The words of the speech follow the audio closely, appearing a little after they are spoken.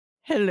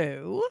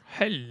Hello.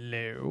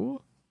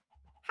 Hello.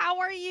 How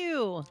are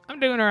you?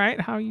 I'm doing all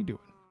right. How are you doing?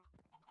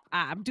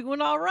 I'm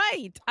doing all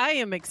right. I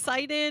am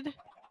excited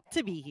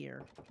to be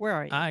here. Where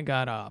are you? I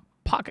got a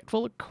pocket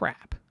full of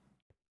crap.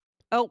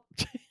 Oh.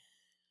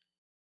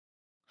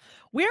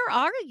 Where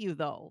are you,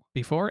 though?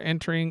 Before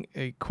entering,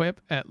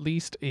 equip at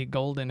least a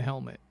golden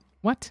helmet.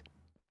 What?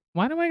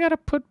 Why do I gotta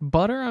put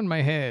butter on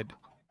my head?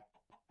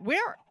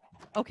 Where?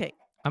 Okay.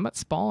 I'm at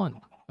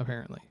spawn,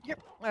 apparently.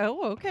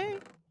 Oh, okay.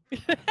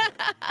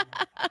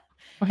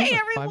 Oh, Hey,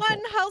 look, 5 everyone. gold.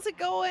 How's it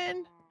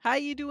going? How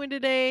you doing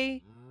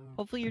today?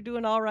 Hopefully you're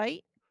doing all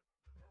right.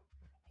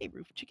 Hey,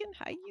 Roof Chicken.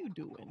 How you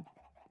doing?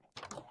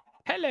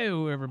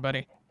 Hello,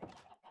 everybody.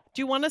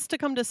 Do you want us to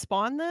come to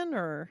spawn then,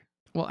 or?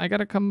 Well, I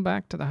gotta come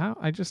back to the house.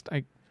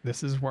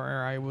 This is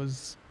where I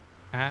was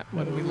at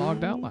when we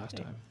logged out last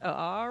Okay. time.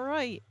 All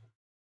right.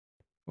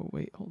 Oh,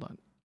 wait, hold on.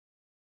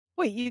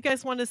 Wait, you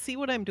guys want to see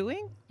what I'm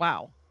doing?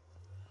 Wow.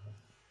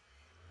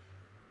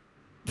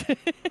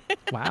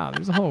 Wow,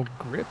 there's a whole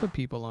grip of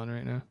people on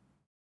right now.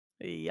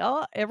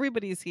 Yeah,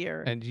 everybody's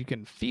here. And you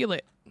can feel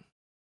it.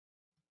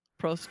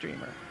 Pro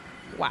streamer.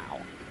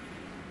 Wow.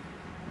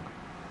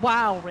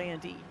 Wow,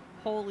 Randy.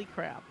 Holy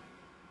crap.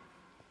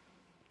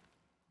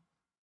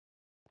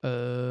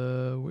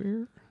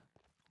 Where?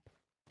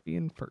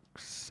 Being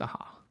perks.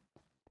 Aha.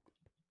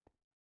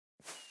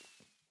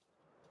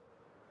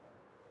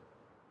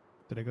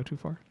 Did I go too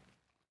far?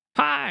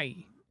 Hi!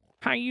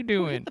 How you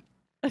doing?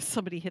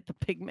 Somebody hit the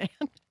pig man.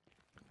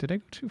 Did I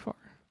go too far?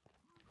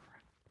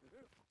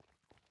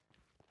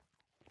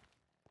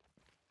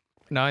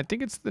 No, I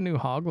think it's the new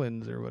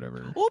Hoglins or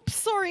whatever. Oops,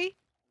 sorry.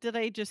 Did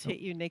I just hit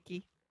you,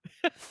 Nikki?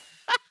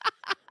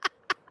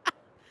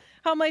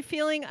 How am I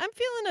feeling? I'm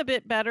feeling a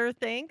bit better,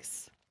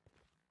 thanks.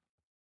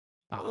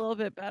 A little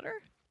bit better.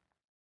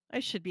 I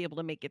should be able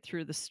to make it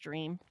through the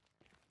stream.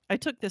 I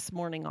took this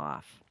morning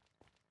off.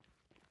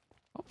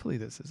 Hopefully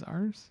this is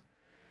ours.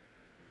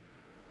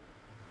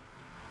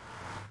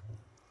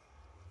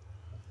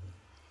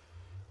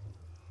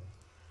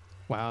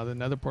 Wow, the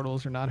nether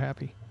portals are not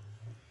happy.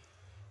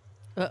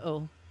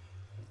 Uh-oh.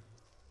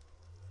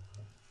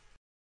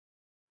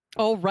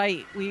 Oh,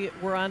 right.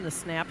 We're on the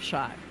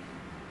snapshot.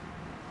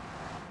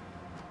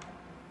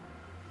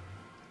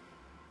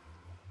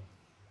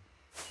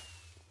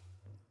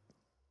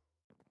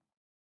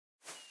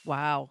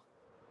 Wow.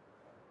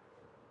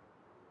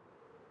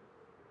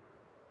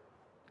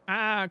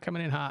 Ah,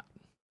 coming in hot.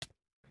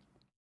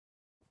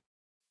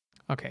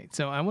 Okay,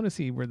 so I want to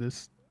see where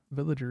this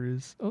villager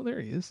is. Oh, there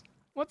he is.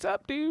 What's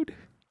up, dude?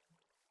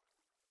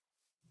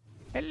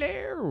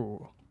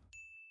 Hello.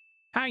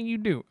 How you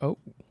do? Oh.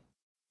 All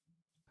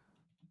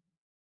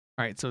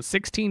right, so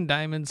 16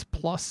 diamonds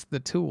plus the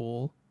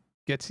tool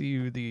gets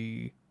you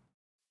the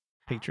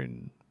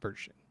patron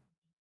version.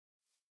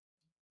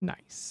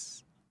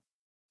 Nice.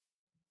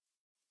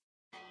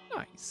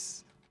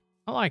 Nice.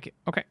 I like it.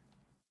 Okay.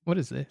 What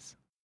is this?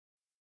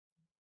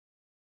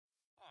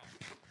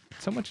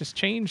 So much has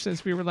changed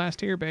since we were last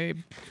here, babe.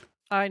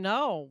 I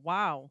know.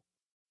 Wow.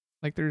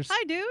 Like there's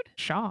Hi, dude.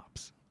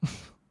 shops.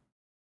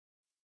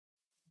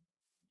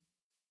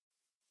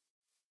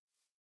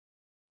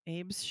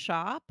 Abe's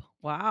shop?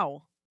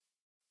 Wow.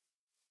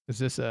 Is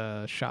this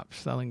a shop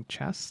selling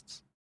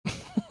chests? No.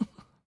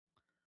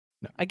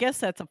 I guess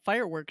that's a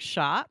fireworks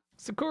shop.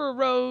 Sakura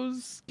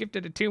Rose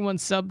gifted a tier 1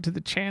 sub to the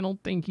channel.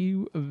 Thank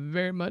you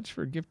very much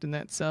for gifting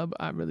that sub.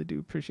 I really do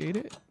appreciate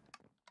it.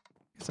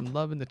 Get some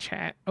love in the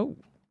chat. Oh.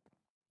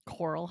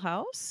 Coral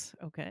House.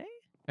 Okay.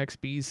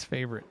 XB's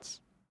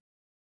favorites.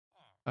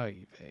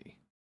 Oy vey.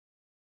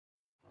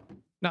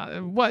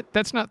 No, what?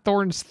 That's not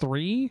Thorns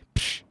 3?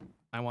 Psh,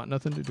 I want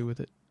nothing to do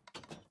with it.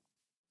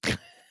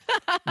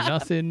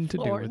 Nothing to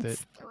do with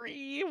it.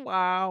 3.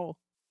 Wow.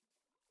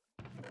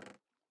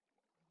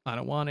 I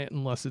don't want it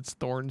unless it's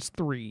Thorns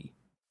 3.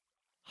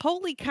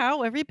 Holy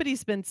cow,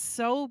 everybody's been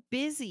so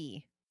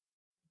busy.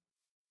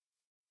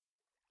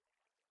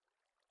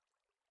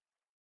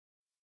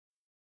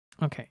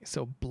 Okay,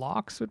 so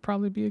blocks would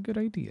probably be a good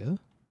idea.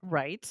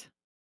 Right.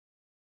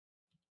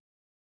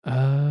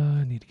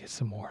 I need to get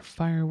some more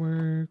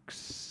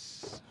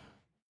fireworks.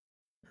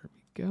 There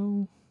we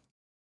go.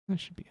 That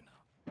should be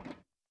enough.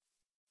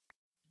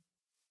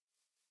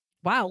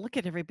 Wow, look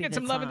at everybody. Get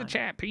some love in the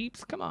chat,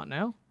 peeps. Come on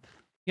now.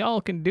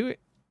 Y'all can do it.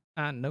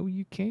 I know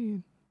you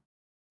can.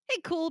 Hey,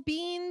 Cool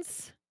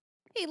Beans.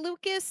 Hey,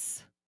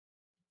 Lucas.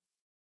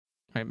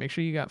 All right, make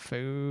sure you got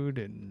food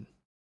and...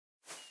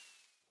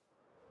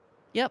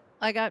 Yep,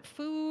 I got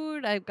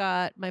food. I've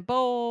got my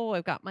bow.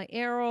 I've got my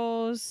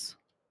arrows.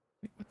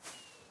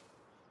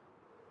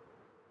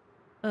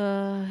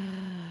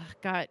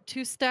 Got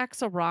 2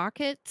 stacks of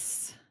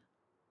rockets.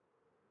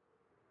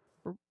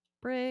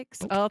 Bricks.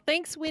 Oh,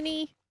 thanks,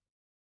 Winnie.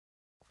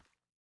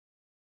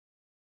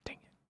 Dang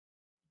it.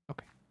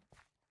 Okay.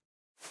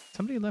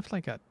 Somebody left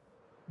like a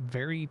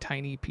very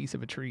tiny piece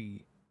of a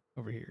tree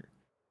over here.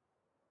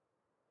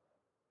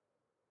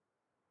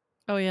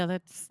 Oh, yeah,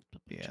 that's...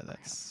 Yeah,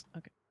 that's...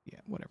 Okay. Yeah,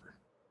 whatever.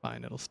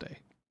 Fine, it'll stay.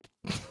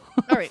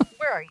 All right,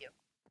 where are you?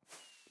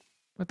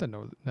 At the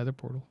nether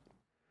portal.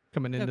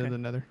 coming into Okay. the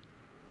nether.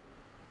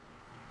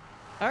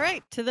 All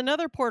right, to the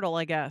nether portal,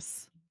 I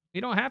guess.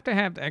 You don't have to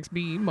have the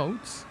XB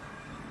emotes.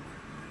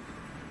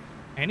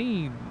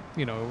 Any,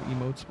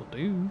 emotes will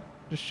do.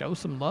 Just show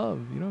some love.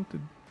 You don't have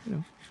to,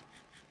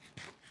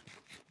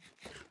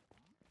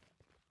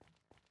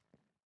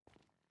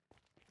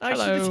 I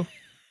Hello.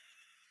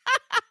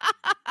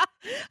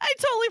 I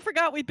totally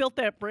forgot we built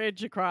that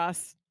bridge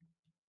across.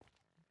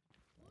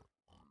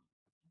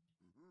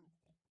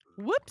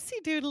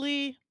 Whoopsie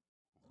doodly.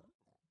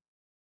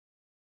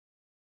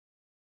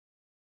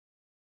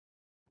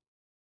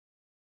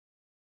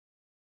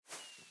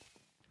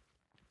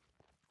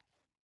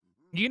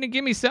 You gonna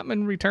give me something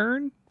in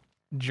return?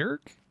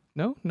 Jerk?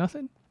 No?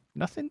 Nothing?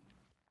 Nothing?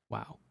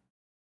 Wow.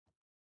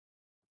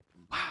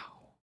 Wow.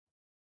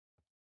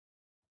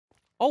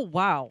 Oh,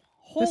 wow.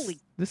 Holy,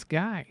 This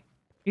guy.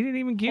 He didn't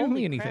even give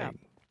holy me crap. anything.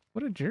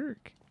 What a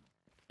jerk.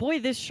 Boy,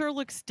 this sure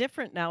looks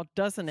different now,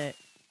 doesn't it?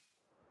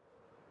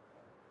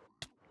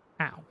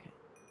 Ow.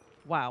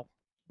 Wow.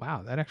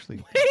 Wow, that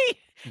actually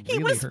He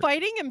really was hurt.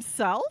 fighting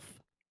himself?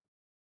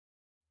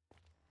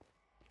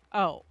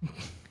 Oh.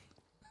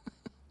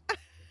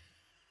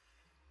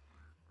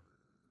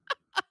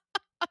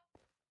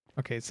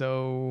 Okay,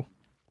 so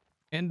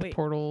end Wait.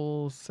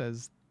 portal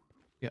says,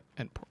 yeah,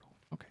 end portal.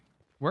 Okay.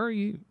 Where are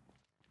you?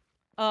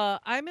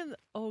 I'm in,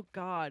 oh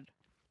God.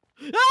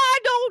 Ah,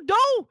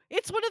 no!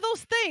 It's one of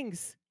those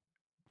things.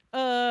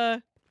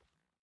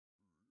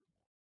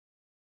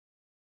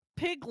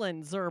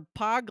 Piglins or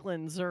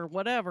poglins or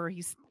whatever.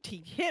 He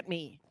hit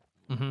me.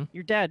 Mm-hmm.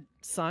 You're dead,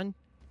 son.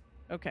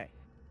 Okay.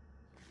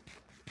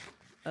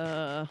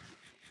 Yeah,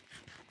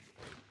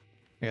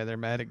 they're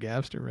mad at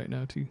Gavster right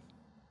now too.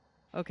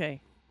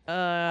 Okay.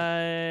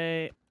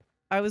 I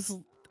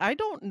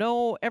don't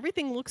know.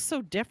 Everything looks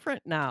so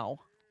different now.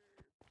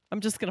 I'm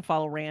just gonna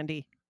follow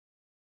Randy.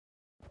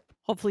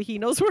 Hopefully he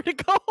knows where to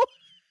go.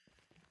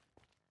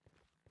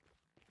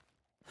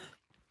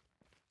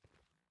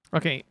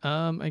 Okay,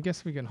 I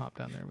guess we can hop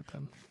down there with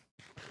them.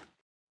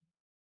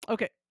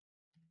 Okay.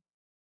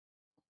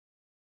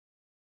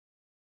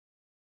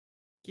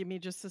 Give me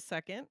just a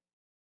second.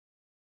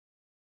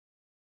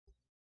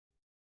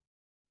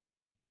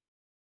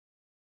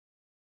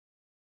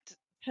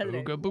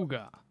 Hello. Booga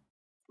booga.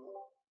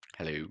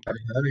 Hello.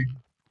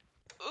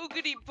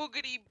 Oogity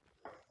boogity.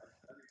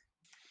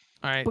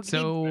 All right, Boogity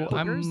so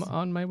I'm boogers.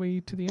 on my way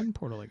to the end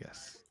portal, I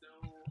guess.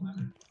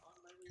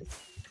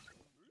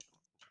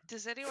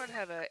 Does anyone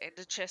have an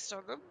ender chest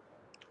on them?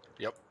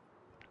 Yep.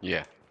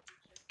 Yeah.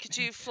 Could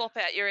you flop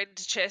out your ender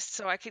chest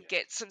so I could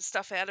get some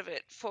stuff out of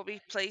it for me,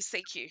 please?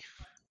 Thank you.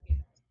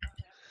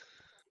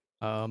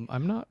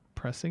 I'm not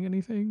pressing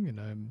anything, and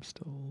I'm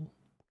still.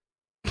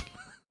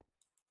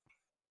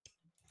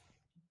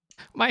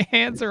 My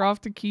hands are off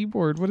the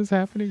keyboard. What is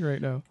happening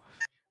right now?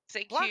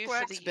 Thank Black you for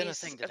wax the been a use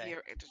thing of today.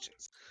 your ender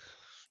chest.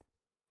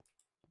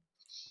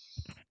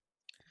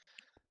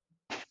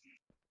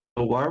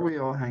 So why are we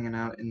all hanging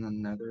out in the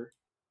nether?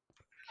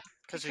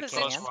 Because we Because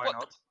can. that's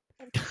what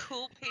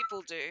cool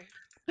people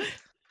do.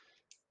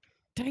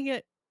 Dang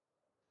it.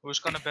 Who's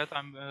gonna bet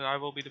I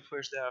will be the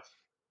first death?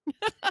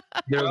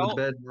 There's Well- a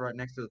bed right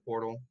next to the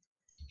portal.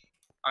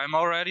 I'm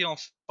already on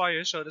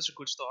fire, so that's a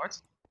good start.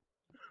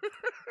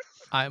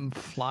 I'm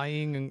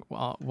flying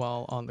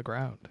while on the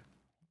ground.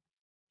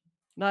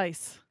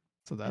 Nice.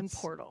 So End that's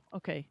portal.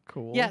 Okay.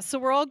 cool. Yeah, so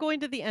we're all going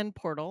to the end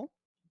portal.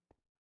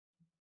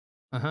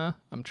 Uh-huh.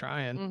 I'm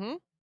trying. Mm-hmm.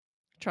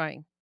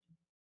 Trying.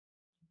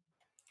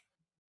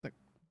 Like,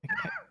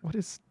 what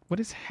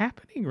is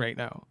happening right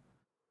now?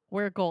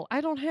 Where gold? I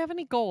don't have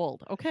any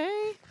gold,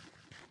 okay?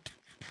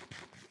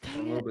 I'm a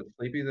Dang little it. bit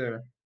sleepy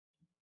there.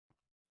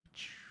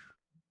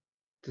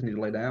 Just need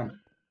to lay down.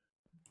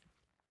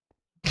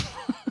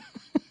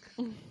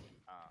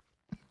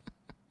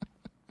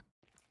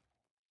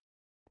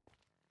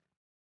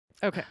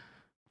 Okay.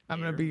 I'm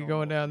gonna be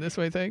going down this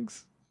way,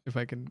 thanks. If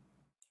I can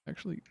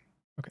actually.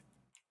 Okay.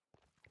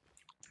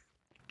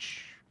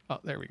 Oh,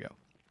 there we go.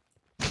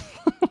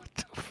 What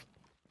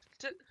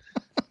the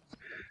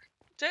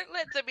Don't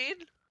let them in.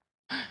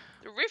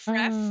 The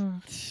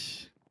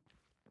riffraff.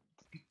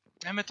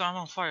 Damn it, I'm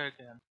on fire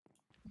again.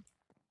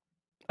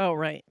 Oh,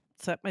 right.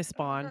 Set my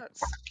spawn.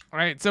 Nuts. All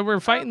right, so we're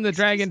fighting the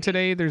excuse dragon me.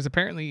 today. There's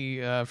apparently,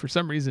 for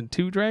some reason,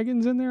 2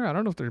 dragons in there. I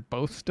don't know if they're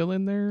both still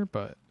in there,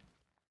 but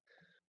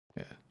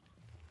yeah.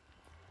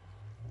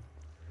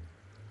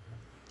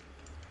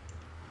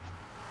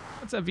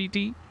 What's up,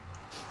 VT?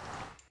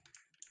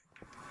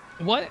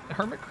 What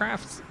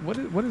Hermitcraft's? What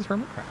is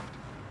Hermitcraft?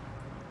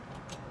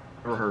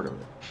 Never heard of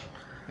it.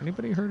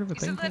 Anybody heard of a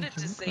thing Isn't that a called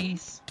Hermitcraft?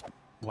 disease?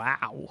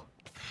 Wow.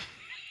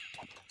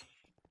 Is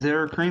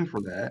there a cream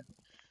for that?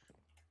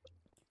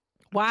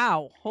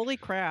 Wow. Holy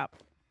crap.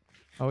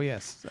 Oh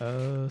yes.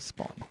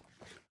 Spawn.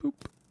 Boop.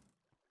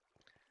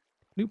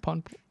 New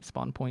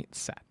spawn point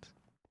set.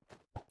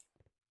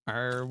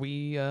 Are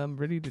we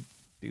ready to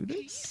do Can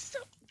you this?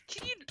 stop?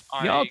 Can you?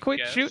 Y'all quit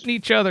shooting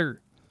each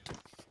other.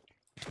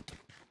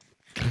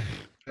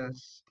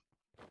 Yes.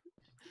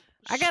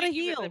 I gotta shoot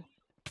you with heal.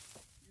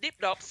 the Nip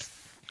nops.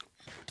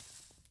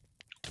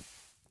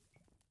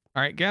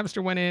 All right,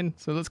 Gabster went in,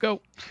 so let's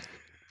go.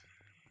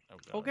 Oh,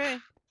 God. Okay.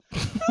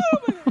 Oh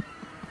my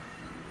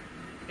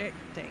god.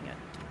 Dang it.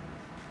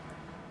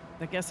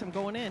 I guess I'm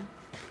going in.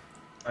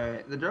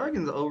 Alright, the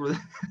dragon's over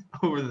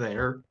over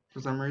there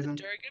for some reason.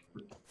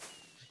 Dragon.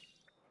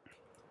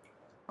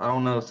 I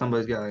don't know if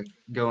somebody's gotta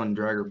go and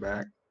drag her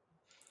back.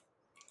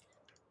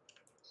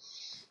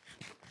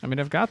 I mean,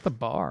 I've got the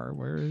bar.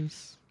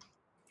 Where's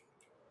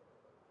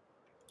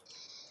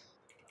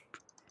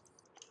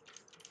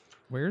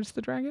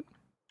the dragon?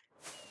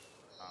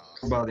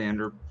 By the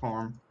Ender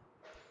farm.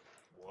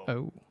 Whoa.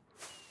 Oh,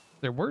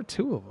 there were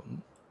 2 of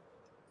them.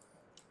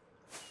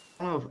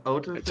 I don't know if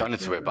Ota It's on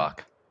fixed its it way or-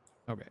 back.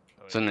 Okay.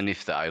 Oh, It's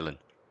underneath the island.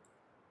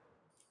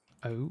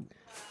 Oh,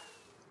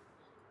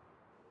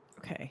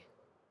 Okay.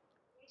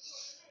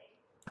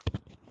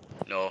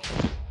 No.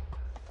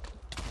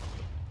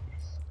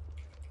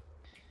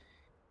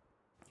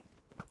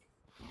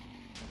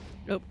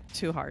 Oh,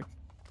 too hard.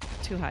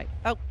 Too high.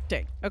 Oh,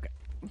 dang. Okay.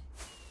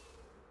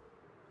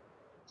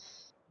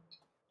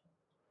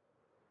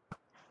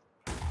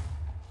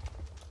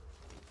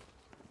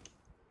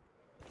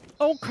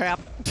 Oh, crap.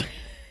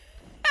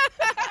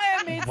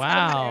 I made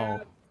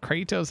wow.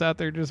 Kratos out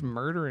there just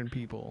murdering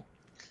people.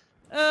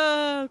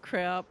 Oh,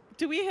 crap.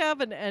 Do we have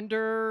an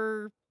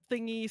ender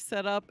thingy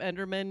set up?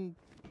 Enderman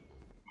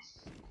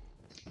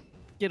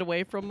get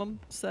away from them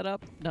set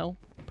up? No.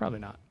 Probably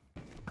not.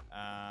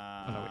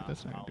 Oh, no, wait,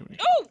 that's not going to do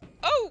anything. Oh!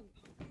 Oh!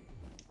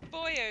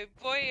 Boy,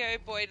 oh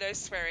boy, no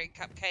swearing,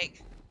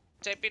 Cupcake.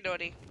 Don't be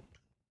naughty.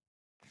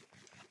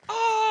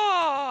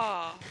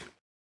 Oh!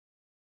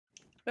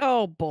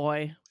 Oh,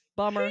 boy.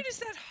 Bummer. Who does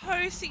that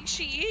hoe think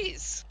she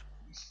is?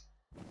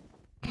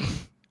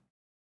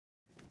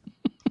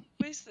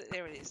 Where's the...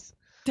 There it is.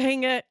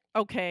 Dang it.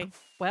 Okay.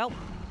 Well,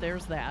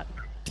 there's that.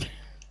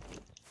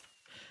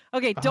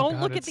 Okay, Oh, don't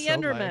God, look at it's the so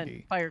Enderman,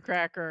 laggy.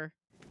 Firecracker.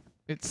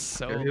 It's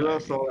so Yeah, who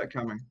else laggy. saw that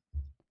coming?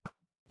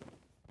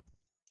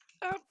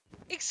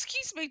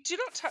 Excuse me, do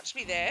not touch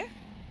me there.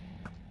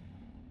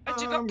 I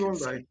do I'm not going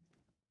consent.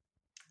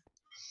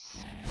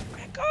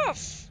 back. Back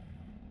off!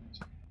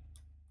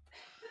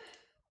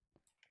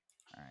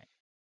 Alright.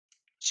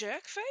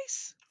 Jerk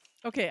face?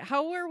 Okay,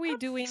 how are we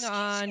doing Excuse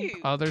on... you.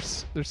 Oh,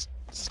 there's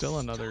still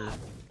another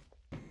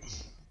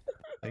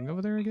thing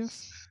over there, I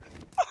guess.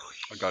 Oh,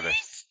 I got it.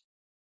 you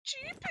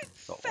stupid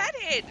Uh-oh.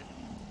 fathead!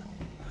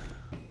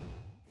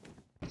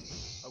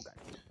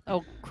 Okay.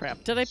 Oh,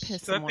 crap. Did I piss Don't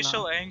someone be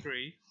so off?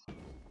 angry.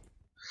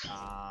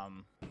 I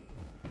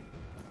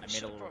made a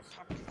Should've little. brought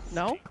pumpkins.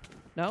 No?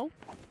 No?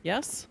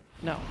 Yes?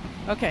 No.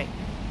 Okay.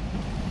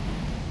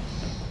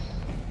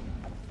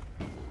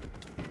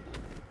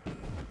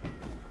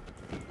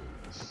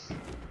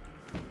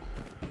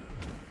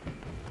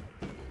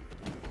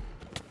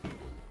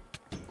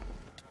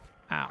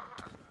 Ow.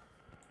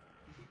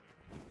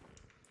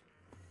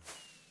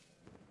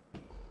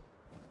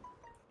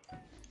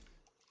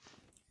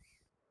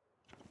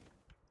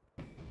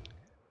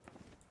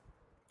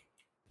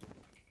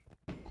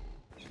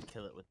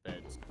 Kill it with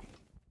beds.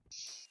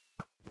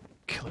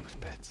 Kill it with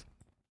beds.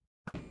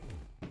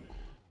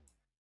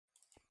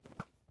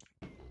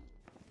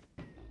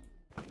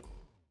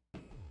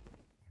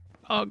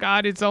 Oh,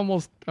 God, it's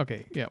almost...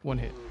 Okay, yeah, 1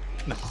 hit.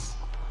 Nice.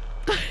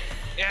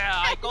 Yeah,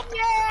 I got the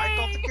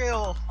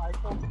kill. I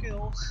got the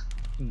kill.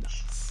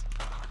 Nice.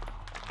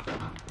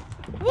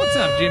 What's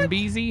up, Jim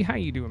Beezy? How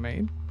you doing,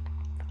 man?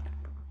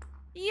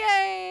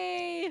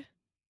 Yay!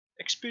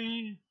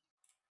 XP.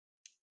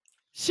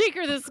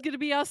 Shaker, this is going to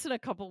be us in a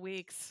couple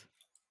weeks.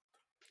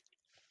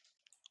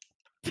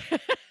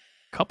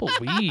 Couple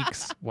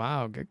weeks.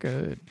 Wow,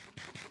 good.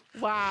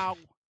 Wow.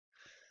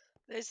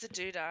 There's the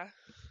doodah.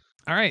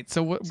 All right,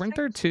 so weren't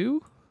there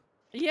 2?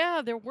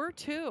 Yeah, there were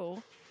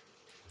 2.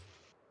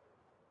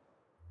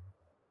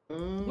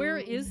 Where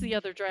is the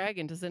other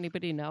dragon? Does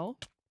anybody know?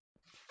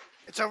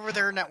 It's over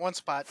there in that one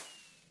spot.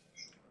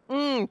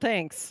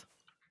 Thanks.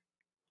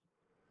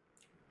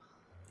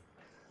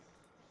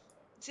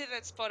 See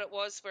that spot it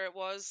was where it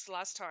was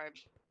last time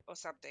or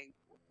something.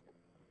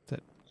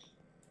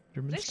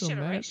 Enderman Next still mad?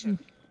 generation.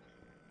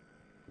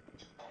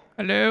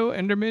 Hello,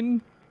 Enderman.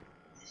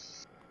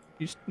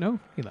 No,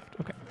 he left.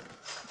 Okay.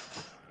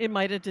 It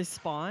might have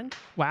despawned.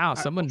 Wow,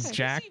 someone's okay.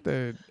 jacked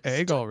the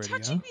egg Stop already,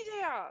 touching huh? me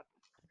there!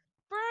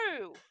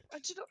 Bro! I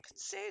do not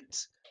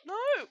consent. No!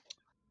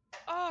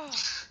 Oh,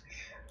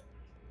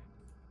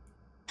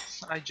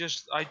 I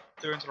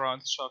turned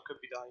around, so I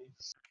could be dying.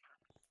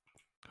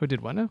 Who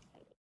did what now?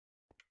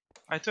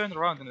 I turned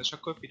around and so I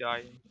could be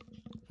dying.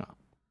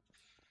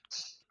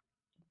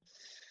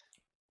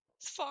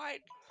 it's fine.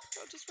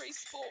 I'll just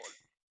respawn.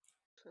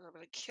 And I'm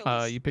gonna kill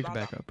this You pick it brother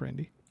back up,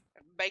 Randy.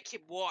 and make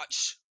him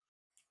watch.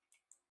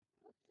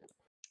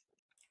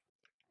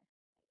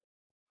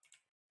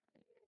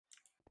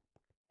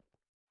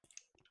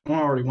 I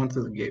already went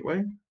to the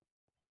gateway.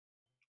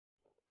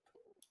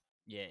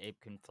 Yeah, ape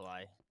can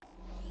fly.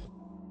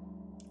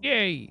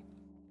 Yay!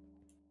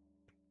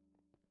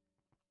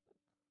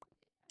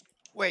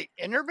 Wait,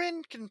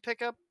 Enderman can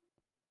pick up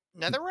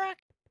netherrack?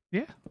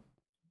 Yeah.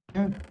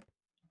 Yeah.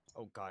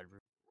 Oh God.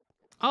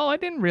 Oh, I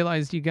didn't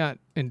realize you got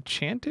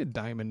enchanted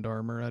diamond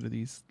armor out of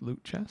these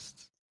loot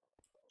chests.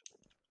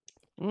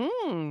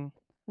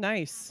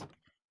 Nice.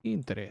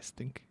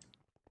 Interesting.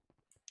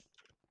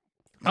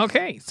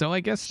 Okay, so I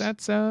guess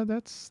that's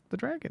the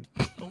dragon.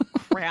 Oh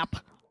crap.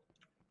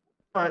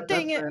 All right,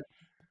 Dang that's it. it.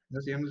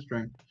 That's the end of the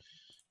stream.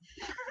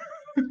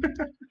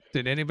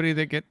 Did anybody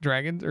that get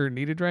dragons or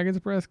needed dragon's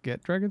breath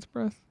get dragon's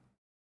breath?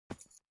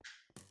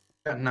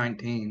 Got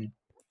 19.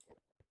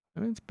 I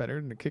mean, it's better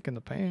than a kick in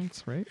the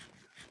pants, right?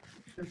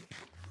 I Ow,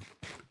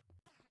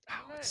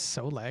 don't know. it's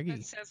so laggy.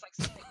 That sounds like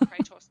something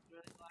Kratos would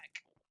really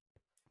like.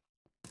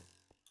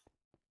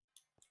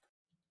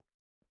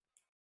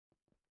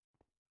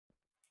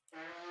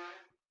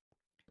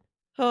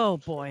 Oh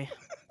boy.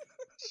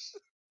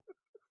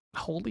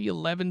 Holy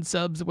 11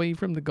 subs away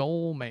from the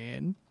goal,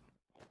 man.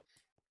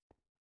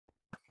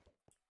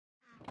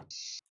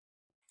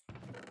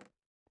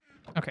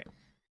 Okay.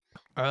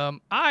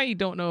 I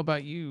don't know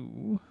about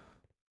you,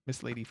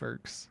 Miss Lady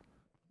Ferks,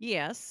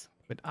 Yes.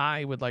 but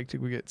I would like to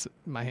get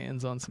my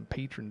hands on some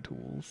patron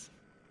tools.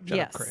 Shut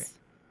up, Cray. Yes.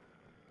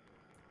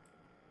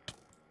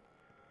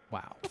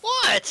 Wow.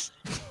 What?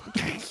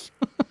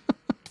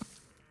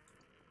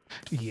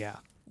 Yeah.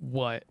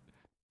 What?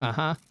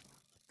 Uh-huh.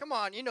 Come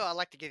on, you know I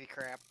like to give you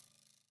crap.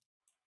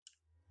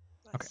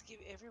 Let's give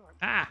everyone.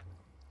 Ah!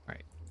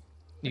 Alright.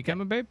 You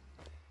coming, babe?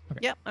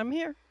 Yep, I'm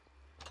here.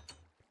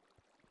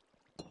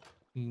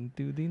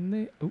 Into the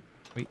net. Oh,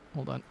 wait,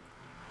 hold on.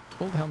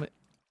 Hold the helmet.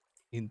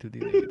 Into the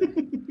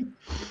net.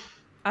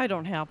 I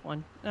don't have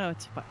one. No,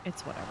 it's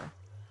whatever.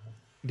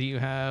 Do you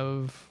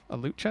have a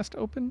loot chest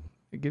open?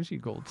 It gives you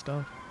gold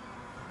stuff.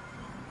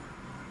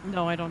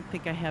 No, I don't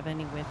think I have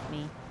any with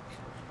me.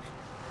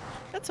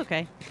 That's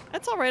okay.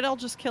 That's all right. I'll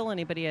just kill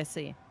anybody I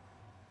see.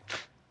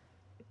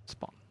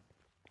 Spawn.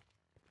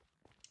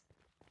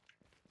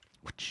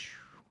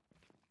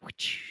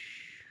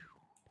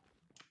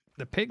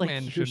 The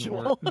pigman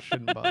usual.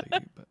 shouldn't bother you,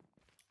 but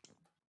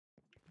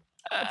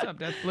what's up,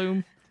 Death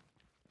Bloom?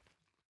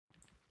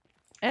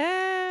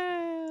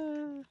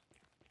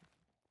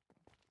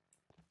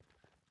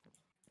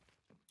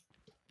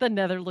 The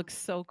nether looks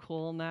so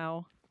cool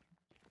now.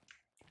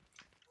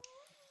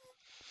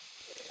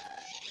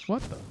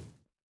 What the?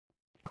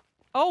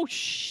 Oh,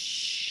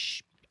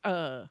 shh.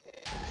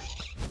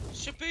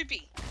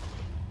 Shaboobie.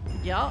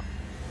 Yeah.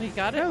 You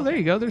got it? Oh, there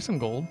you go. There's some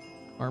gold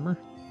armor.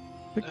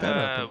 Pick that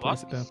up and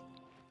place What? it down.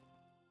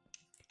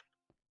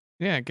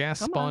 Yeah, gas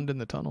Come on. spawned in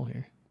the tunnel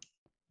here.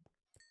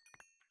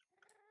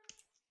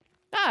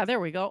 Ah, there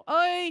we go.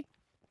 Oi!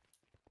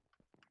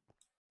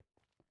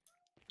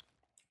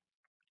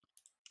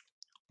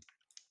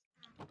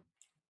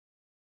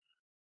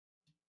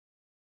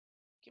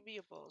 Give me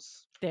your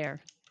balls.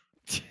 There.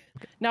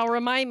 Now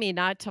remind me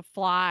not to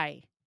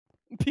fly.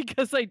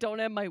 Because I don't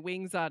have my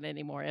wings on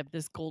anymore. I have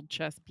this gold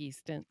chest piece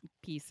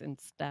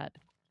instead.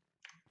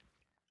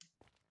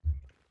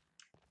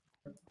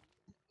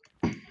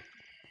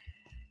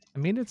 I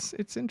mean, it's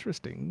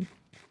interesting,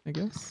 I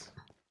guess.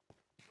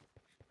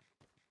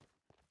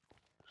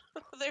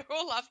 They're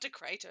all after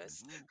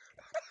Kratos.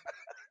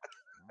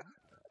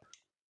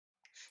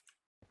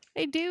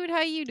 Hey, dude,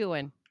 how you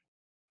doing?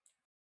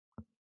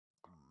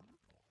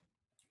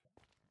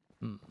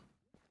 Hmm.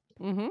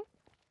 Mm-hmm.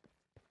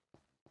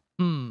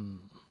 Hmm.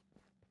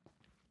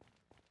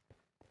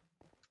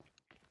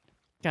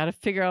 Got to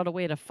figure out a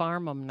way to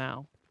farm them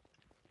now.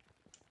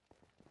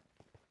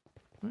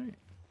 Right.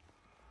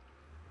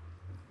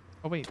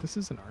 Oh wait, this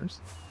isn't ours.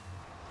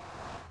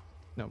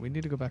 No, we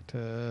need to go back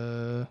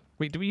to.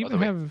 Wait, do we Other even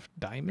way. have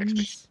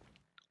diamonds?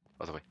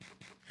 Other way.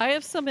 I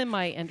have some in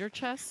my ender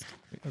chest.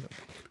 Wait, other way.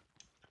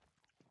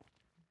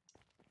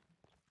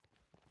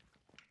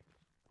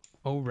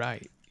 Oh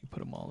right, you put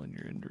them all in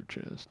your ender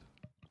chest.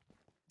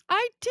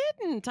 I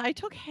didn't. I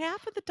took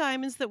half of the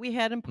diamonds that we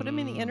had and put them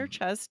in the inner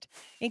chest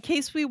in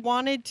case we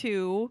wanted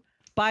to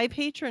buy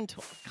patron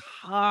tools.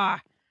 Ah,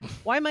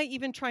 why am I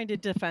even trying to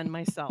defend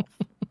myself?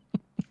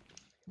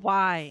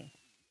 Why?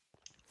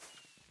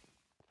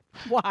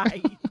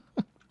 Why?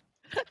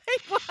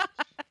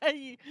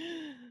 Why?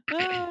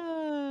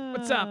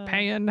 What's up,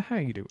 Pan? How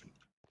you doing?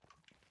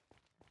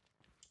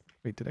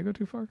 Wait, did I go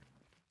too far?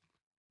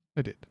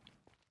 I did.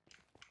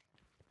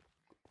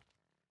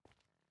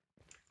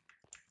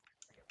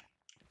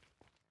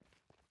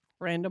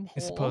 Random I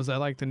hole. suppose I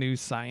like the new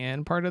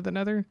cyan part of the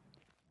nether.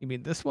 You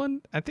mean this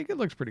one? I think it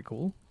looks pretty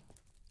cool.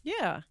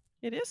 Yeah,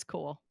 it is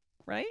cool,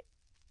 right?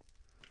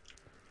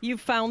 You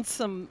found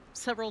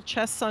several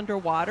chests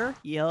underwater.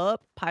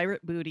 Yup,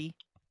 pirate booty.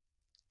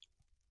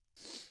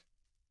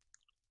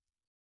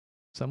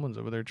 Someone's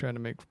over there trying to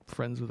make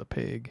friends with a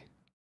pig.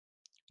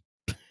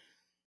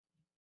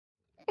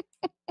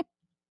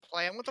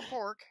 Playing with the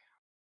pork.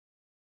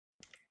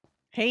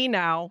 Hey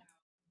now.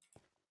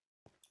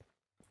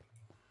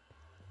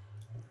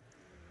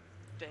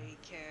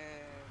 Bacon.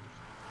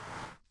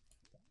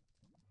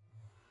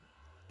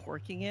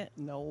 Porking it?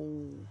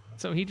 No.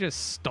 So he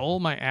just stole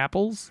my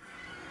apples?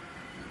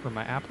 From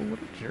my apple? What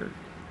a jerk.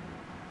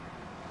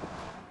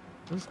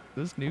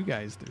 Those new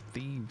guys, they're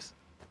thieves.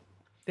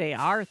 They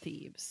are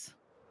thieves.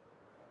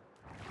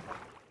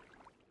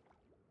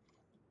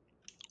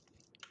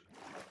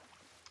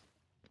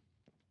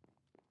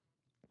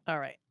 All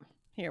right,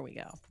 here we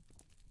go.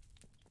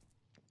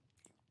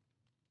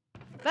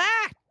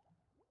 Ah!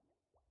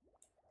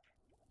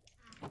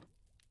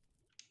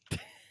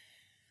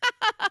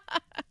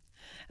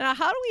 Now,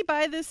 how do we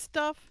buy this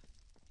stuff?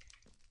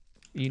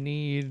 You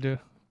need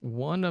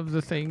one of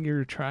the thing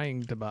you're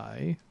trying to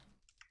buy.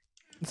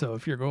 So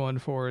if you're going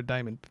for a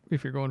diamond,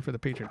 if you're going for the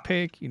patron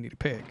pick, you need a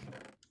pick.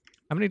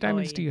 How many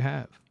diamonds do Oy. you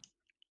have?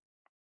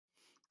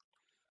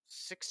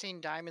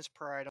 16 diamonds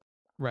per item.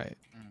 Right.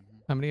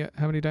 Mhm.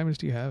 How many diamonds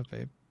do you have,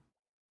 babe?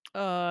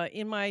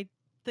 In my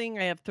thing,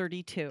 I have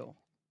 32.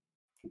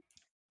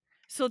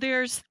 So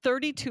there's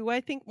 32,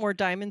 I think, more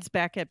diamonds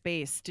back at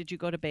base. Did you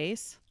go to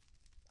base?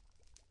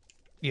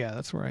 Yeah,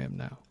 that's where I am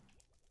now.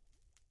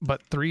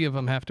 But 3 of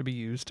them have to be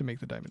used to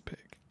make the diamond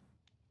pick.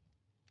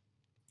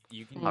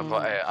 You can. I've use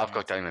got an I've got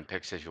enchanted- diamond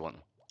picks if you want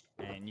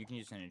them. And you can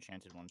use an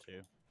enchanted one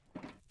too.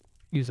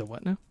 Use a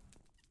what now?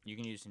 You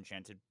can use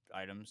enchanted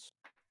items.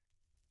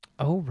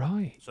 Oh,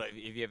 right. So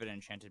if you have an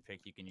enchanted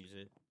pick, you can use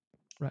it.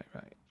 Right.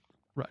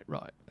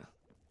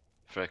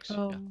 Fricks. Yeah,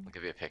 Oh. I'll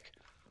give you a pick.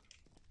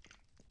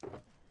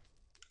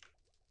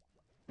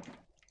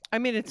 I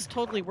mean, it's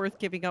totally worth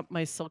giving up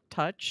my silk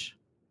touch.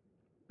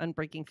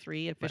 Unbreaking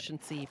 3,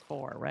 efficiency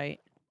 4, right?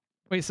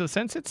 Wait, so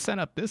since it's set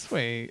up this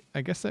way,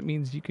 I guess that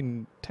means you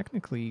can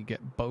technically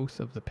get both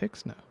of the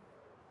picks now,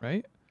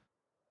 right?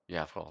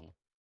 Yeah, I've got them.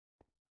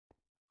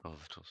 Oh,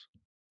 of course.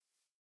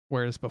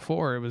 Whereas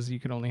before it was you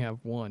could only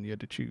have one, you had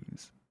to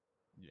choose.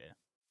 Yeah.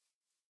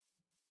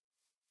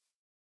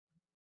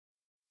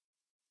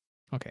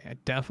 Okay, I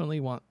definitely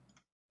want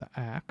the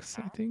axe,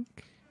 I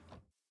think.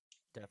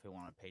 Definitely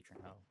want a patron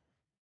help.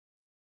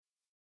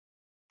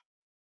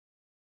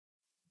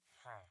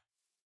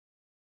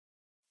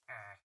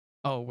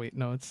 Oh wait,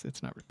 no,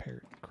 it's not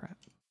repaired. Crap.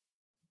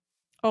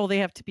 Oh, they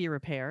have to be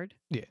repaired?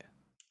 Yeah.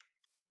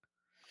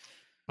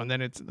 And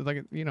then it's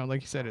like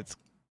like you said, it's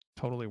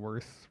totally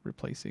worth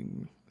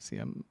replacing. See,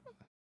 I think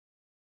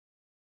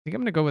I'm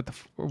gonna go with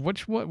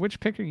which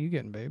pick are you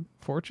getting, babe?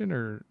 Fortune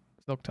or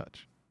Silk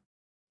Touch?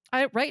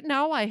 Right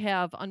now I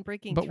have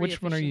Unbreaking 3 But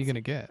which one are you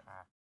efficiency. gonna get?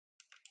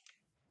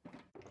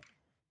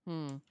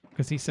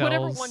 Because he sells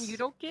Whatever one you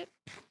don't get.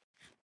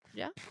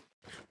 Yeah.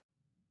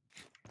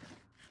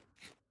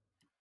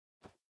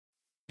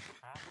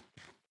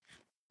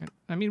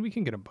 I mean, we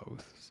can get them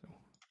both. So.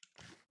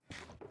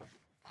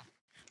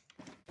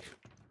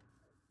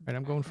 Right,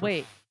 I'm going for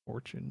Wait.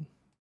 Fortune.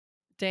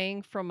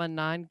 Dang from a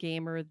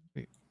non-gamer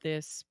Wait.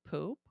 this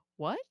poop?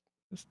 What?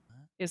 Just-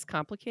 Is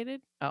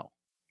complicated? Oh.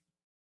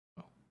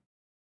 Oh.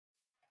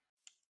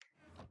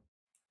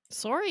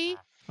 Sorry.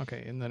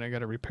 Okay, and then I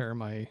gotta repair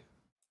my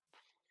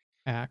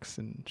axe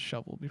and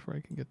shovel before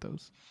I can get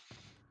those.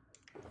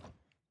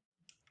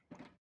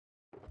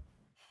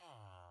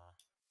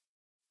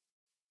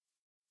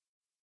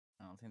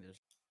 I don't think there's.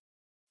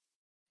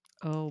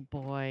 Oh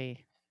boy.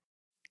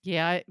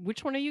 Yeah,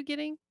 which one are you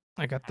getting?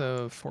 I got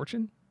the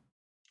Fortune.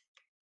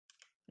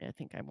 Yeah, I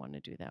think I want to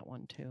do that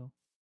one too.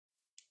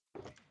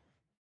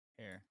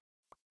 Here.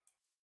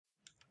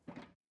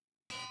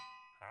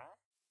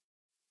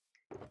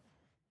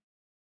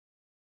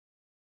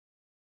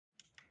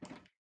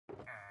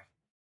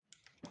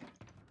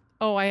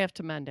 Oh, I have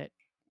to mend it.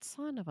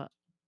 Son of a...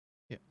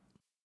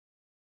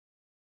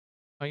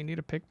 Oh, you need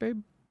a pick,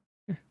 babe?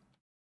 Here.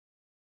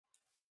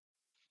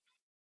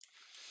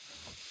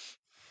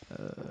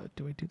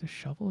 Do I do the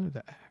shovel or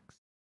the axe?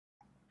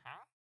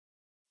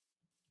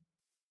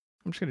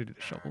 I'm just gonna do the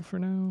shovel for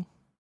now.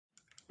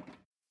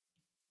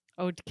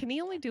 Oh, can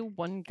he only do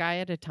one guy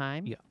at a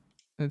time? Yeah.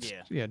 It's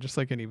Yeah. yeah, just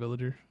like any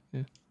villager.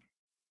 Yeah.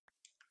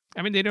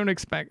 I mean, they don't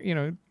expect,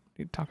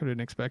 Taco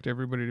didn't expect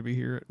everybody to be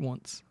here at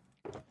once.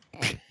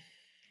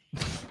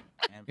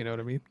 You know what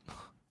I mean?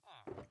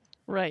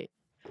 Right.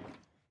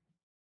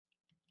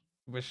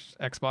 Wish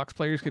Xbox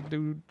players could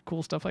do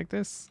cool stuff like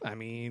this. I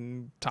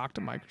mean, talk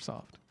to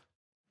Microsoft.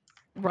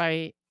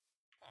 Right.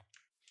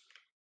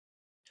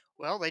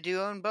 Well, they do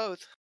own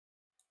both.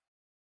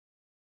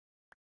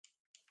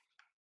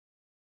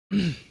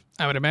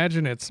 I would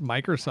imagine it's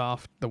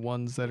Microsoft, the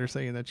ones that are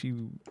saying that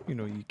you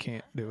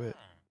can't do it.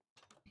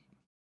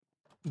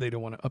 They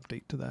don't want to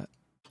update to that.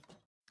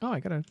 Oh,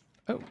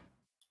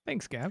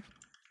 thanks, Gav.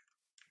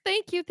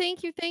 Thank you,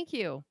 thank you, thank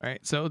you. All right,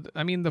 so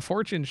I mean, the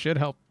fortune should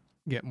help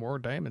get more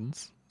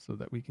diamonds so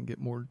that we can get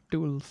more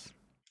duels.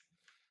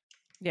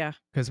 Yeah.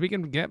 Because we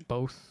can get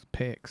both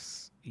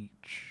picks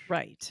each.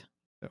 Right.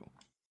 So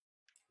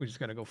we just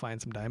gotta go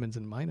find some diamonds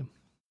and mine them.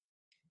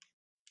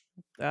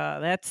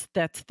 That's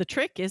the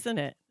trick, isn't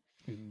it?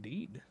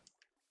 Indeed.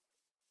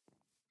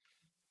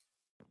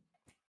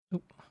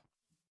 Oh.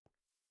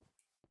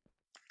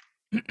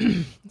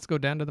 Let's go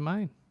down to the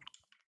mine.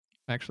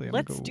 Actually, I'm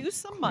Let's gonna go do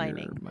some clear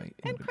mining my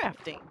and inventory.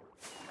 crafting.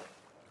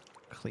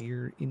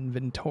 Clear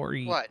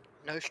inventory. What?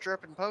 No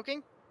strip and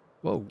poking?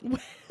 Whoa. Well,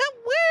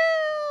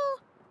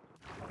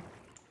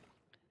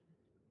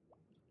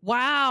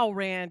 wow,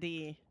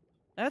 Randy,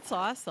 that's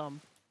awesome.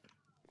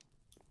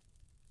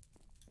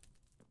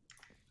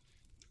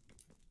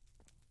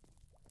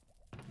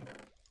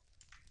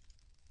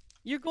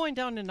 You're going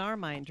down in our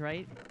mind,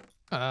 right?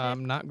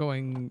 I'm not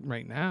going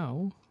right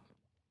now.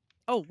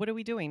 Oh, what are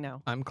we doing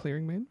now? I'm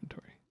clearing my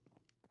inventory.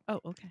 Oh,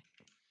 okay.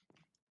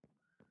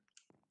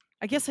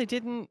 I guess I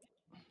didn't.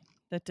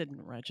 That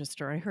didn't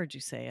register. I heard you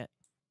say it.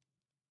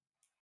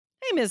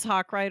 Hey, Ms.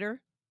 Hawkrider.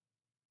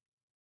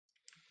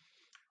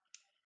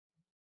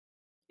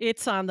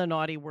 It's on the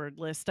naughty word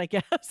list, I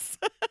guess.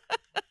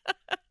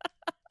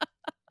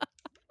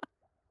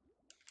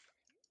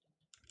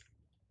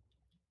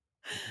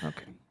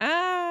 Okay.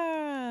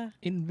 Ah,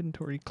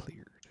 Inventory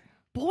cleared.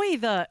 boy,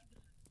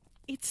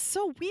 it's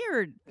so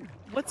weird.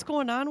 What's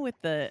going on with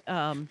the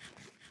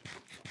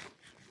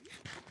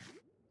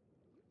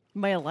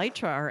my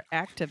elytra are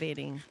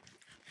activating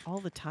all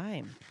the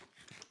time.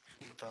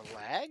 The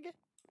lag?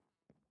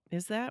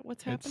 Is that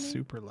what's It's happening?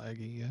 super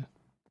laggy, yeah.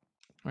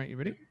 All right, you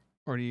ready?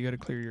 Or do you got to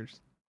clear yours?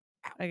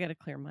 I gotta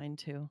clear mine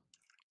too.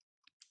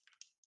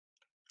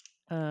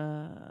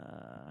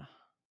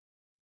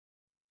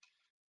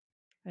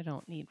 I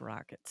don't need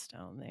rockets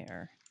down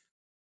there.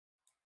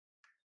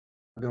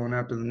 Going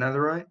after the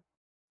netherite.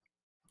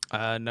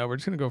 No, we're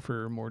just gonna go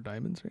for more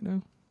diamonds right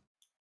now.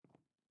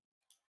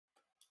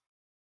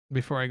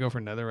 Before I go for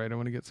netherite, I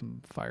want to get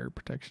some fire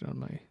protection on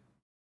my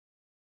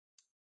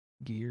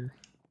gear.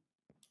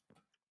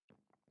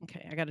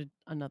 Okay, I got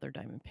another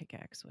diamond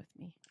pickaxe with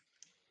me.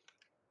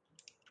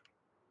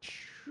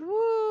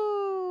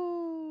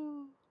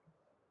 Woo!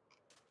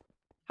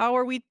 How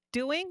are we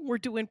doing? We're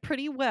doing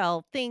pretty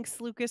well. Thanks,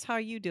 Lucas. How are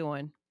you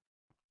doing?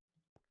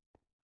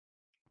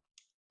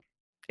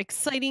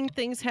 Exciting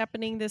things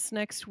happening this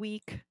next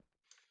week.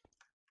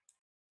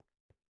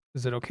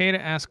 Is it okay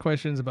to ask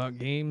questions about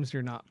games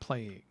you're not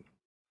playing?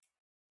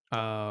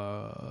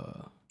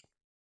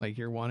 Like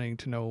you're wanting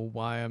to know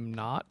why I'm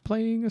not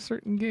playing a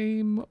certain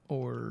game,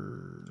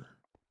 or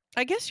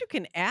I guess you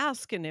can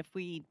ask, and if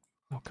we,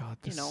 oh god,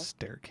 this know.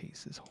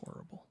 staircase is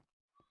horrible.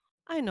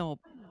 I know.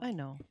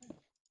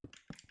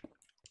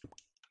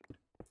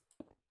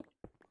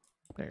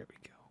 There we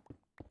go.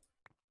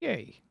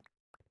 Yay.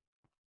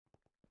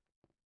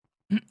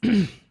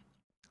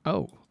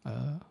 Oh,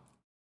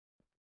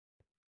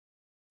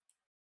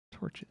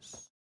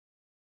 torches.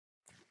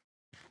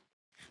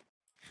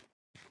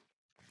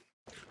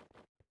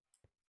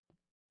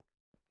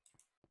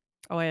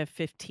 Oh, I have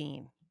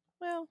 15.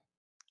 Well.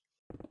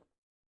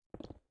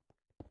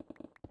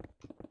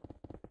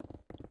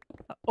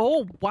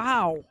 Oh,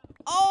 wow.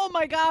 Oh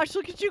my gosh,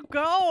 look at you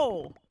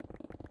go.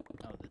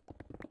 Oh,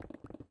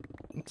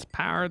 It's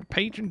power of the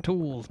patron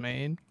tools,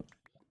 man.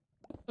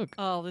 Look,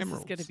 Oh, this is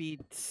emeralds. going to be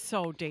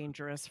so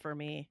dangerous for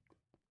me.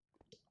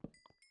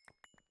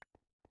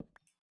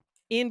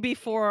 In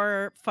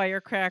before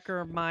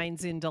Firecracker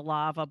mines into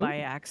lava by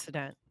Ooh.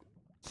 accident.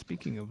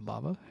 Speaking of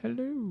lava,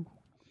 hello.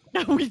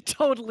 We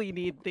totally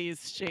need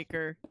these,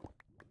 Shaker.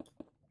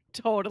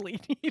 Totally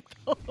need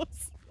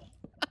those.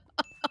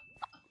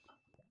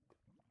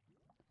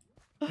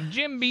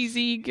 Jim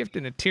BZ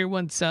gifting a tier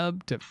 1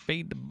 sub to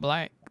Fade the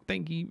Black.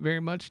 Thank you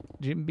very much,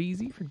 Jim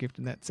BZ, for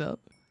gifting that sub.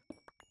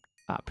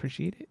 I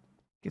appreciate it.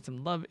 Get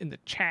some love in the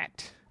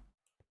chat.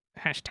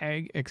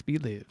 Hashtag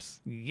XB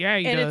lives. Yeah,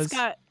 he does.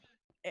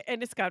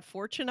 It's got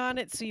fortune on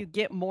it, so you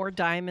get more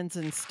diamonds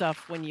and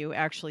stuff when you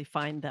actually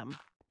find them.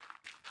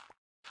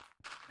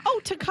 Oh,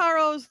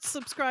 Takaro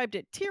subscribed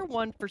at tier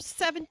 1 for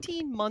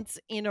 17 months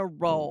in a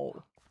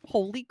row.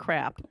 Holy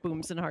crap.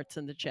 Booms and hearts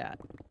in the chat.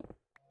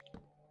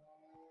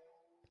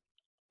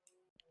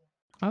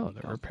 Oh,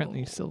 there are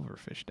apparently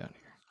silverfish down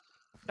here.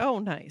 Oh,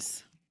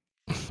 nice.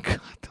 God,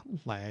 the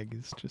lag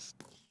is just.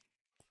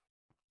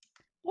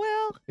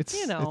 Well, It's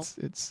you know,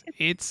 it's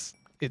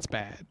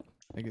bad.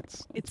 Like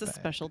it's a bad.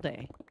 special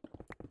day.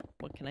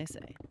 What can I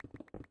say?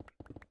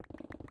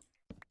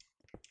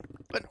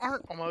 But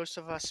aren't most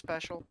of us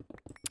special?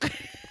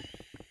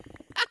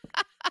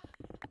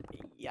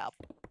 Yep.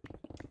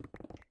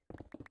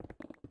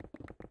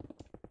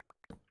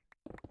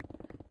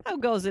 How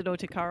goes it,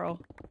 Otakaro?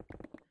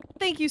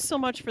 Thank you so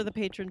much for the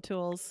patron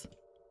tools.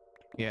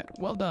 Yeah,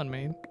 well done,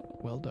 man.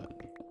 Well done.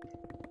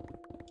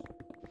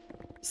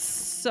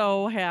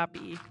 So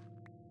happy.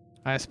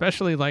 I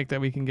especially like that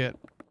we can get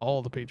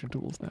all the patron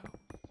tools now.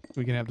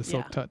 We can have the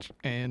Silk Yeah. Touch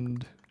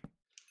and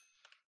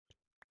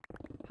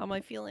How am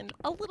I feeling?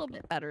 A little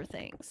bit better,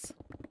 thanks.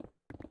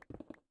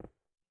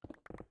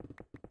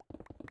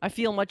 I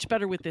feel much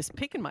better with this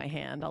pick in my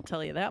hand, I'll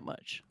tell you that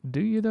much.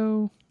 do you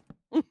though?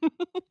 I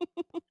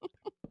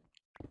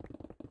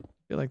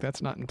feel like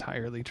that's not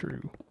entirely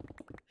true.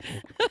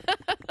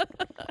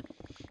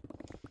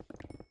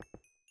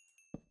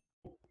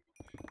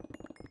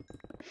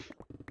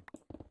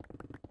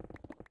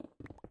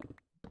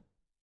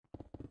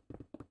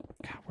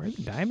 God, where are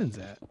the diamonds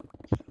at?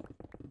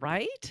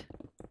 Right?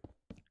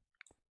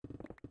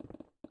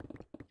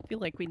 I feel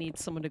like we need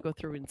someone to go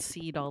through and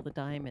seed all the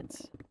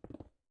diamonds.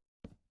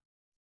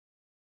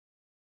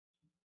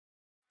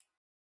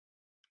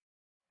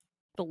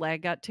 The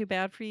lag got too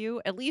bad for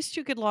you? At least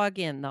you could log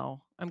in,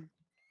 though. I'm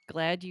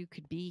glad you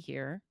could be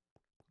here.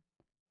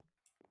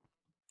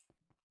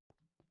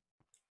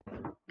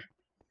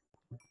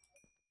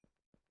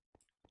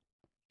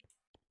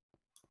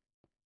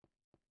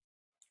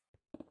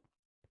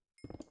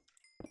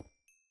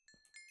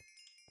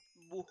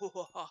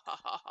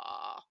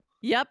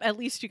 Yep, at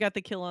least you got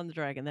the kill on the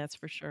dragon, that's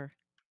for sure.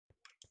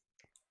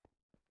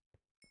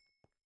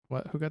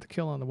 What? Who got the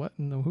kill on the what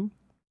and the who?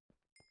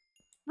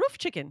 Roof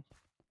chicken.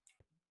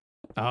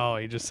 Oh,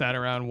 he just sat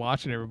around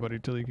watching everybody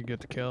till he could get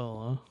the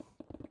kill, huh?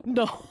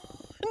 No.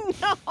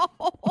 No.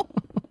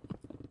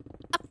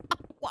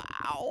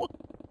 Wow.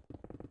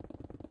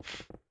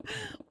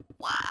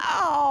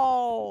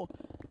 Wow.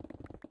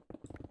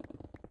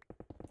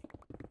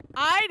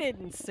 I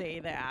didn't say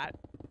that.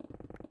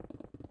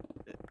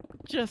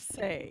 Just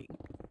saying.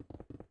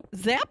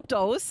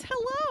 Zapdos,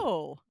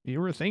 hello.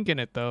 You were thinking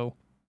it though.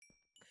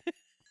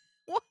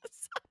 Was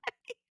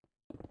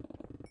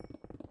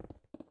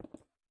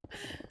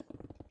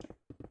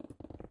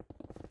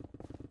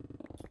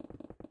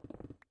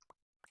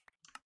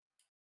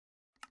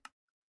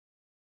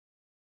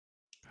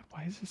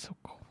Why is it so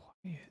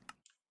quiet?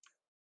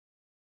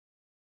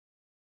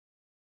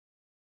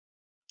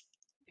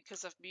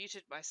 Because I've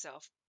muted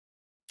myself.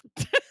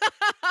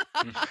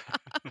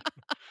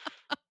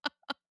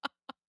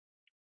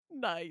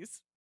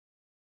 Nice.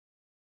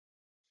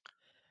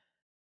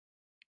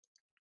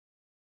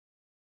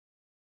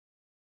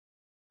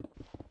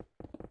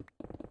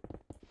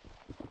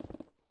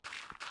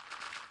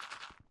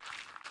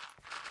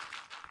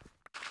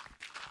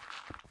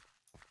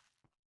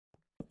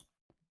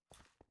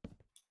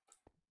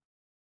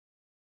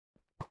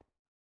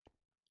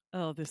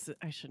 Oh,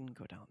 I shouldn't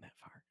go down that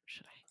far,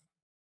 should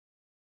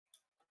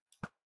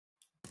I?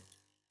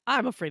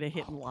 I'm afraid of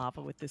hitting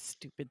lava with this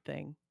stupid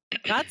thing.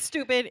 Not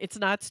stupid. It's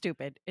not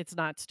stupid. It's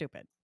not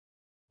stupid.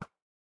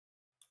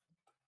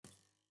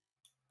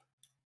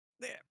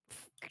 There.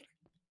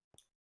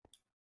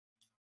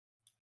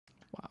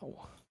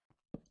 Wow.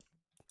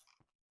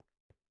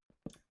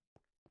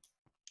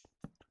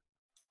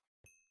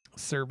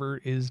 Server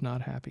is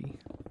not happy.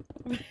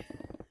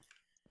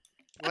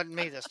 Wasn't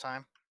me this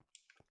time.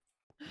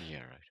 Yeah,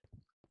 right.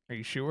 Are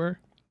you sure?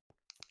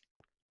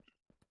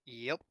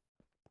 Yep.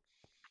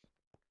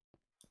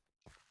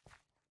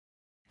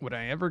 Would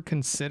I ever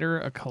consider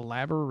a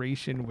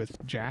collaboration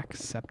with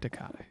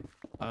Jacksepticeye?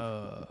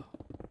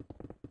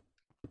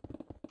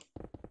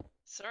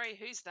 Sorry,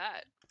 who's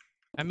that?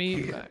 I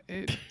mean,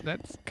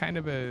 that's kind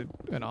of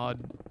an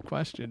odd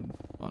question,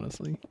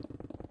 honestly.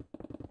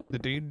 The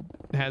dude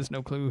has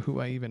no clue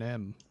who I even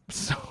am,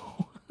 so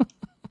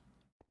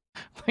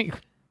like,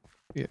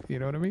 you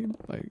know what I mean?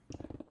 Like,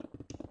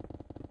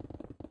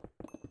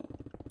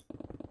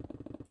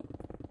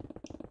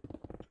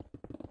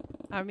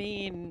 I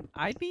mean,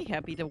 I'd be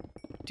happy to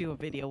do a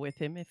video with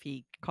him if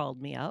he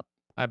called me up.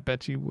 I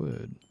bet you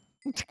would.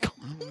 Wow!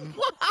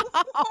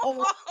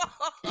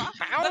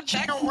 Ouch!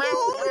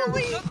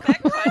 Holy Not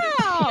that kind of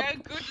crap!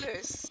 video,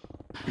 goodness.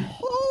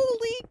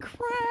 Holy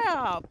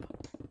crap!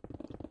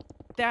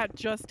 That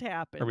just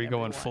happened. Are we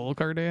going everyone. full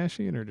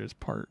Kardashian or just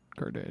part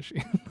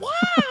Kardashian?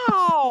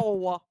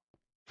 Wow!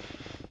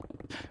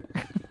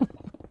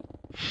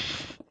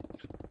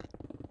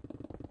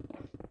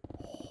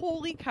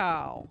 Holy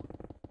cow.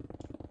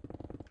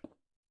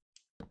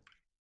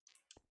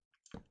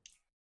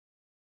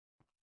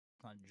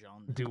 Not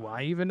John. Do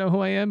I even know who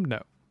I am?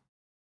 No.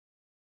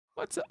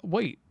 What's up?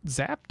 Wait,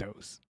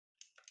 Zapdos.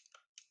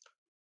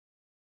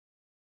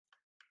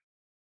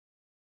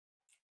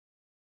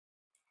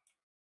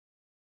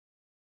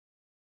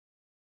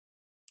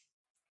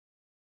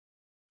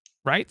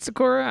 Right,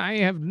 Sakura? I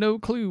have no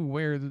clue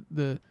where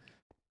the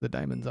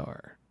diamonds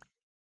are.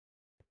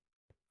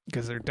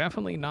 Because they're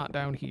definitely not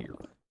down here.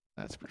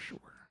 That's for sure.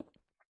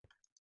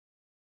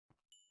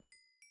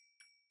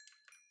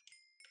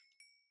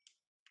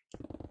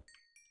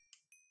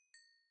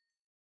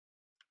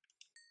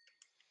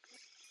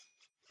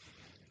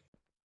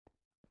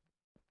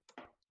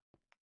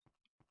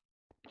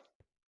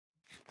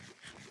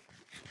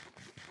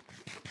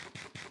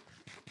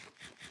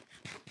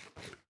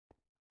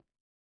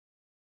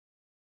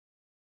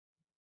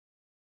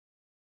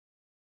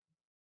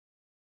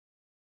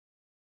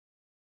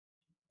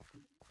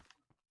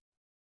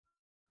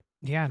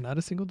 Yeah, not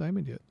a single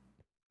diamond yet.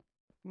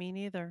 Me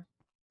neither.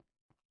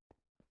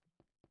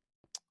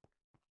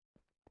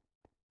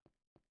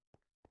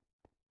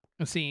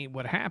 See,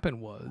 what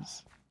happened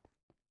was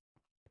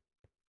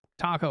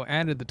Taco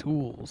added the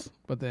tools,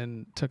 but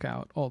then took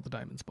out all the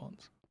diamond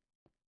spawns.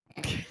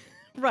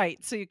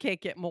 Right, so you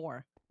can't get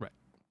more. Right.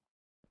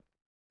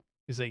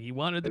 He's like, you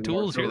wanted the And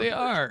more tools, here they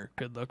storage. are.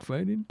 Good luck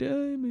finding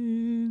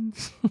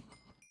diamonds.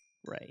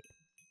 Right.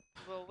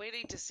 Well, we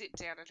need to sit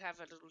down and have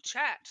a little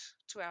chat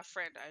to our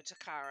friend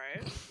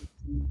Otakaro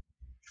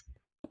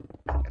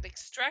and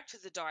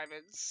extract the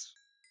diamonds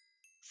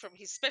from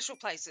his special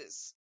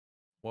places.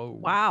 Whoa.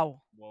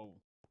 Wow. Whoa.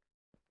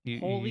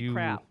 Holy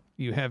crap.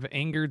 You have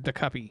angered the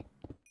cuppy.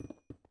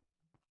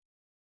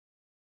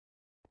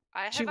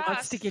 I She have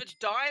wants to asked for get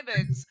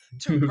diamonds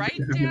to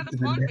rain down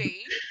upon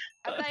me,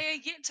 and they are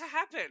yet to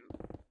happen.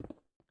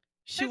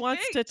 She I've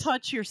wants to begged.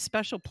 touch your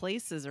special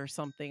places or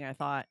something, I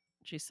thought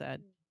she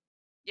said.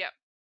 Yep.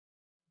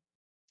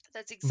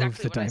 That's Move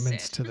exactly the what I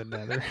diamonds said. to the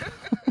nether.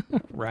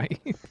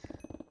 Right.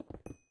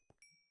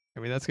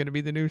 mean, that's gonna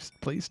be the new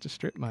place to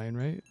strip mine,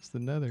 right? It's the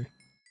Nether.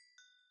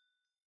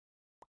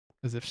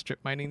 As if strip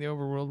mining the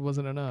overworld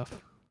wasn't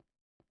enough.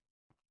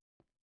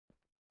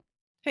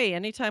 Hey,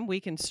 anytime we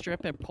can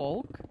strip and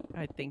poke,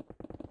 I think.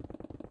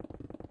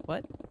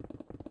 What?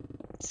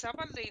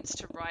 Someone needs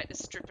to write a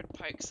strip and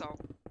poke song.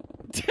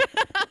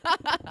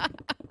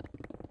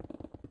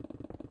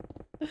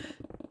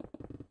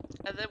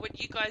 And then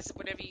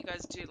whenever you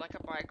guys do like a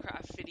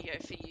Minecraft video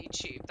for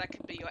YouTube, that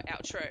could be your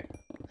outro.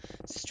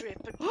 Strip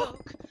and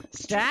poke.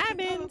 Strip and poke.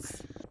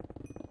 Diamonds.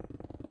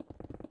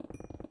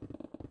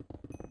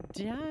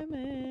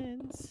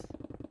 Diamonds.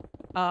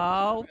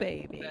 Oh,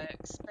 baby.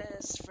 Beck's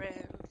best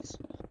friends.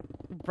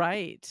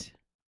 Right.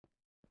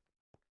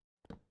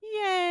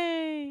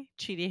 Yay.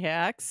 Cheaty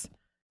hacks.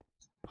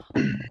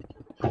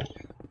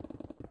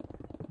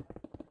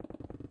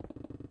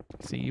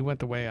 See, you went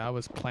the way I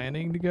was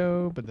planning to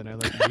go, but then I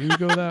let you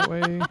go that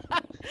way.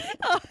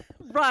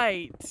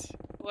 Right.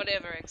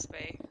 Whatever,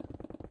 XP.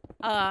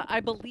 I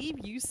believe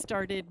you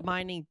started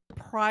mining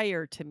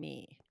prior to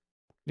me.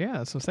 Yeah,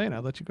 that's what I'm saying. I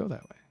let you go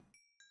that way.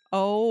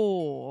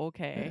 Oh,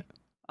 okay.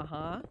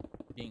 Uh-huh.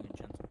 Being a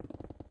gentleman.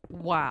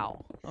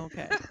 Wow.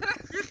 Okay.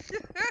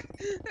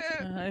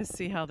 I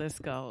see how this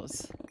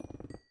goes.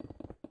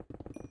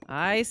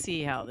 I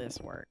see how this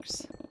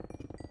works.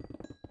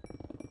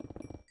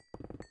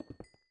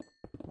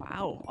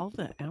 Wow, all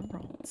the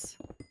emeralds.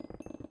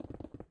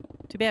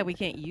 Too bad we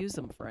can't use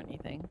them for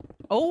anything.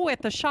 Oh,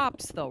 at the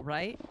shops though,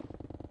 right?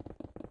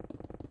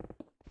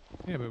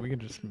 Yeah, but we can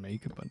just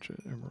make a bunch of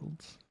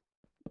emeralds.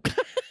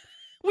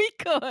 We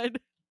could.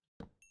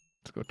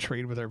 Let's go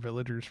trade with our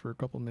villagers for a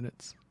couple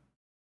minutes.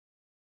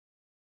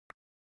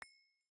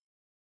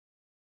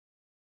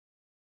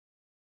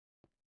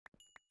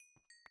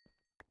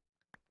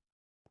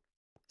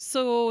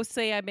 So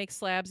say I make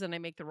slabs and I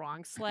make the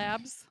wrong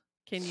slabs.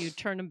 Can you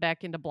turn them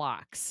back into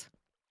blocks?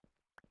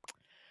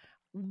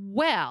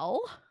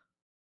 Well,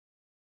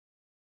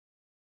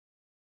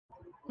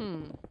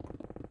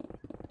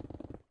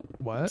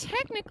 What?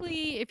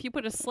 technically, if you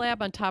put a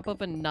slab on top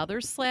of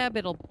another slab,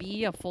 it'll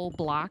be a full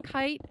block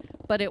height,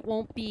 but it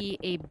won't be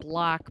a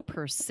block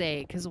per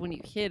se, because when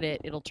you hit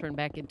it, it'll turn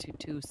back into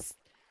two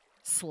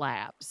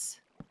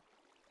slabs.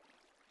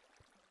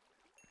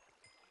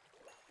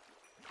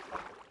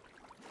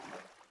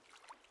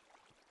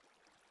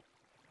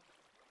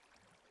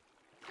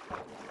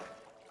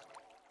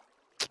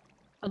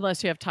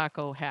 Unless you have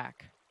taco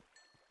hack.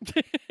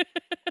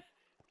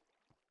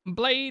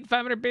 Blade,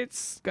 500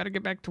 bits. Gotta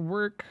get back to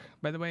work.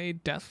 By the way,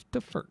 death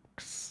to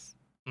Ferks.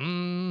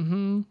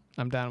 I'm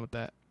down with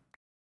that.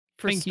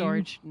 For Thank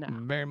storage, you no.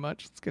 very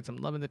much. Let's get some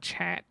love in the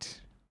chat.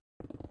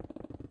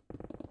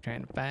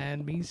 Trying to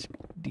find me some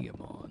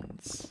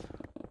diamonds.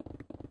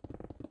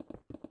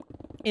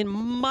 In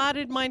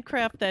modded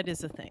Minecraft, that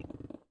is a thing.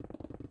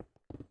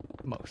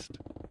 Most.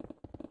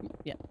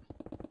 Yeah.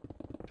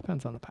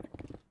 Depends on the pack.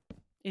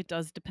 It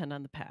does depend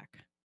on the pack.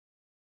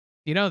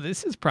 You know,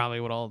 this is probably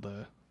what all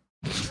the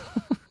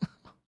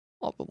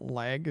all the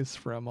lag is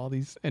from. All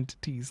these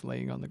entities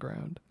laying on the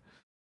ground.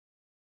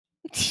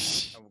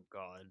 Oh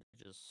god,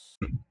 just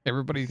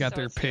Everybody got So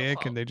their it's your pick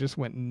fault. and they just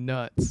went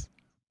nuts.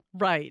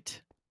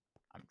 Right.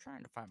 I'm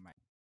trying to find my.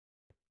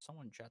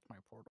 Someone checked my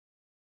portal.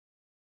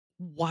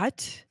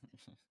 What?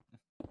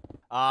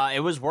 It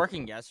was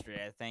working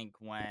yesterday. I think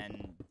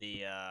when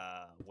the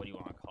what do you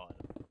want to call it?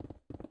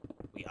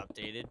 We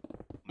updated.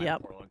 My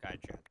Yep. portal got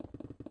checked,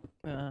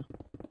 Uh,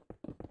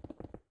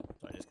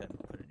 so I just gotta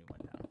put a new one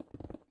down.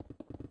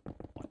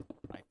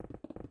 Like,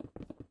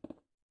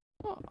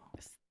 Oh,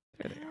 is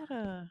there they are. that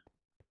a...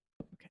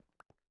 Okay.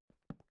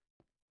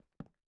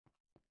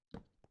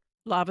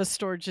 Lava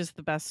storage is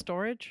the best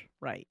storage?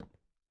 Right.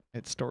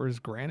 It stores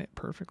granite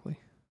perfectly.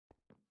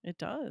 It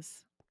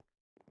does.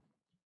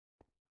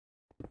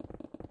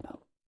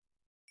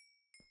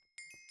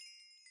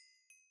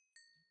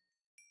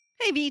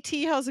 Hey,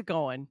 VT, how's it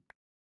going?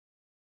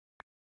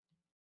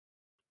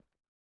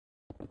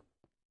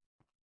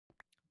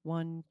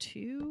 One,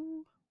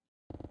 two.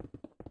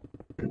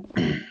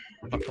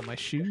 Buckle my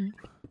shoe.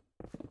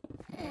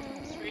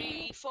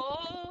 3,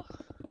 4.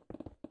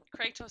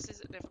 Kratos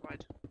is it? Never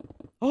mind.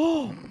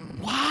 Oh,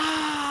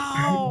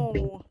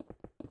 wow!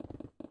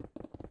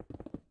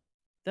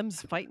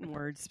 Them's fighting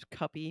words,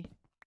 Cuppy.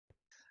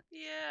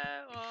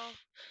 Yeah,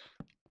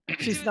 well.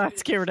 She's not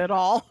scared at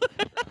all.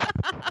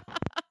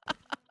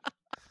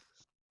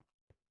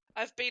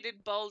 I've been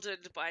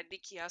emboldened by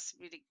Nikki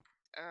asking me to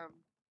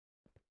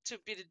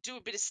do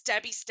a bit of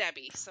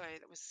stabby, so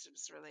it was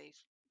relief.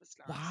 It was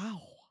nice.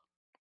 Wow.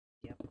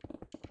 Yep.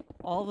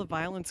 All the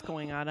violence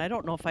going on. I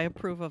don't know if I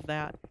approve of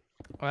that.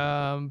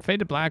 Fade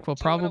to Black will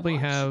Do you wanna probably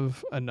watch?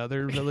 have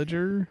another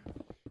villager.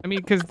 I mean,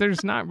 because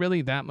there's not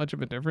really that much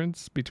of a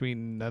difference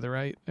between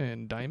Netherite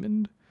and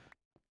Diamond.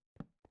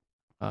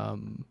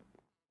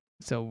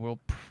 So we'll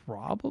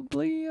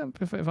probably,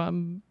 if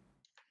I'm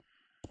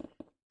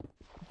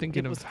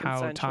thinking It of was how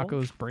consensual.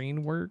 Taco's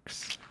brain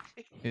works,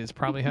 is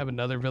probably have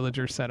another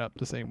villager set up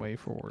the same way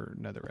for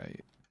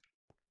Netherite.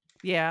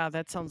 Yeah,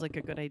 that sounds like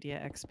a good idea,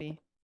 XB.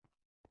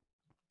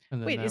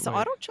 And then Wait, that is way-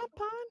 auto jump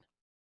on?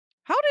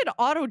 How did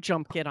auto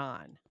jump get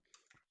on?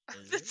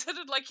 Is That it?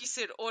 sounded like you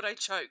said auto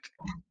choke.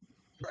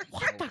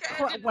 What the I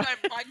crap? didn't know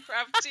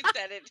Minecraft did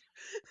that.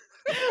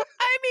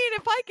 I mean,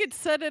 if I could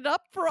set it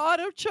up for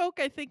auto choke,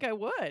 I think I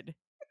would.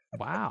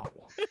 Wow.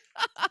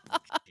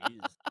 Jeez.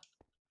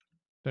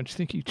 Don't you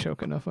think you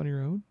choke enough on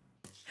your own?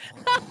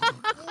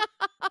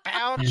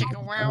 Bow,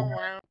 chicka,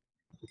 wow,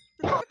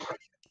 wow.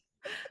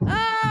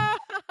 Ah,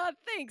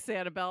 thanks,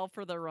 Annabelle,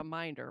 for the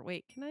reminder.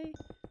 Wait, can I?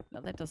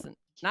 No, that doesn't.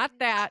 Not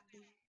that.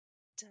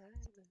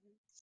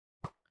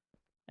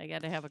 I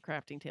got to have a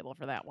crafting table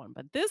for that one,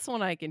 but this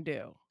one I can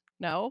do.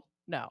 No,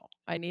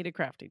 I need a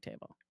crafting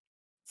table.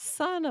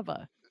 Son of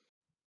a.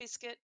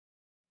 Biscuit.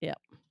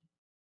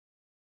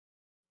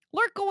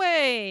 Lurk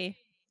away.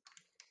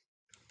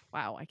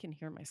 Wow, I can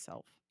hear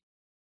myself.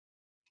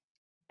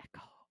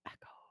 Echo,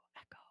 echo,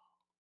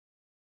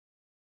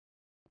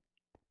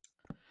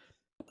 echo.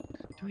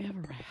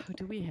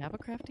 Do we have a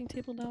crafting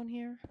table down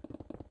here?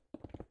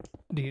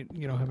 Do you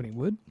don't have any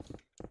wood?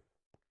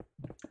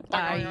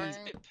 It's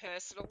a bit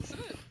personal, isn't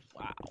it?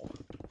 Wow.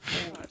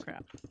 Holy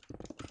crap.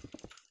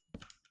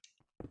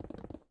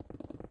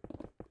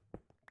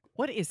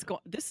 What is going?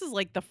 This is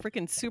like the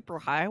freaking super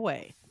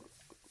highway.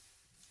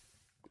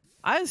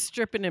 I was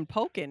stripping and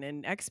poking,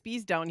 and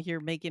XB's down here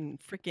making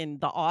freaking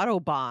the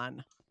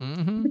Autobahn.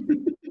 Mm-hmm.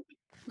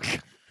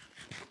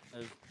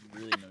 There's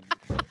really no use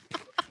for it.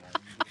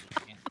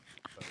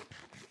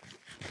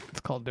 It's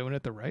called doing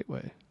it the right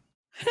way.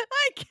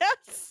 I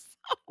guess.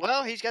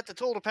 Well, he's got the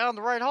tool to pound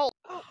the right hole.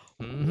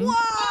 Mm-hmm. Whoa!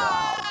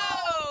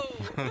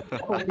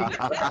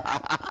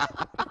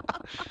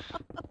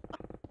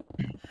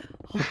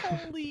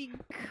 Holy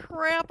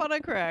crap on a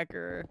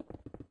cracker.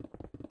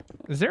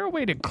 Is there a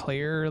way to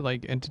clear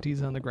like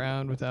entities on the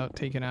ground without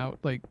taking out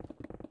like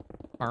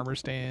armor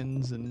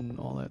stands and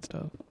all that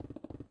stuff?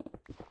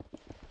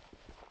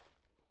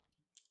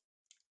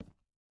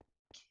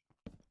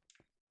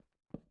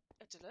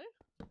 I don't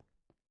know.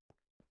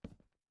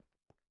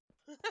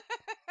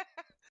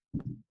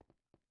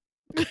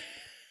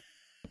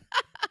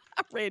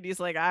 Randy's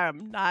like, I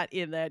am not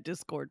in that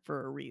Discord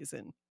for a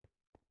reason.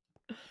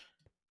 You're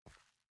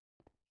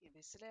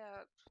missing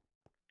out.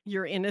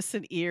 Your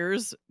innocent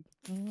ears?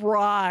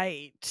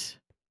 Right.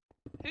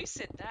 Who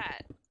said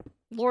that?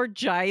 Lord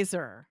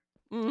Geyser.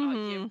 Oh,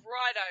 yeah, Mhm.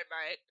 righto,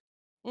 mate.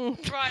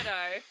 Mm.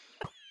 Righto.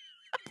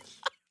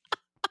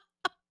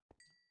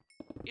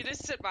 You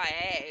just said my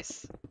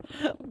ass.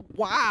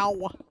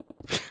 Wow.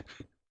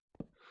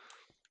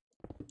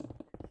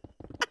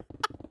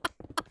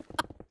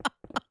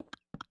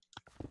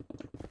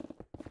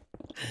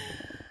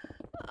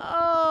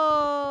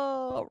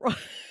 Oh.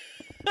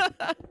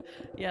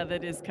 Yeah,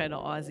 that is kind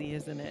of Aussie,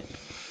 isn't it?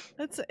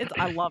 It's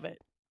I love it.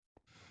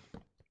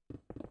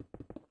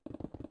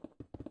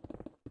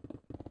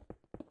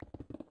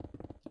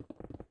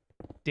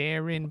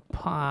 Darren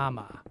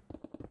Palmer.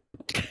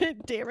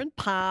 Darren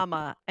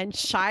Palmer and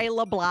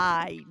Shyla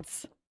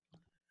Blythes.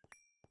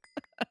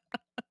 Are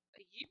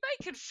you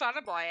making fun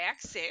of my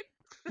accent?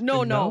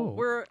 No, No.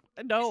 we're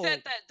no.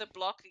 Is that the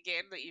block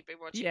again that you've been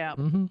watching? Yeah,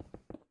 Mm-hmm.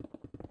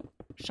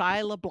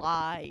 Shyla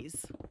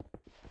Blythes.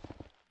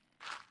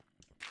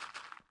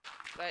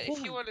 But if you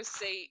Holy- want to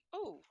see,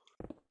 oh,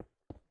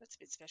 that's a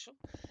bit special.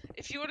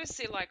 If you want to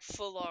see like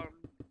full on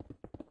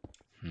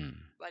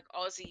like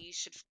Aussie, you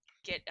should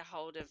get a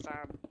hold of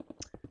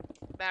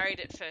Married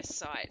at First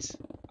Sight.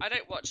 I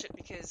don't watch it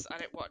because I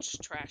don't watch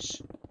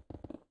trash.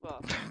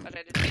 Well, I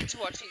don't admit to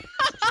watching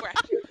trash.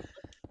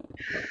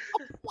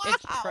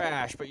 It's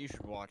trash, but you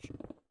should watch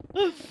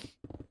it.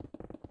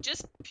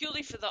 Just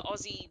purely for the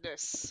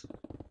Aussie-ness.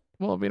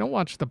 Well, we don't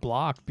watch the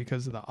block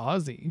because of the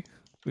Aussie.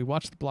 We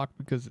watch the block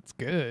because it's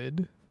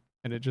good,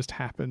 and it just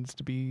happens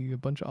to be a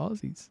bunch of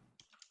Aussies.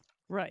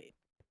 Right.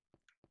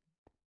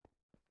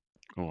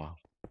 Oh, wow.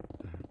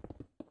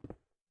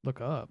 Look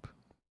up.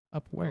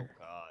 Up where?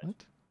 Oh god.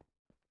 What?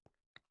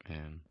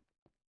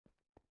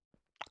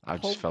 I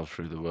just Hold- fell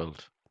through the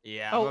world.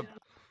 Yeah, Oh.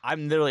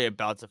 I'm literally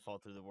about to fall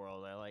through the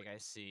world. I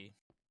see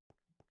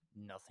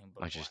nothing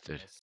but I just did.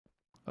 blackness.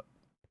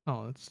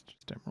 Oh, that's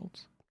just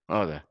emeralds.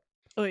 Oh, there.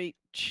 Wait.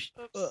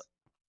 Oops.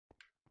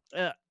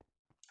 I'm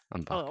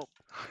back. Oh,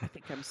 I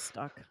think I'm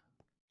stuck.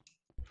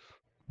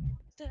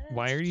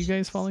 Why are you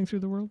guys falling through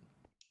the world?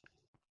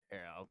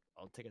 Here,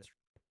 I'll take it.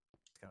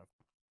 Kind of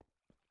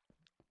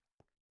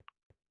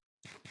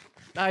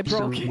I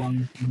broke it.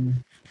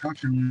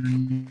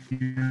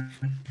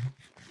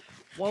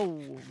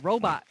 Whoa,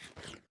 robot.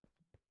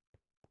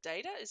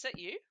 Data, is that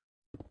you?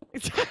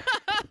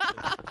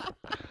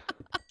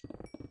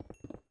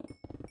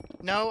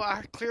 No,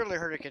 I clearly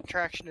heard a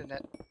contraction in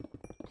that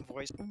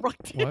voice. Right.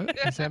 What?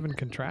 He's having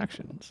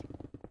contractions.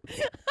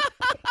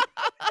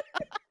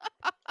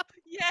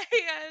 Yeah.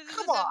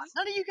 Come on,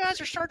 none of you guys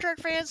are Star Trek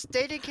fans.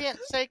 Data can't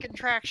say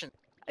contraction.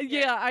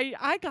 Yeah,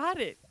 I got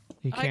it.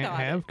 He I can't got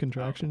have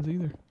contractions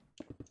either.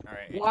 All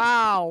right.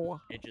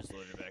 Wow. It just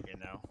loaded back in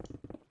now.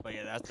 But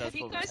yeah, that's Have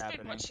you what was guys been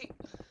happening. watching?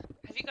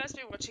 Have you guys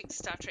been watching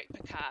Star Trek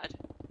Picard?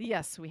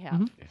 Yes, we have.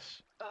 Mhm.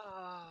 Yes.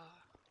 Oh,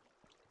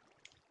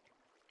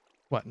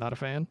 What? Not a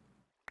fan?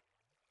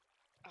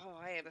 Oh,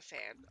 I am a fan.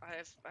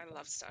 I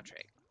love Star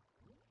Trek.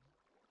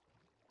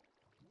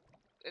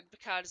 And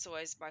Picard is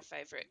always my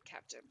favorite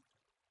captain.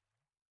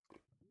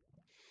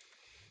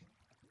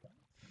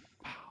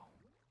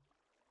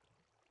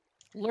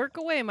 Lurk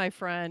away, my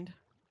friend.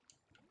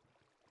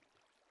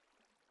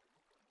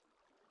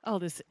 Oh,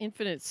 this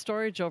infinite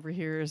storage over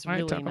here is All right,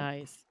 really Taco.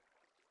 nice.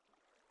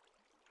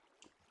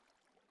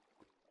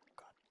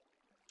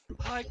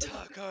 Hi,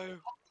 Taco.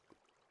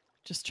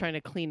 Just trying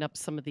to clean up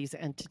some of these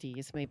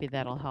entities. Maybe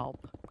that'll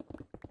help.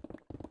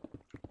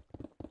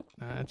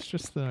 It's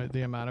just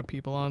the amount of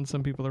people on.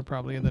 Some people are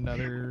probably in the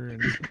Nether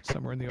and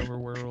somewhere in the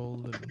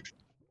overworld and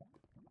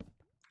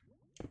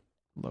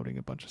loading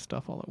a bunch of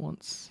stuff all at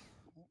once.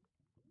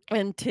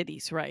 And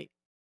titties, right.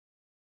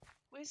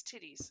 Where's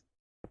titties?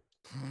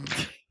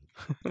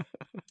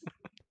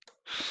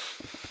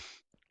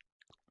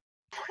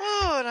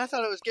 Oh, and I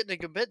thought it was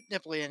getting a bit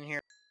nipply in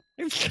here.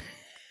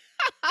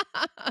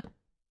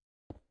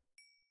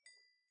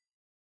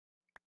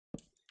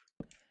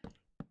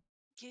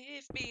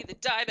 Give me the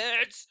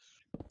diamonds.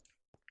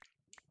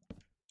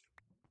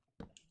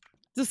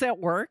 Does that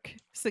work?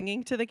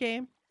 Singing to the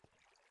game?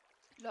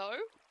 No.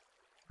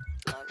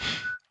 I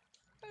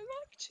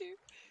like to.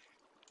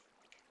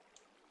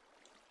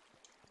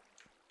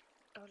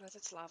 Oh no,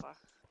 that's lava.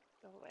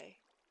 Go away.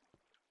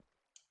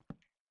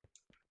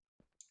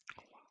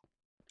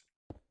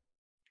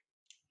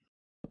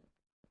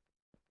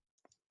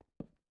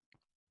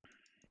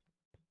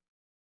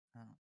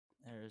 Oh,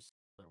 there's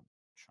a little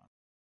chunk.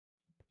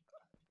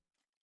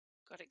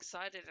 Got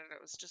excited and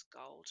it was just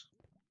gold.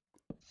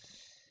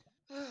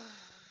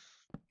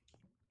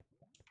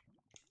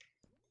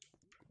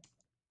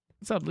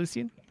 What's up,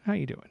 Lucian? How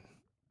you doing?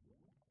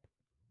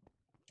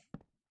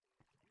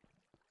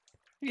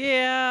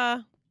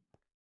 Yeah.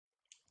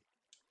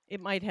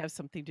 It might have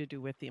something to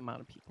do with the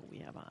amount of people we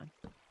have on.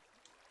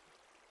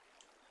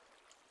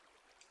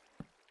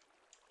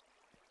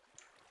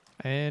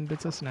 And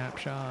it's a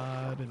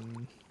snapshot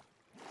and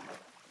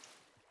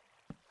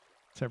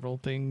several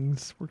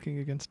things working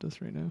against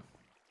us right now.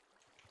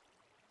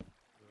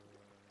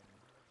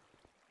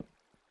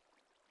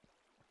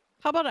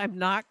 How about I'm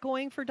not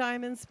going for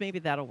diamonds? Maybe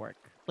that'll work.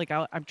 Like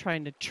I'm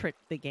trying to trick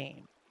the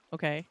game.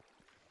 Okay.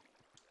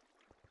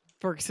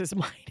 Versus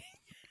mining.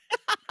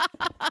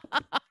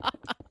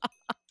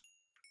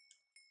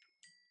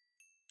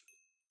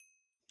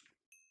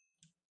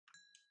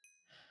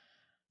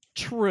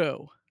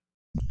 True.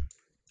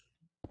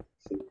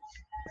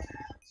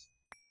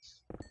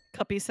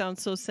 Cuppy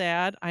sounds so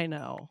sad. I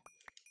know.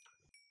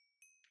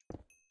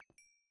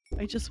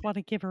 I just want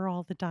to give her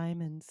all the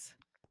diamonds.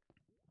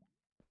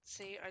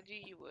 See, I knew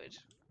you would.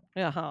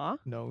 Uh-huh.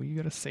 No, you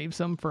gotta save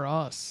some for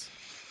us.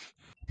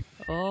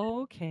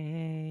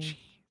 Okay.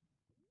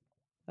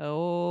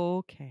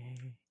 Okay.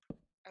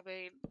 I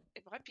mean,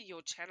 it might be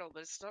your channel,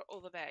 but it's not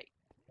all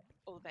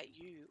about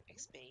you,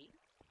 XB.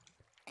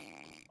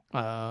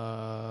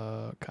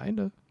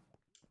 Kinda.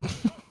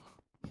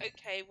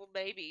 Okay, well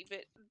maybe, but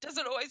it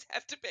doesn't always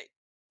have to be.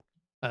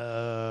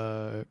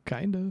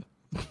 Kinda.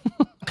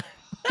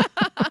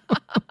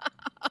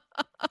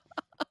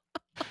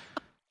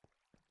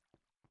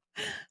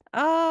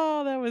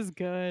 Oh, that was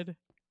good.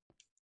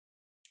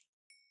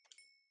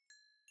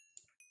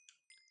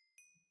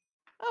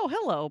 Oh,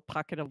 hello,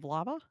 pocket of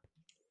lava.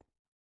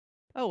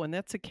 Oh, and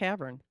that's a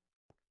cavern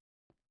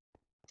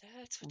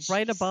That's what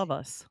right she above said.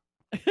 us.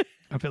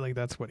 I feel like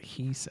that's what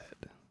he said.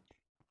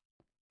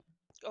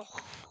 Oh.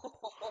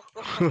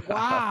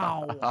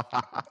 Wow.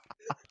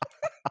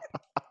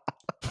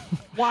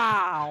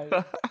 Wow.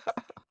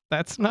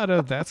 That's not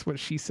a that's what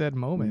she said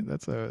moment.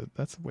 That's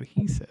what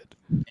he said.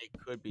 It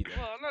could be that.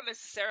 Well, not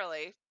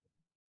necessarily.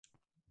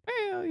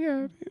 Well,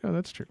 yeah,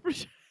 that's true. Would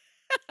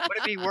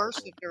it be worse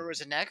if there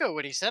was an echo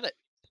when he said it?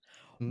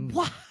 Mm.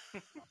 Wow.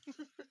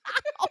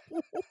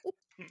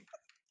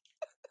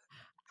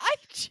 I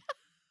just...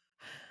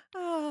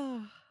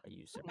 Oh. Are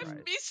you I've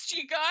surprised? missed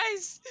you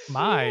guys.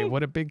 My,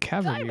 what a big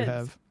cavern you Diamonds.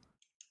 have.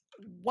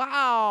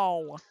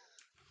 Wow.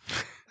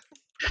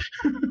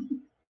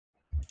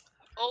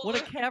 What a Although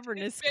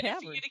cavernous it's better for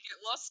cavern. you to get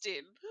lost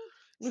in.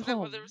 Is that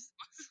what the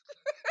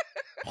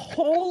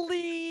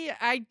Holy,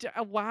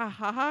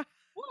 wow.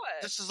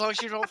 What? Just as long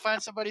as you don't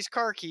find somebody's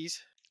car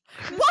keys.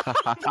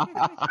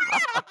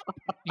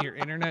 Your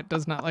internet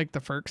does not like the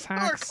Ferks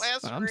hacks?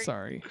 class I'm ring.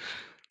 sorry.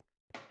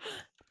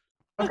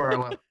 Where I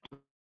went.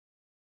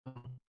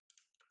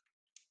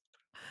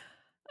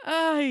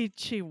 Ay, All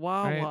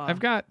chihuahua. right, I've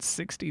got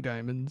 60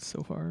 diamonds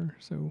so far,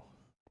 so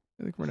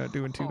I think we're not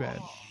doing too bad.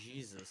 Oh,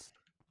 Jesus.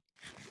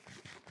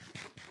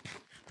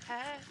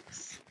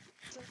 Hacks.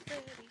 So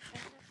many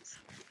hacks.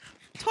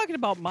 Talking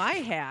about my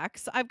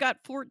hacks, I've got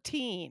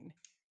 14.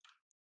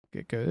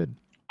 Get good.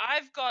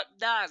 I've got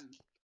none.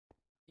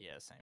 Yeah,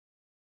 same.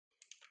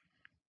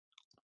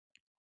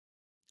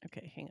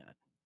 Okay, hang on.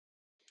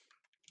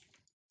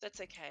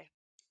 That's okay.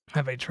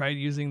 Have I tried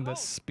using the Oh.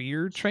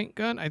 spear trank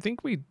gun? I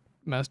think we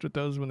messed with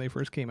those when they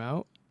first came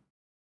out,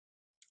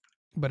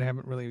 but I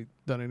haven't really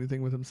done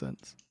anything with them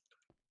since.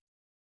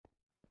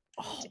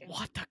 Oh,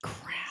 what the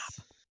crap!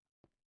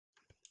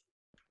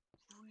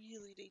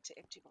 Really need to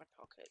empty my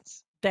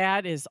pockets.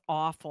 That is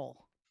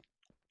awful.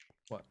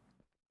 What?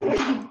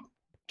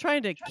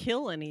 Trying to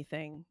kill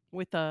anything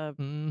with a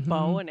Mhm.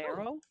 bow and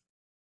arrow?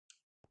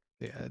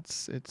 Yeah,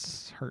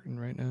 it's hurting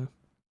right now.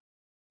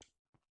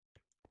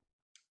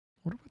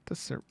 What about the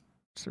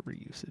server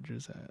usage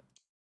is at?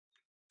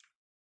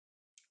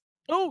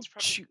 Oh, It's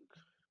probably shoot.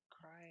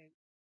 crying.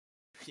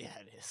 Yeah,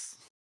 it is.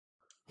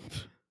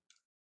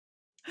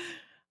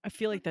 I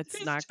feel like that's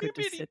There's not too good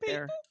to many sit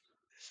there.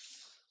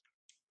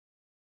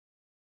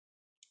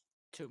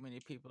 Too many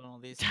people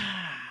on these.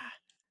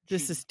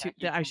 This is too.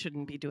 cheating I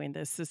shouldn't be doing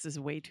this. This is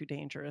way too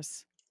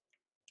dangerous.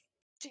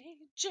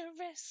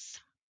 Dangerous.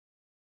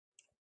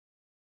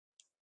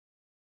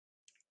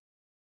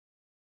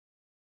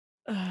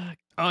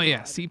 Oh yeah,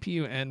 God.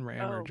 CPU and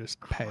RAM are Oh, just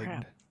crap.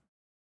 pegged,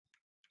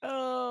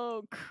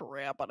 Oh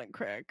crap on a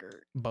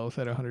cracker. both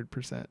at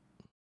 100%.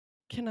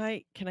 Can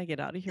I get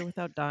out of here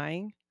without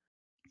dying?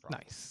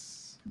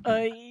 Nice.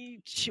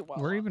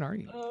 Chihuahua. Where even are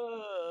you?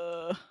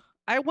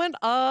 I went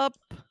up,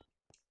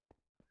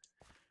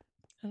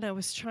 and I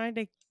was trying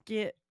to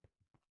get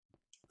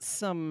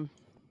some.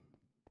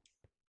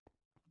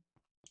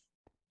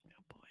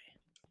 Oh boy.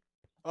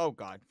 Oh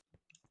God.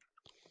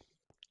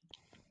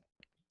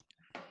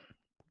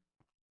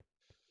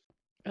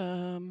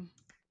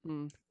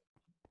 Hmm.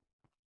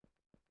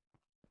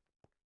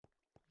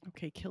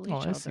 Okay, kill Oh,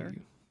 each I see other.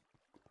 you.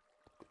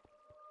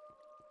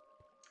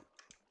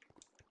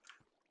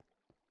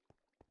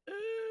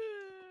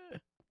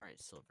 All right,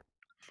 silver.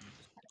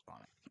 Just on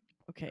it.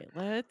 Okay,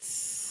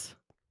 let's.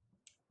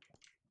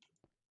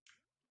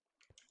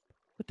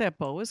 What that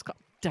bow is called?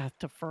 Death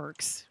to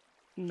Ferks.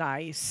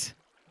 Nice.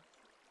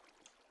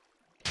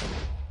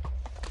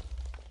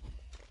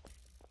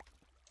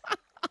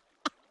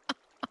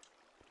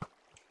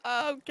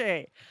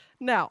 Okay.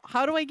 Now,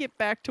 how do I get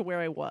back to where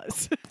I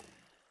was?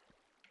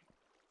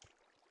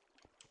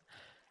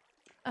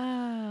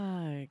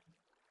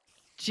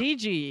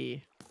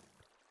 GG.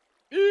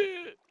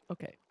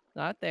 Okay,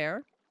 not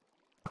there.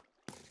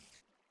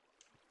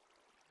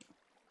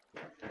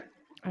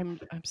 I'm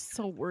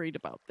so worried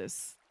about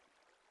this.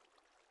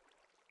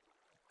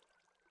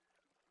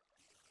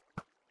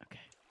 Okay.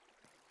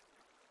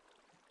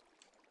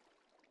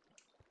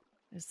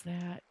 Is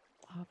that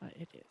lava?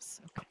 It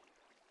is.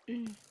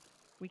 Okay.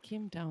 We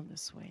came down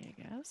this way,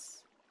 I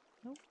guess.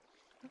 Nope.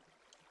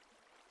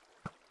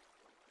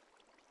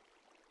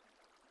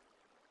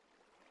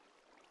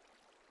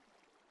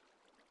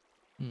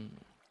 Hmm.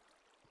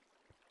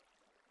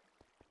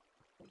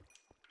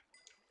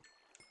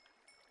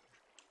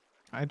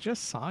 I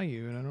just saw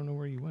you, and I don't know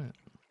where you went.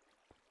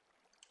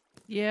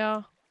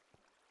 Yeah.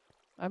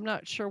 I'm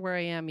not sure where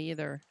I am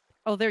either.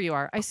 Oh, there you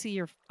are. I see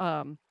your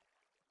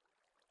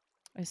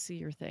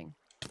thing.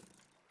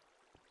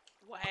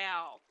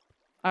 Wow.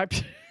 I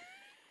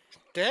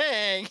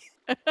Dang.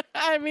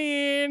 I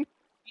mean,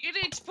 You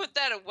need to put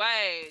that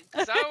away,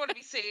 because I don't want to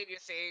be seeing your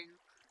thing.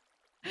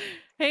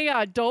 hang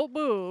on, don't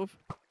move.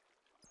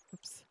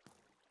 Oops.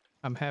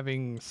 I'm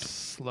having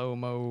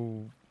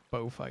slow-mo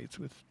bow fights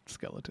with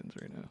skeletons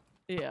right now.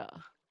 Yeah.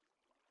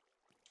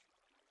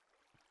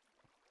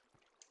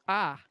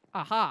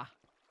 Aha.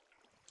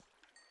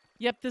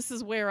 Yep, this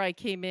is where I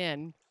came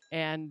in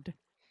and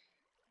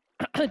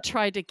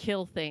tried to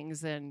kill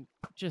things and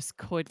just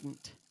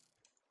couldn't.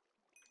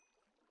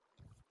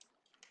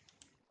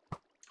 Oh,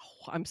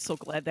 I'm so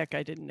glad that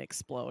guy didn't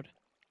explode.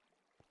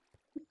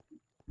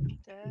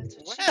 That's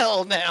what she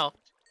Well, said. now.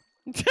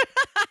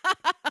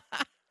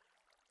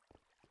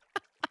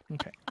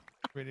 Okay,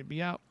 ready to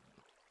be out.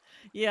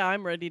 Yeah,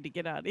 I'm ready to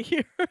get out of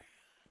here. God,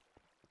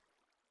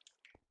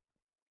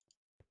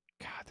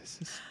 this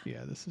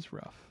is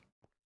rough.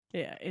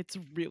 Yeah, it's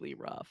really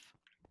rough.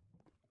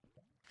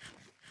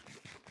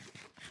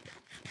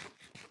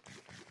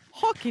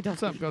 Hockey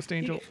What's up, Ghost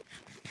Angel?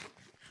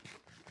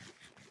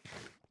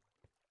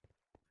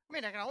 I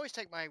mean, I can always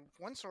take my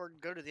one sword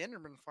and go to the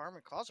Enderman farm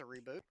and cause a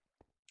reboot.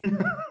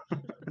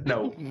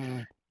 No.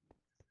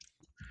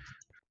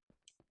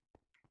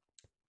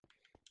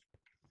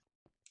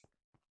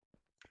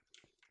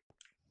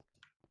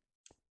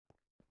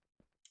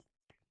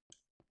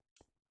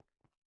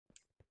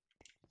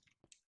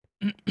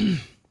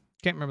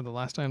 Can't remember the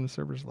last time the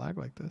servers lagged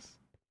like this.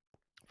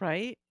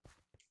 Right?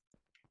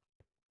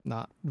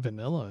 Not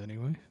vanilla,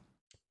 anyway.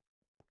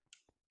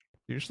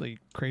 Usually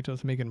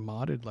Kratos making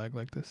modded lag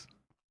like this.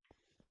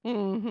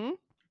 Mm-hmm.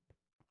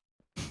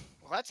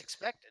 Well, that's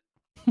expected.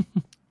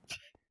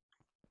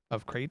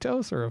 Of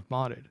Kratos or of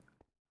modded?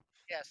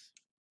 Yes.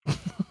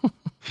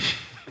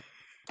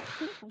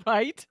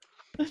 Right?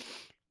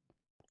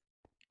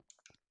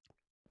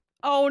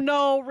 Oh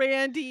no,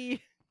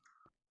 Randy.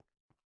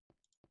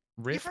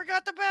 You Rip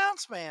forgot the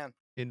bounce, man.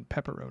 in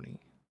pepperoni.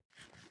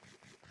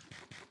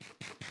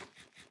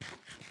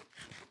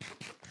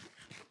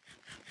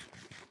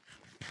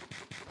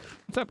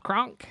 What's up,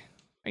 Kronk?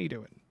 How you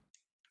doing?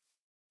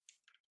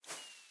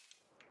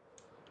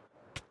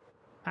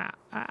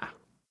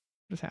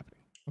 What's happening?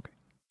 Okay.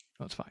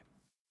 No, it's fine.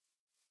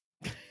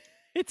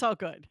 It's all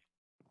good.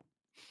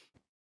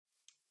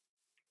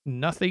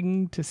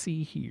 Nothing to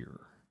see here.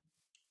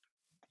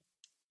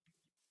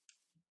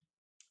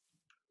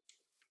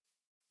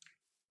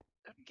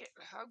 I'm getting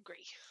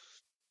hungry.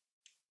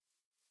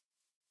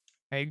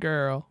 Hey,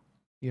 girl.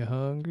 You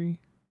hungry?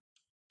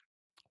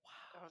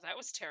 Oh, that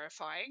was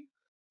terrifying.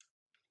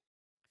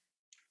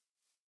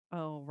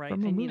 Oh, right.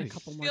 From a I need a movie.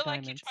 couple I more feel like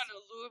you're diamonds. trying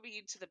to lure me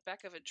into the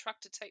back of a truck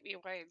to take me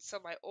away and sell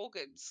my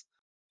organs.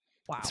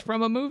 Wow. It's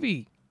from a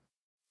movie.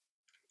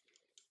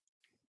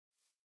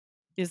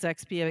 Is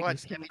XP a What?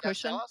 He's Give me that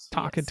cushion? sauce?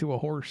 Talking Yes. to a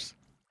horse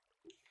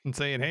and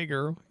saying, "Hey,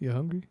 girl, you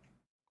hungry?"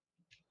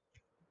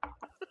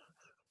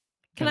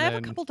 Can And I have a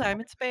then- couple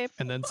diamonds, babe?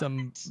 And then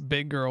some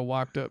big girl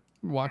walked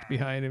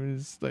behind him and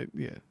was like,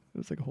 yeah, it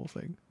was like a whole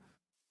thing.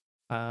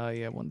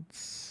 Yeah, one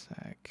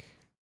sec.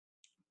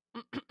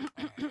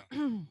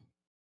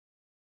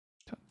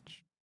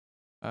 Touch.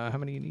 How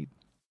many you need?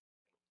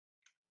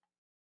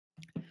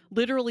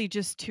 Literally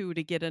just 2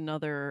 to get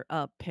another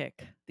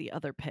pick, the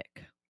other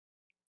pick.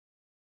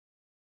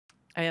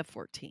 I have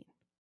 14.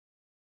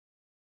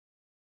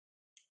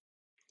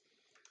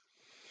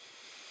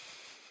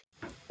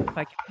 If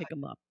I can pick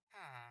them up.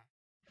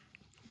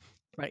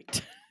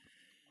 Right.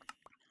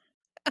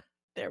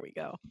 There we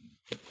go.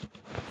 Come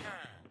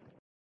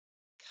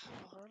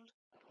on.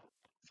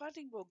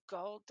 Finding more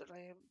gold than I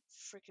am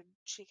freaking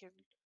chicken.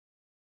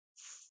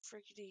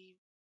 Frickety.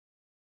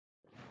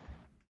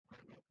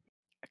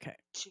 Okay.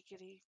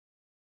 Chickity.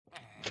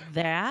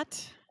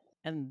 That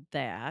and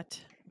that.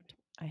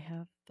 I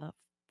have the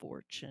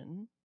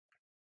fortune.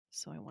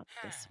 So I want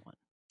this one.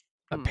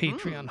 A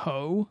Patreon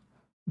hoe.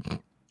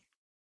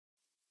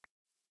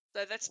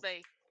 No, that's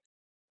me.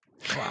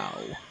 Wow.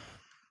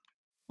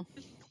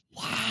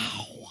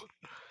 Wow.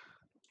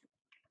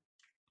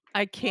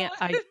 I can't.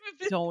 What? I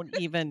don't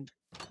even.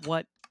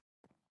 What?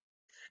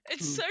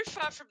 It's so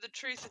far from the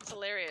truth, it's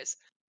hilarious.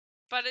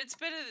 But it's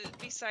better than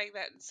me saying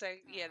that and saying,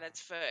 yeah, that's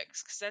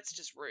Ferks, because that's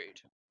just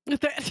rude.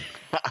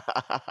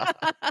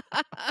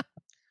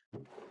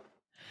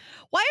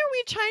 Why are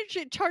we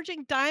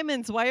charging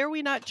diamonds? Why are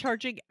we not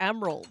charging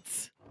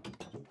emeralds?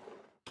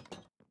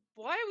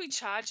 Why are we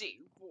charging?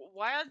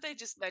 Why aren't they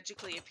just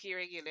magically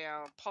appearing in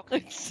our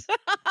pockets?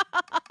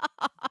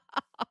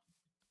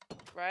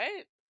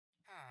 Right?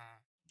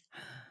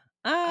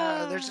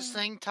 There's this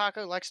thing.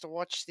 Taco likes to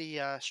watch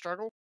the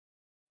struggle.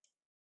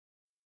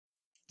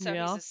 So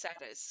Yeah. he's a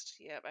sadist.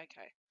 Yep,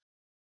 okay.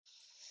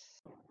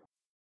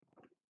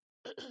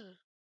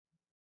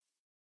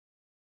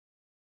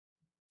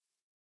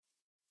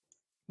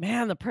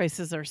 Man, the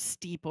prices are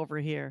steep over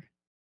here.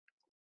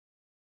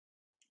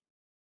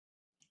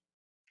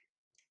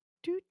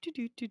 Do do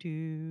do do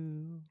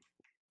do.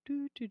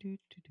 Do do do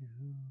do do.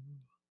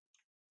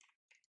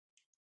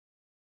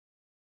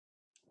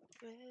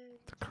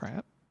 It's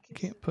crap. You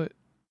can't put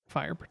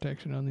fire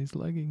protection on these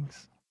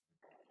leggings.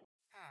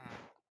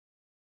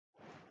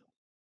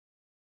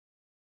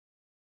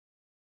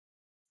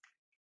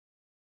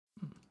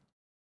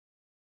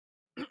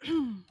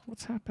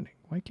 What's happening?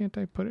 Why can't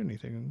I put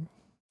anything?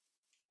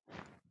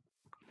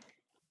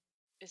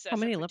 Is that How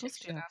for many levels do you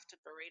protection have? after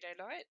burrito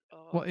night?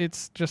 Or... Well,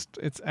 it's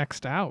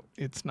X'd out.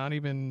 It's not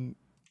even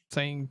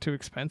saying too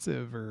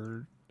expensive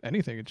or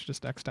anything. It's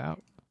just X'd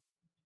out.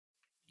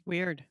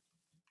 Weird.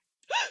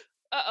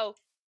 Uh-oh.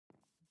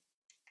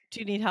 Do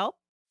you need help?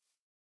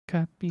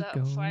 Copy No,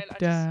 going fine, to I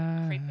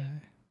just creep die.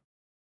 in.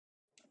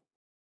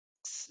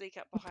 Sneak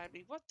up behind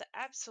me. What the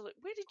absolute...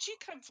 Where did you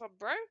come from,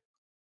 bro?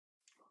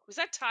 Was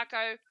that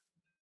Taco?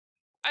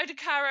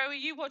 Odakaro, are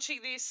you watching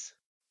this?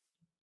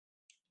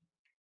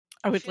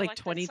 I would feel like like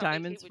that's 20 something he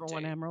diamonds would for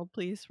 1 do. emerald,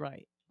 please.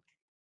 Right.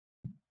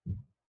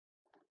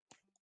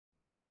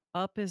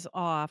 Up is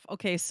off.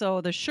 Okay,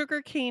 so the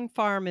sugarcane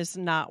farm is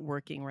not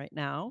working right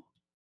now.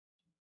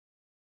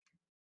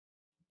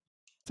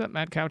 What's up,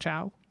 Mad Cow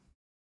Chow?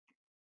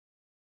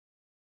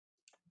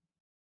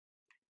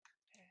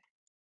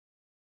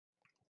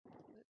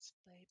 Let's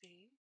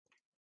maybe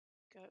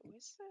go...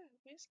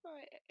 Where's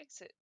my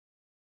exit?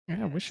 Yeah, I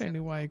Yeah, wish that's I knew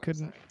the why I problem,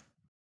 couldn't. sorry.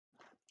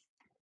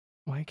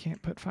 Why I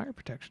can't put fire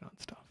protection on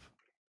stuff.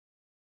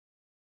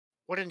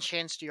 What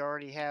enchants do you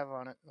already have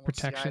on it?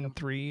 What's the Protection item?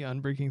 3,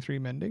 Unbreaking 3,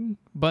 Mending.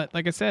 But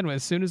like I said,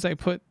 as soon as I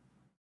put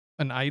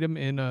an item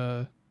in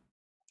an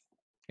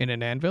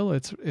anvil,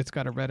 it's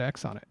got a red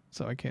X on it,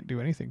 so I can't do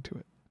anything to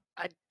it.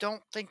 I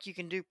don't think you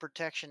can do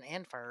protection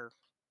and fire.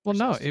 Well,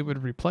 no, resist. it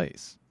would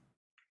replace.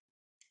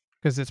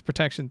 Because it's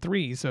protection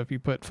 3, so if you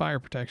put fire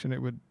protection,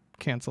 it would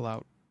cancel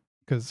out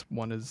because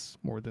one is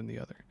more than the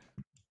other.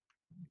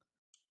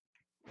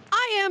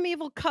 I am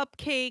Evil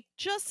Cupcake.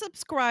 Just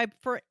subscribed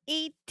for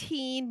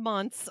 18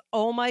 months.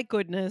 Oh my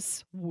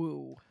goodness.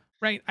 Woo.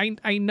 Right,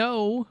 I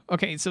know.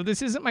 Okay, so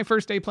this isn't my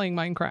first day playing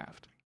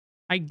Minecraft.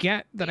 I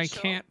get that You I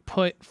sure? can't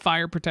put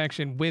fire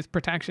protection with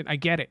protection. I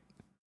get it.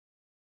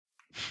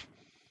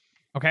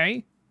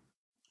 Okay?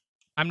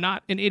 I'm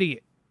not an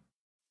idiot.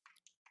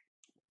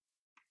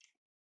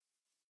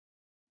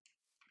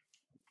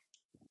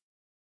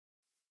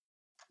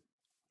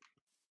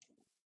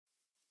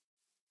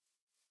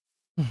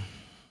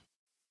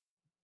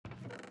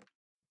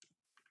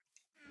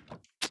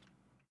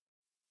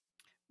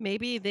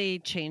 Maybe they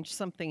changed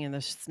something in the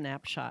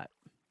snapshot,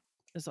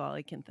 is all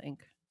I can think.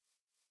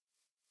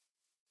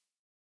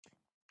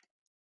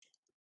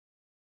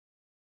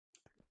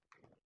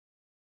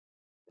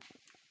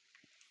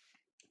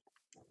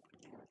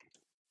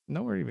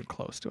 Nowhere even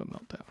close to a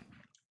meltdown.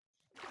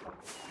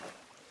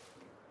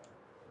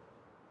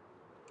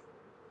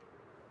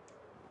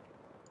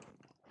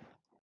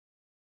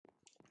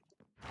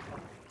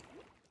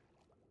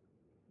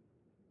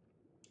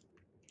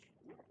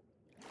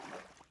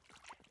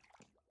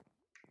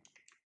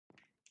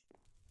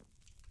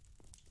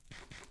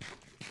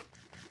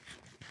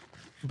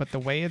 But the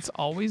way it's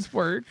always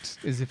worked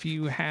is if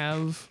you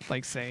have,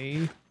 like,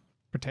 say,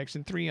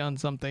 protection 3 on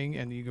something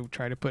and you go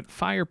try to put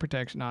fire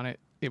protection on it,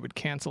 it would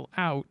cancel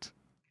out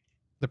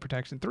the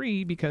protection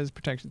 3 because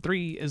protection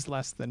 3 is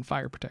less than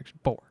fire protection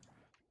 4.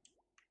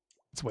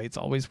 That's the way it's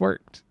always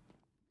worked.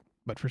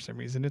 But for some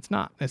reason it's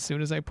not. As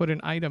soon as I put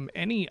an item,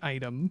 any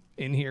item,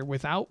 in here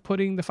without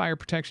putting the fire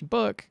protection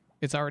book,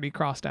 it's already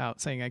crossed out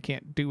saying I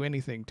can't do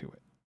anything to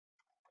it.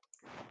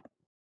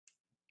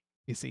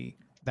 You see,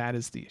 that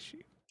is the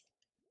issue.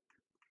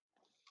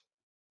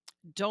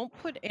 Don't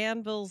put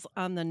anvils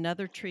on the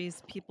nether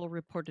trees. People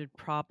reported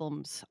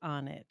problems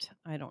on it.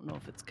 I don't know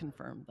if it's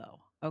confirmed, though.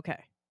 Okay.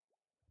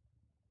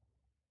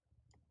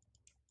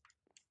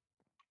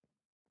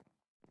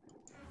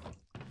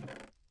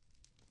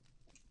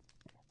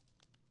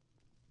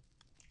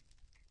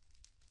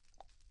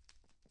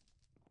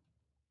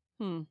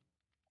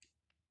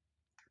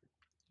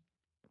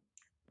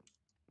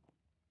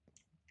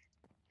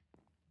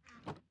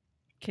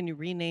 Can you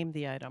rename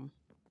the item?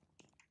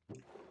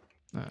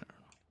 I don't know.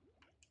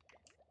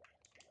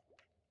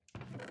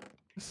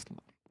 Just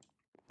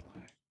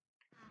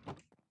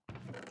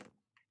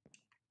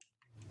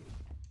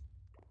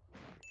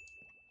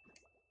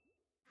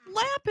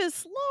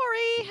Lapis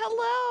Lori,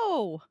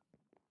 hello.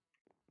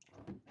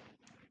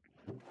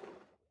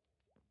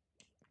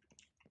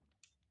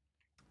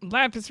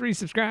 Lapis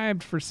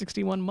resubscribed for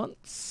 61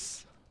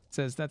 months.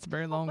 Says that's a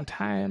very long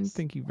time.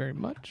 Thank you very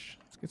much.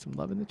 Let's get some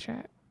love in the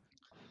chat.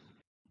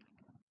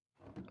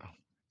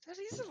 That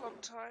is a long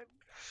time.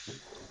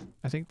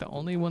 I think the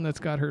only one that's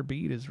got her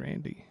beat is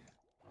Randy.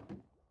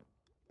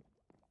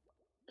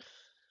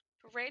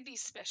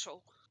 Randy's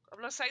special.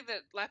 I'm not saying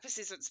that Lapis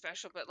isn't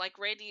special, but like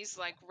Randy's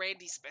like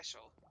Randy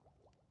special.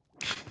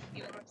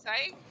 You know what I'm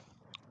saying?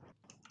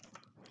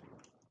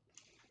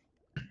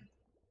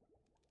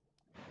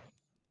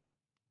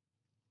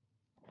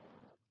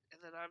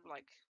 And then I'm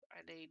like,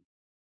 I need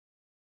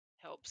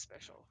help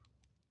special.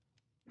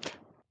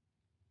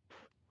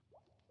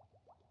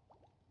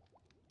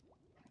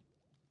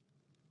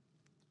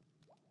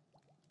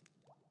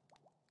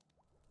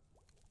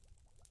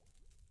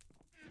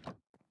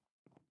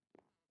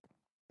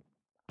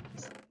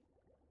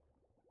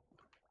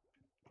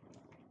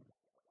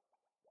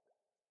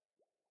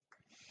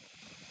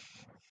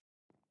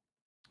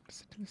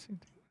 Does it do the same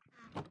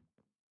thing?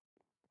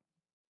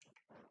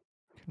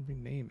 Can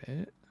rename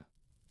it.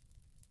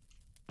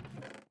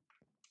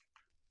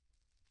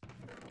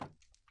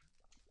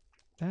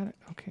 That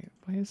okay?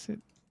 Why is it?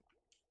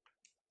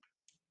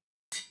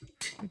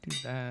 I do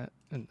that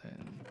and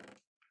then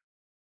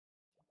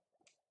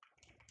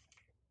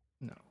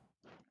no.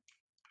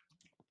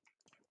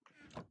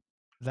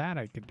 That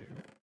I could do.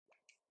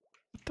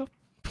 What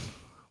the?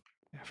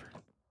 Never.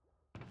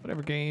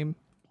 Whatever game.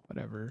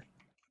 Whatever.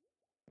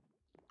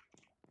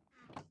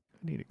 I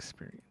need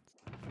experience.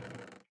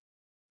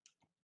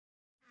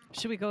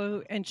 Should we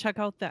go and check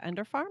out the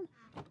Ender Farm?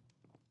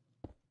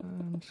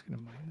 I'm just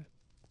gonna mine it.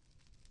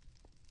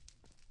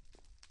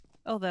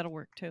 Oh, that'll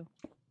work too.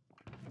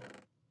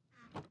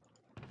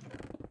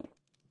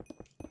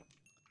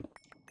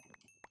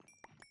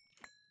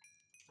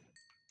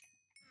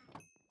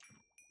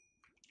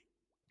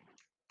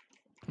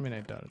 I mean, I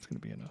doubt it's gonna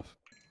be enough.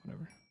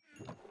 Whatever.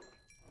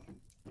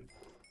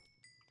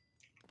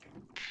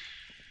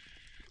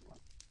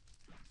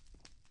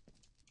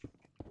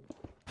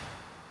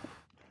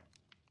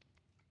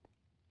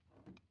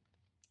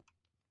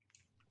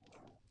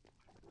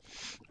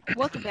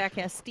 Welcome back,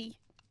 Esty.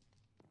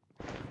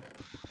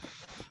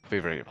 Be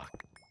right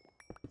back.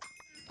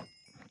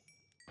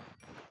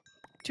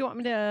 Do you want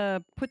me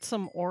to put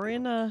some ore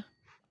in a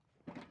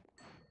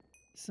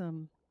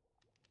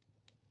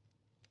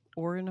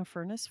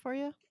furnace for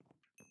you?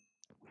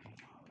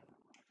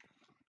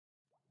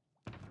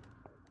 I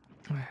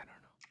don't know.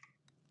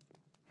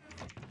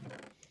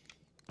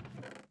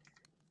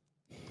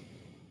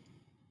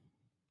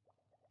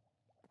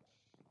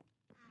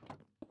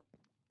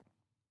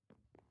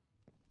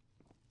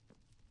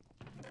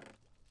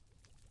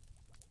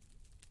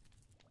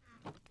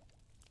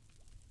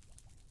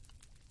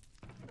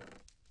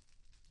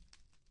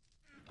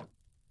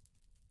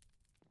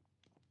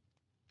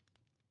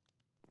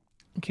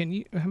 Can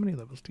you? How many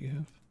levels do you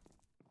have?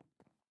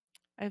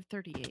 I have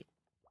 38.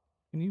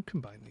 Can you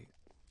combine these?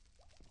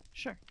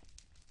 Sure.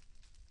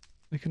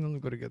 They can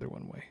only go together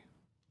one way.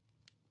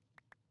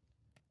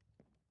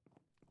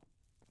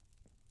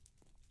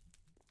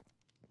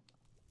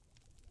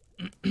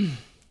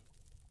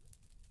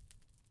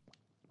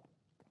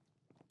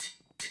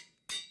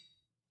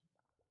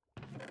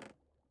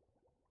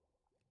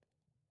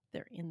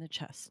 They're in the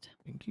chest.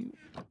 Thank you.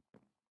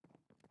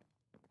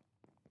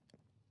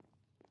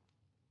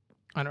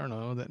 I don't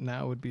know that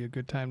now would be a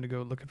good time to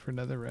go looking for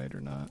netherite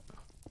or not.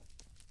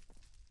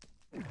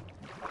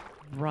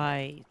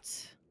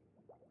 Right.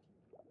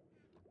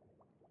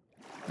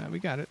 We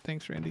got it.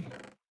 Thanks, Randy.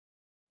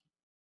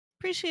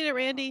 Appreciate it,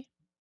 Randy.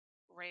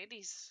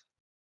 Randy's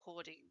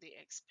hoarding the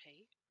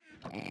XP.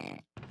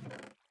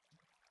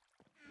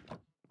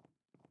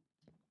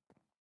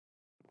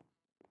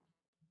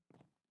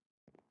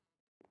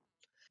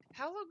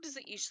 How long does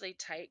it usually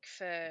take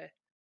for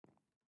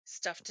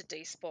stuff to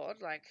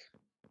despawn? Like,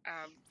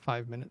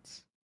 5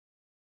 minutes.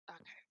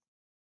 okay.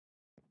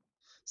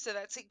 So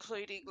that's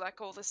including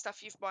like all the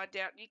stuff you've mined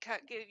out and you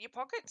can't get in your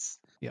pockets?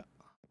 Yeah.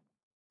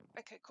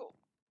 Okay, cool.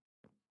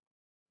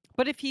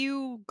 But if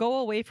you go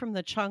away from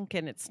the chunk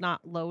and it's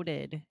not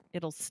loaded,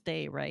 it'll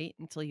stay, right?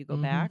 Until you go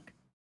back?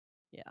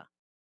 Yeah.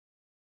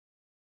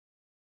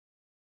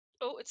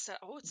 Oh, it's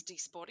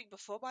despawning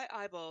before my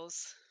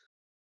eyeballs.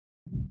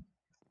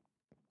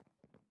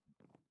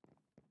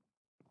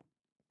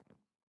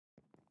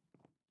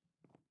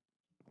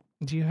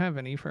 Do you have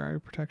any fire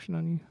protection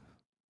on you?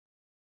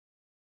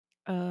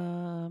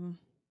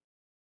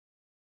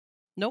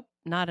 Nope,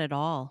 not at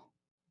all.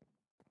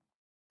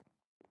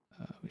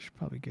 We should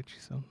probably get you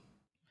some.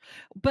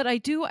 But I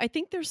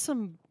think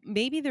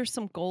maybe there's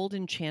some gold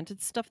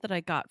enchanted stuff that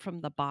I got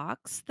from the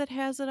box that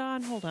has it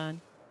on. Hold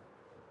on.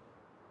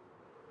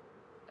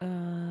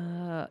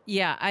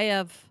 Yeah, I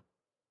have.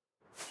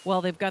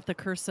 Well, they've got the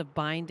curse of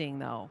binding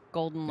though.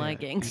 Golden Yeah,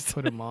 leggings. you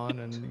put them on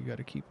and you got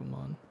to keep them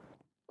on.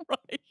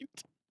 Right.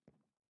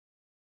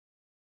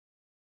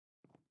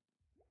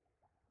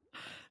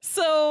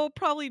 So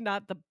probably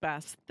not the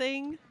best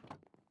thing.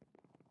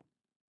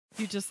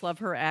 You just love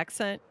her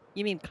accent.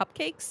 You mean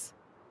cupcakes?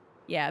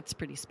 Yeah, it's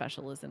pretty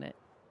special, isn't it?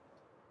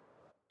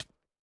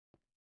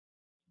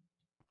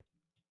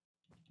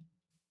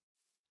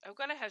 I'm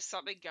gonna have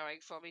something going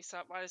for me, so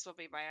it might as well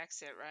be my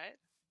accent,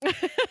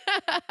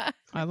 right?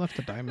 I left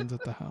the diamonds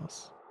at the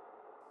house.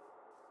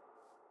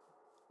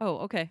 Oh,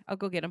 okay. I'll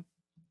go get them.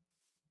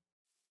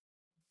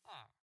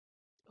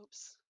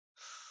 Oops.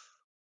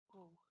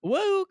 Ooh.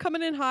 Whoa,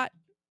 coming in hot.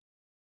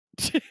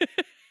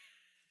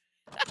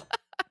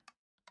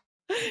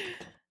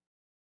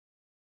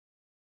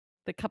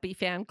 The Cuppy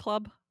fan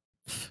club.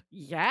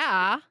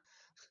 Yeah.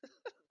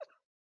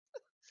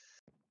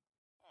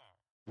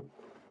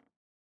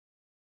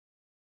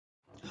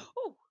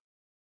 Oh.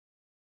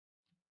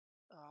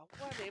 Oh,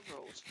 one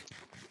emerald.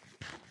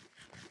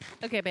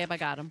 Okay, babe, I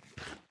got him.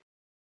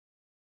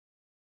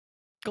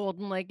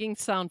 Golden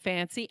leggings sound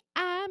fancy.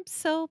 I'm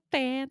so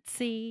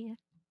fancy.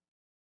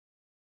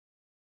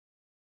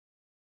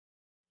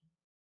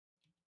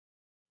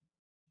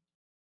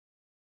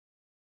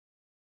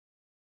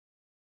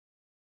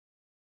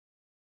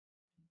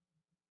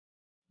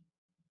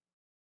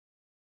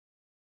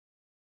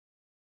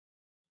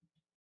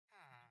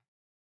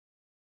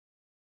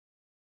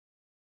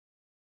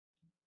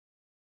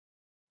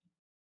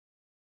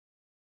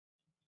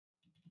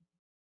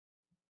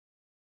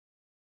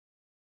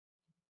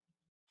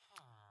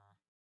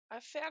 I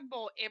found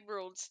more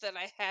emeralds than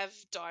I have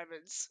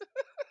diamonds.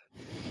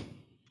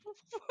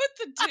 What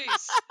the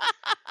deuce?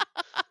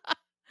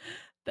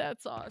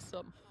 That's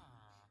awesome.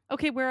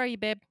 Okay, where are you,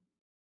 babe?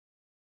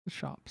 The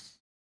shops.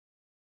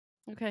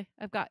 Okay,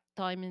 I've got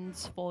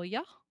diamonds for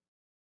you.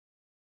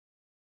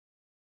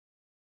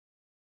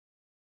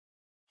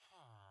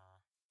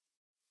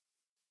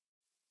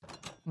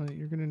 Well,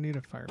 you're going to need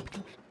a fire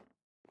protection.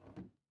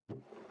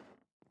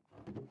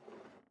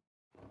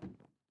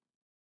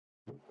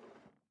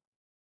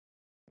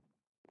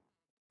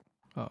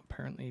 Oh,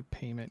 apparently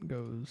payment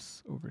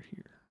goes over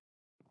here.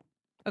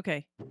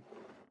 Okay.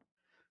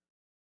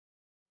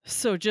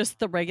 So just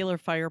the regular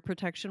fire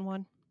protection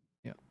one?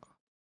 Yeah.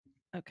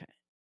 Okay.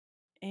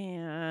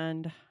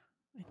 And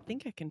I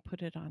think I can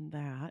put it on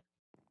that.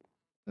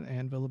 An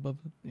anvil above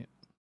it? Yeah.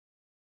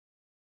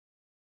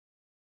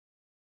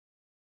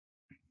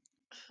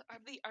 I'm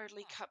the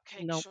only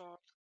cupcake, Nope. Sean.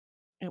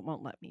 It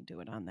won't let me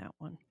do it on that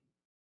one.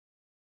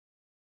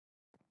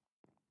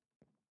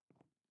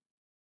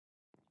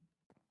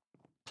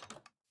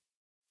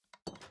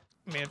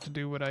 May have to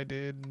do what I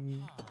did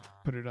and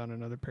put it on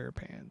another pair of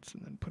pants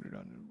and then put it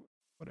on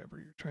whatever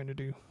you're trying to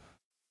do.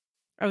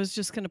 I was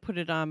just going to put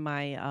it on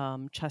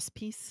my chest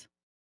piece.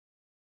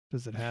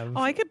 Does it have...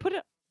 Oh, I could put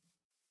it...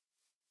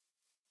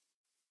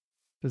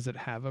 Does it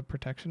have a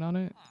protection on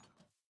it?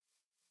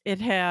 It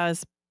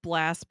has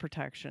blast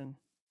protection.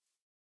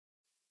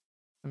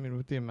 I mean,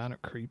 with the amount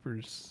of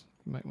creepers,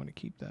 you might want to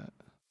keep that.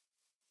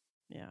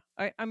 Yeah.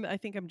 I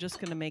think I'm just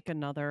going to make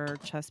another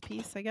chest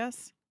piece, I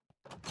guess.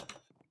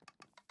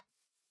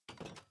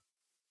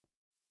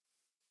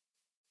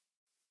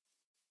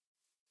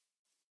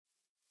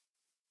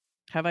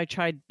 Have I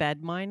tried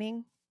bed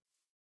mining?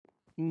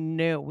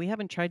 No, we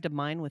haven't tried to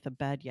mine with a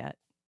bed yet.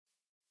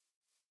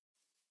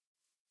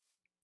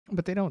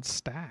 But they don't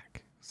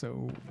stack,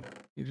 so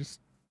you just...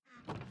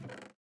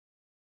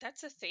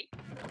 That's a thing.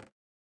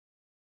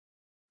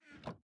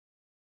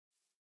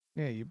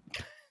 Yeah, you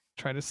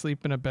try to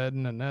sleep in a bed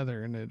in a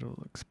nether and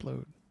it'll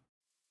explode.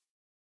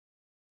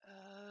 Oh.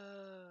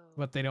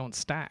 But they don't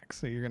stack,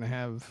 so you're gonna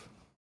have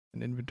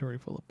an inventory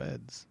full of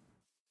beds.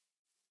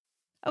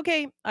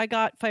 Okay, I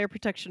got fire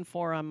protection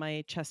 4 on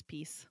my chest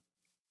piece.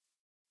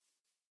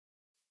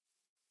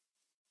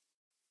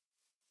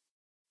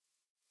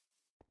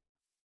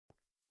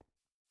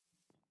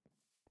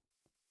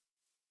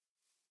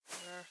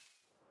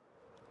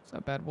 It's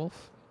not bad,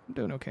 Wolf. I'm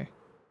doing okay.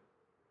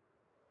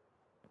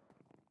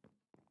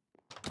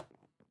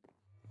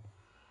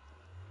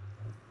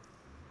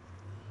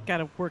 Got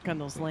to work on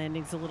those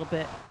landings a little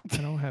bit. I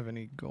don't have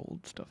any gold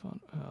stuff on.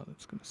 Oh,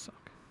 that's gonna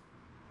suck.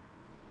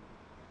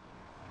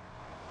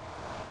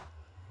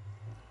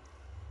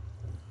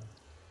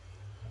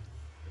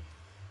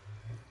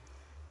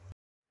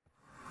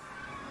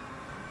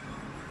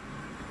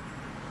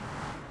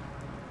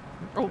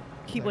 Oh,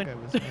 he That went. guy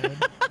was mad.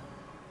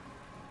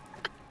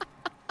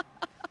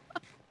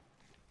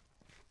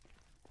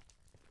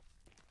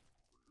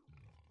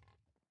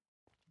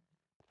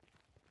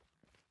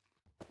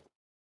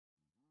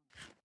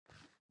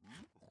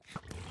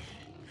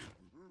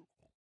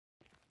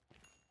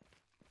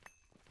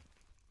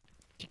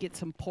 Did you get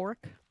some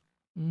pork?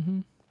 Mm-hmm.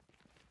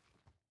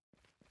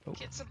 Oh.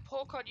 Get some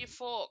pork on your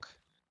fork.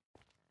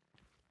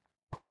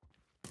 Oh,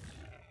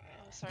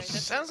 sorry. That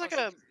Sounds like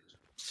a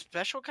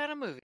special kind of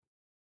movie.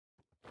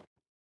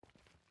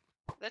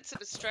 That's an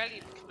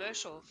Australian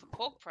commercial for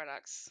pork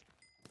products.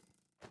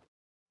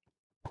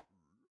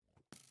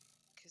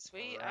 Because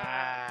we are.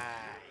 Right.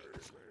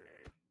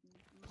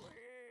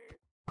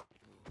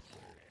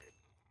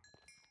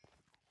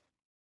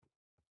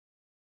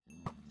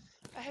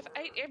 I have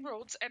 8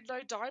 emeralds and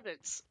no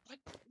diamonds. Like,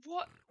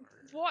 what?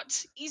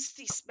 What is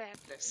this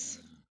madness?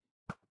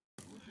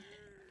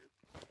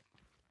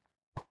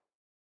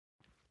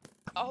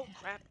 Oh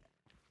crap!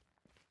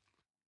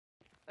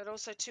 And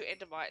also 2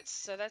 endermites,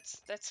 so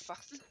that's fun.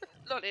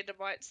 Not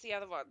endermites, the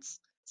other ones,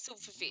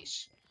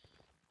 silverfish.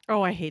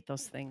 Oh, I hate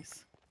those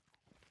things.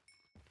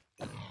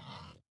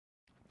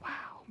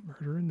 Wow,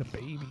 murdering the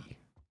baby.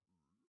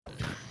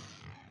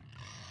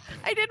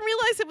 I didn't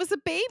realize it was a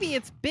baby.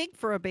 It's big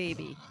for a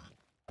baby.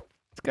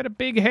 It's got a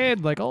big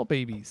head like all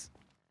babies.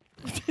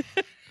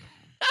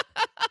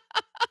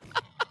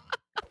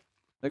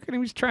 Look at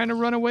him, he's trying to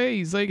run away.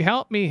 He's like,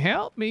 help me,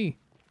 help me.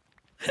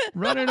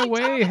 Running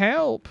away,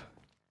 help.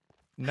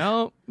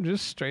 No,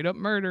 just straight up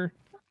murder.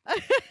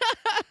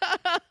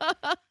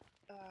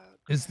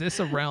 Is this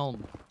a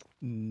realm?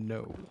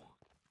 No.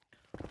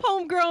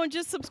 Homegrown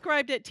just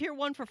subscribed at tier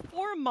 1 for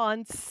 4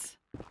 months.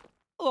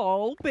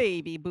 Oh,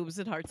 baby. Boobs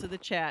and hearts of the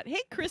chat.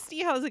 Hey,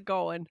 Christy, how's it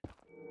going?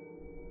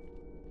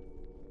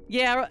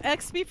 Yeah,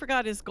 XB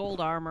forgot his gold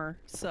armor,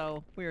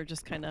 so we were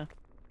just kind of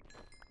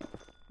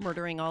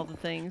murdering all the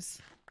things.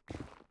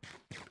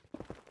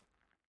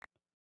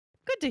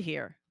 Good to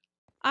hear.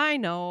 I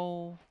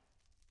know.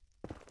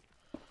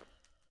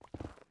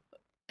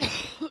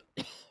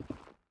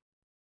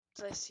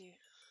 Bless you.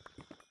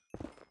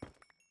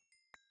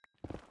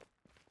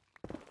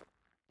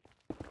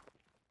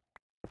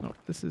 Oh,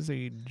 this is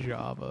a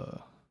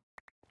Java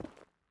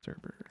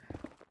server.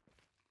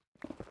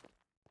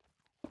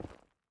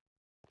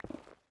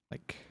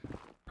 Like,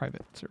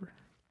 private server.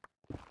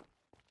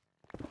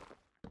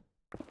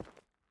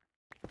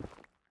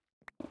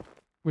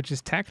 Which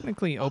is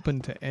technically open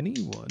to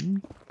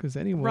anyone, because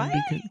anyone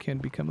Right? can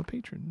become a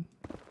patron.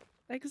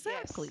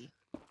 Exactly.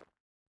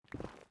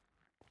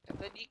 And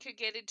then you could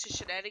get into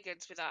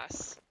shenanigans with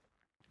us.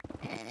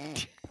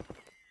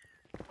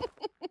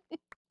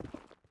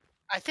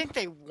 I think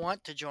they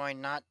want to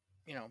join, not,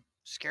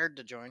 scared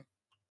to join.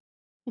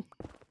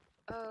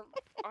 I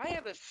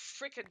am a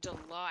frickin'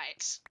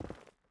 delight.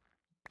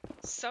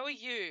 So are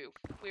you.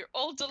 We're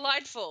all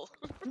delightful.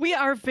 We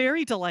are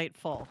very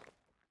delightful.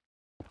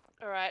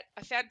 Alright,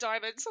 I found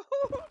diamonds.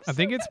 I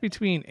think it's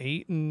between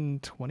 8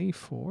 and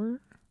 24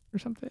 or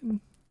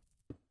something.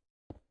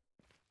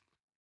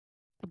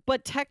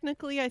 But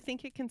technically, I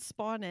think it can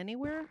spawn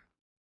anywhere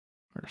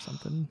Or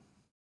something.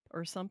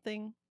 or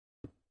something.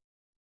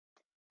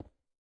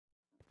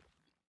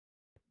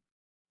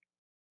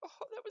 Oh,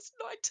 that was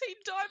 19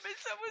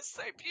 diamonds. That was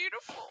so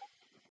beautiful.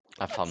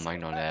 I found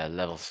mine on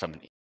level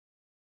 70.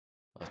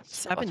 That's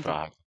 70.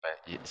 where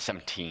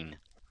 17.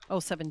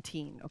 Oh,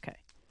 17. Okay.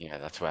 Yeah,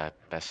 that's where I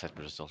best had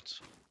results.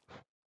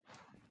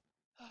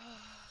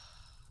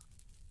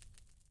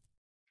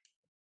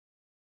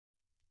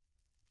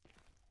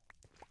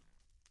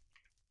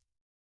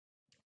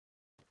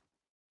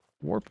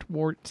 Warped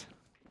wart.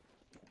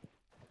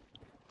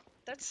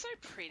 That's so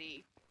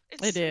pretty.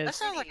 It is. That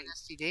sounds like an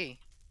STD.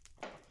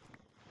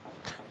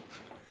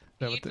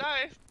 You'd know.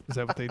 Is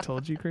that what they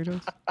told you,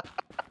 Kratos?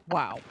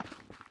 Wow.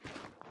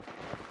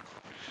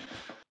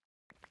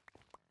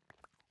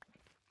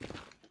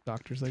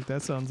 Doctor's like,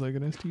 that sounds like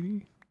an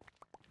STD.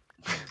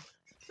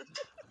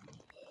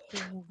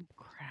 Holy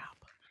crap.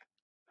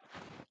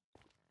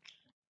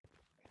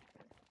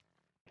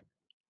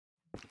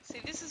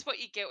 See, this is what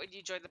you get when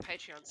you join the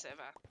Patreon server.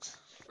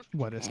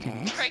 What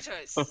STD?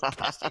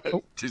 Kratos.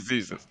 Oh.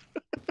 Diseases.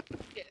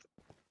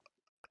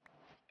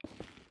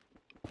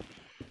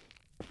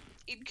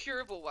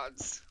 Incurable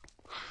ones.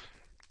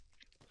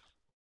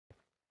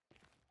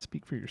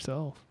 Speak for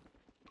yourself.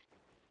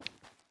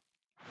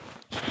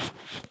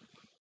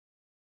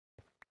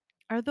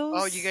 Are those?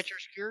 Oh, you got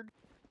yours cured?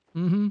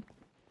 Mm-hmm.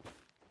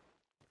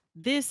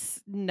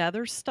 This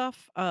nether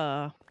stuff,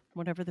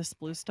 whatever this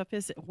blue stuff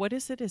is, what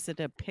is it? Is it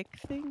a pick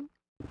thing?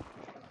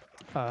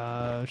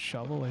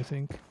 Shovel, I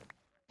think.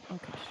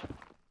 Okay.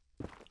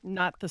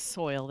 Not the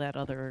soil, that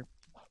other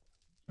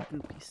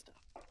goopy stuff.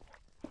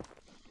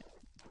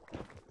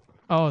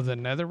 Oh, the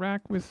netherrack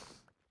with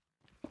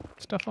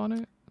stuff on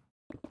it?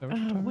 Is that what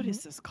you're talking What about?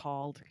 is this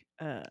called?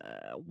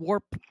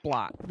 Warp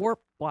block. Warp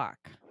block.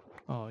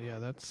 Oh, yeah,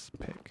 that's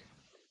pick.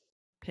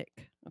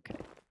 Pick. Okay.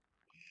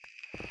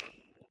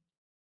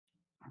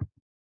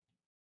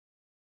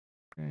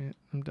 Right,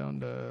 I'm down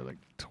to like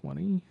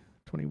 20,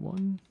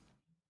 21.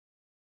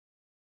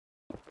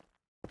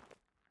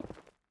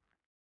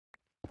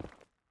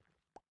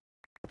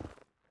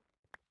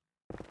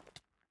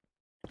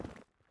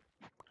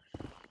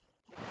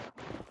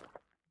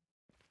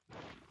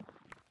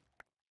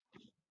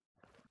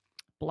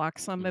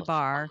 Blocks on my Love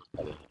bar.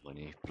 how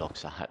many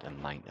blocks I had to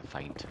mine to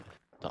find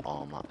the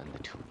armor and the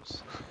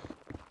tools.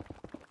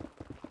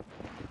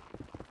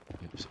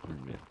 It was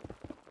unreal.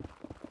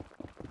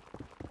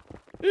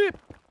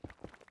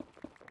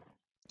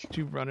 Did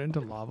you run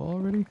into lava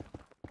already?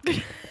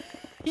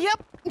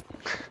 Yep.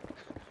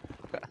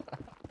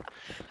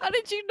 How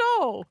did you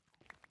know?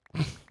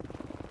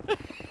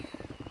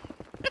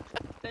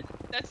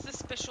 That's the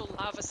special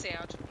lava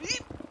sound.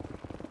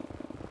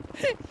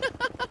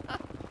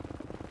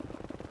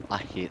 I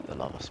hate the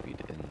lava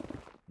speed in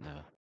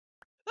Never.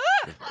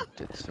 They've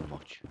upped it so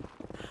much.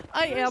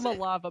 I Where is am a it?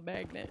 lava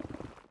magnet.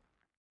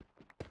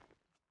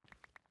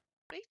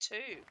 Me too.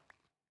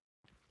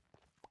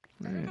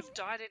 I Right, think I've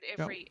died in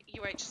every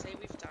UHC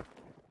we've done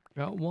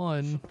got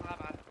one. from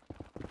lava.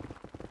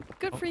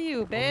 Good Oh, for you,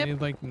 Only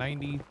babe. like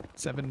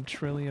 97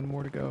 trillion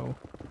more to go.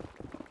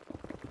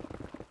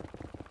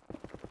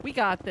 We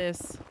got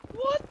this.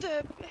 What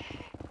the?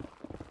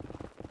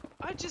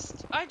 I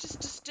just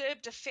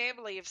disturbed a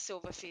family of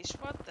silverfish.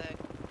 What the?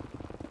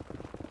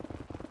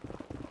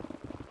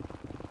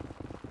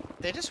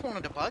 They just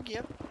wanted to bug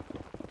you.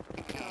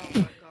 Oh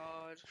my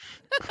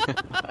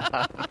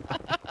god.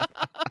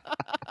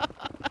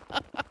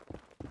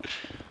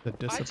 The I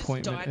just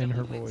disappointment died in a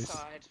her little voice.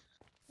 inside.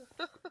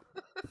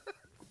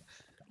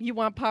 You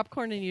want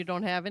popcorn and you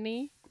don't have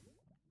any?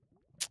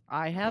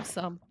 I have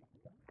some.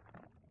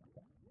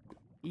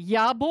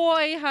 Yeah,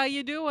 boy. How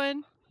you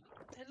doing?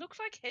 They look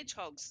like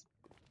hedgehogs.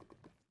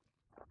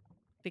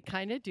 They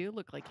kind of do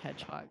look like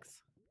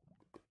hedgehogs.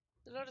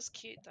 They're not as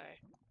cute though.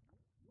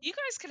 You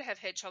guys can have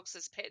hedgehogs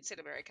as pets in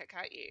America,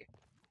 can't you?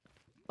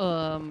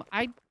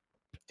 I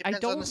Depends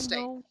don't on the state.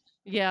 know.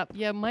 Yeah,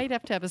 might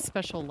have to have a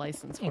special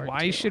license for it.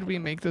 Why too. should we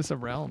make this a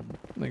realm?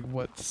 Like,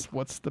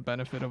 what's the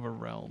benefit of a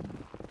realm?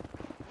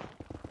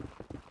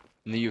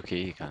 In the UK,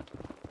 you can.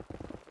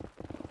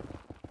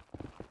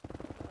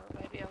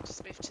 Maybe I'll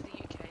just move to the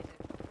UK then.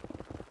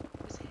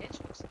 Because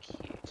hedgehogs are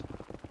cute.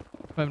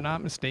 If I'm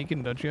not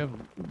mistaken, don't you have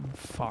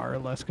far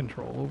less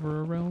control over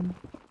a realm?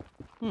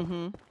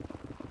 Mm-hmm.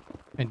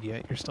 And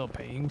yet you're still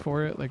paying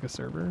for it like a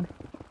server?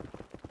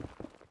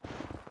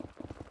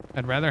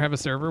 I'd rather have a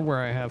server where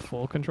I have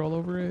full control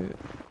over it.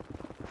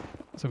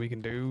 So we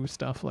can do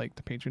stuff like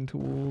the patron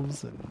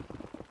tools and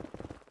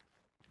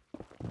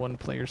one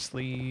player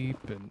sleep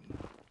and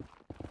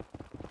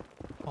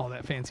all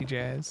that fancy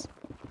jazz.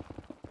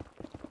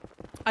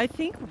 I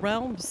think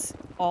realms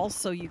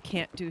also you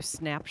can't do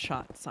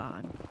snapshots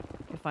on,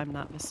 if I'm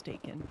not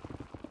mistaken.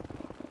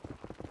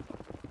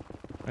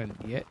 And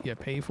yet you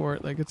pay for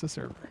it like it's a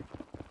server.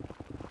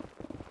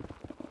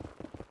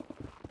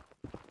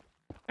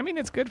 I mean,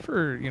 it's good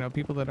for,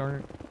 people that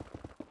aren't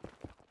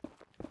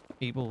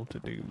able to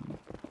do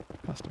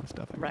custom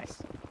stuff, I Right.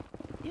 guess.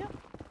 Yep.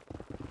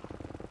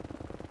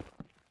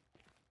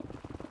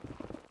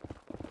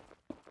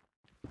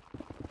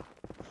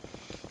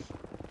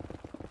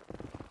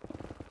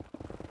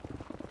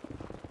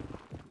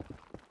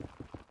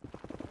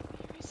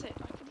 Where is it?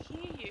 I can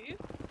hear you.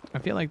 I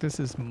feel like this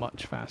is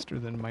much faster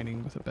than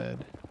mining with a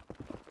bed.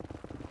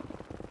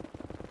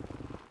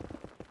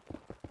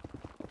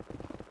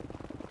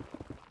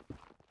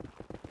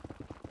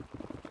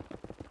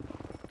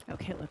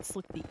 Okay, let's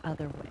look the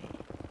other way.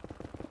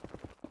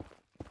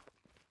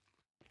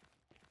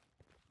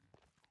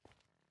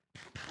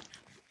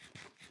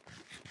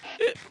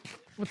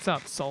 What's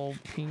up, Soul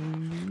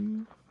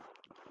Ping?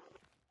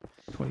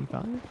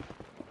 25?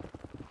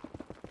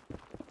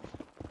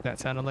 That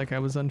sounded like I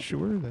was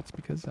unsure. That's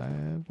because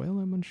I'm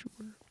unsure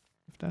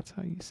if that's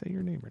how you say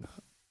your name or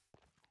not.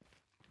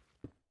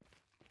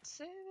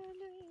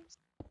 Sailors.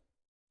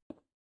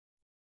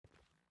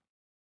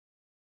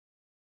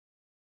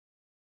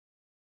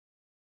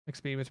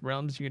 XP with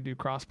Realms, you can do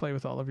crossplay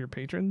with all of your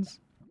patrons.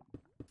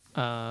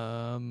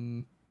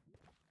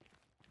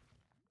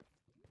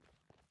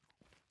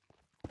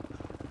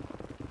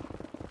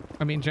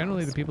 I mean,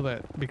 generally the people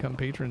that become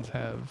patrons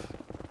have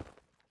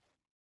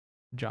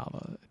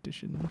Java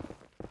edition.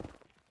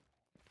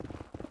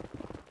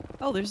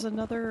 Oh, there's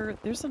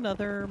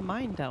another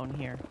mine down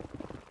here.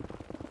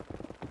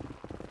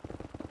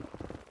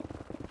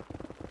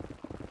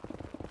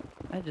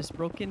 I just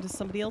broke into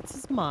somebody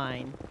else's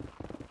mine.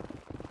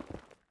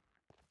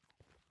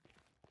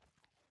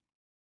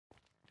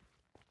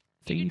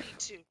 You Thief. need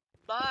to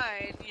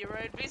mind your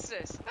own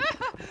business.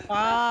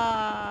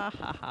 Ah,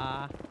 ha,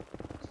 ha.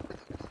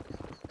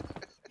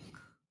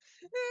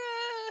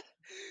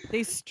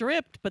 They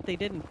stripped, but they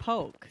didn't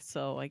poke,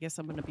 so I guess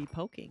I'm going to be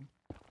poking.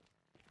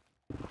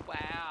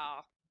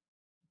 Wow.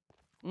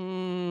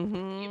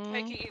 Mm-hmm. You're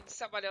poking in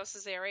someone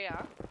else's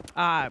area.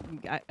 I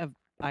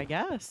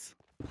guess.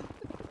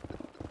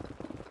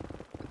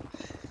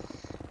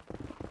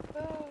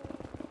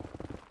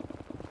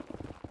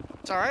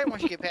 It's all right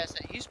once you get past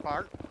that use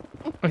part.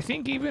 I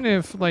think even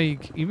if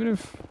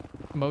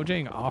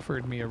Mojang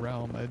offered me a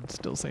realm, I'd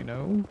still say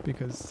no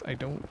because I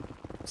don't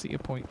see a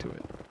point to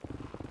it.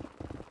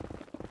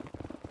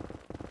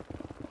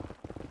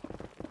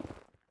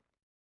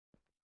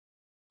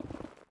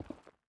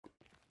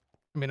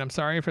 I mean, I'm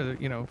sorry for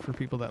the, for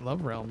people that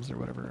love realms or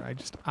whatever.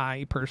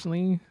 I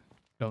personally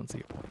don't see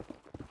a point.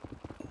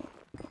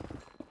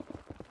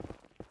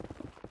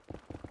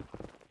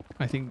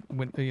 I think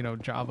when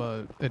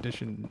Java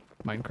edition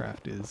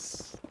Minecraft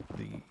is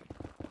the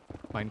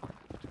Minecraft.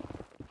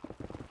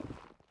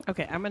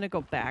 Okay, I'm going to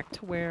go back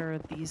to where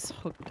these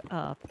hooked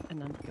up,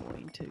 and I'm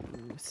going to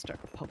start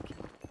poking.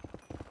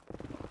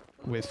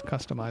 With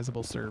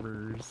customizable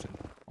servers and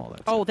all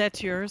that Oh, stuff.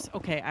 that's yours?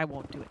 Okay, I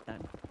won't do it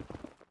then.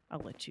 I'll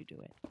let you do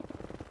it.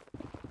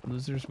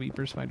 Losers,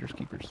 weepers, finders,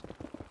 keepers.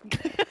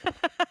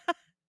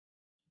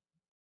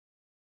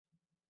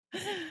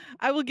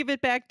 I will give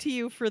it back to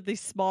you for the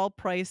small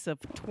price of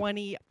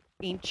 20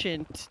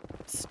 ancient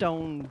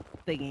stone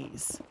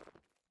thingies.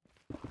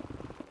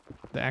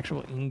 The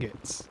actual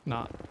ingots,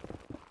 not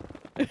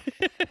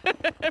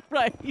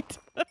Right.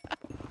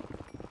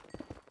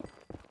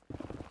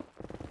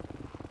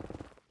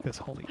 because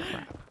holy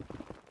crap.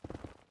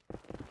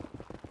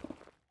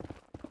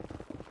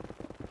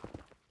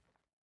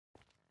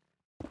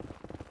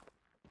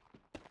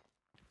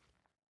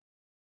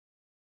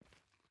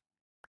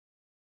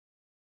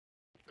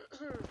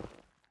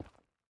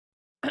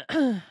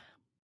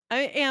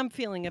 I am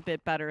feeling a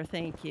bit better,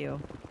 thank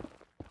you.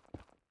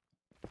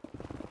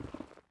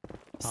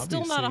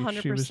 Still not Obviously,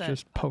 100%. she was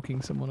just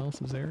poking someone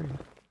else's area.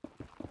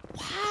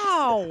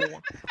 Wow.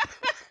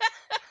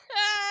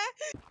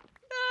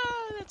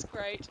 Oh, that's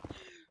great.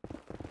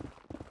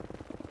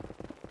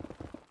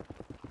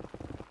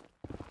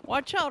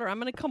 Watch out, or I'm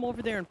going to come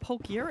over there and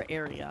poke your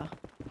area.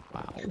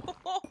 Wow.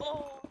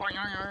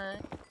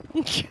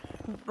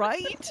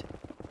 Right?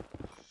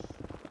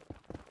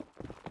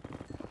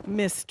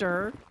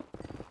 Mister.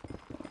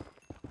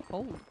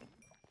 Oh,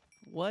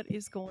 what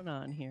is going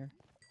on here?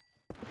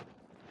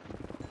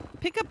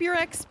 Pick up your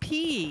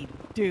XP,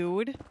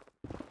 dude.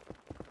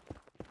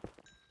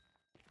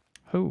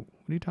 Who?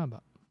 What are you talking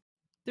about?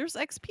 There's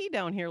XP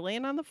down here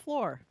laying on the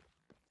floor.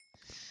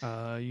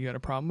 You got a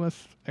problem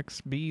with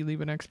XB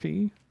leaving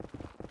XP?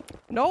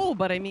 No,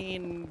 but I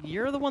mean,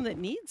 you're the one that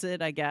needs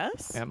it, I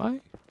guess. Am I?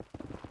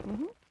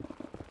 Mm-hmm.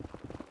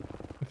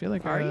 I feel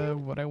like Are you?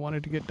 what I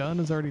wanted to get done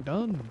is already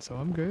done, so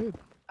I'm good.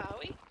 Are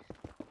we?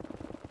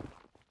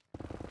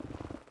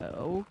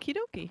 Okie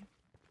dokie.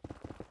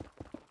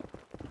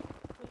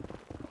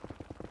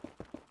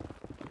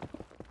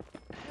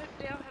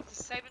 I now have the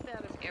same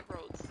amount of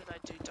emeralds that I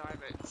do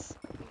diamonds.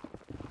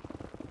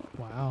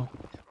 Wow.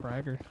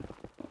 Bragger.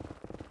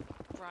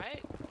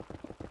 Right?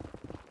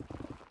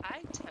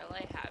 I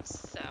totally have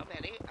so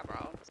many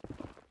emeralds.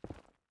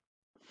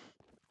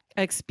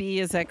 XB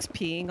is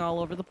XPing all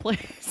over the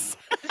place.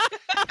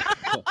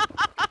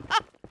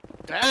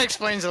 That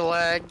explains the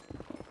lag.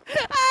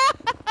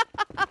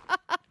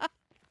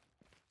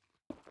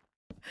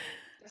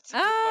 That's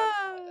a good one.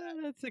 I like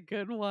that. That's a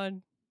good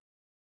one.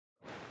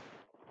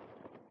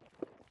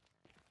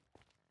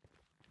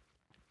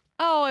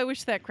 Oh, I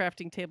wish that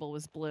crafting table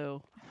was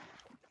blue.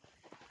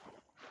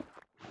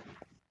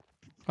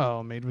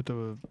 Oh, made with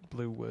the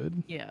blue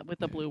wood. Yeah, with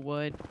the blue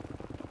wood.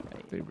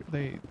 Right.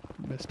 They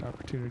missed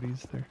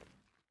opportunities there.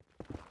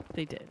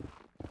 They did.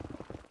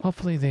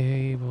 Hopefully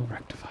they will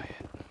rectify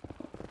it.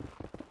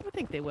 I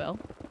think they will.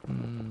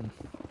 Mm.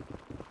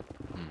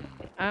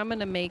 I'm going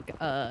to make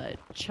a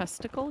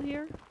chesticle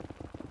here.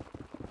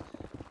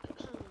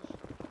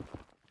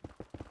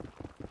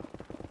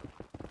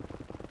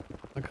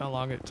 Look how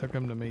long it took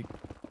them to make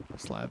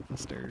slabs and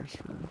stairs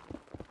for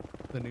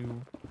the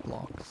new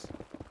blocks.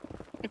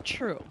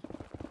 True.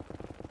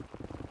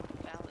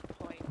 Valid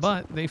point.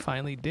 But they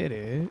finally did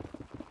it.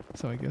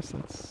 So I guess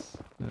that's...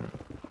 I don't know.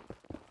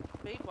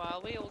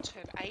 Meanwhile, we all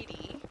turn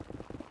 80,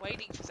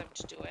 waiting for them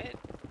to do it.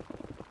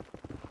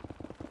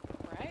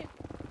 Right?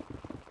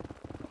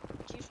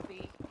 Give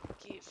me,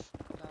 give,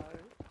 no.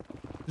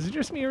 Is it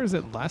just me or is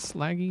it less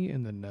laggy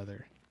in the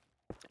nether?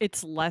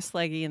 It's less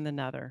laggy in the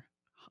nether.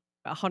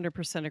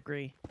 100%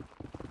 agree.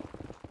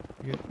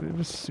 It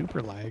was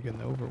super lag in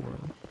the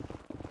overworld.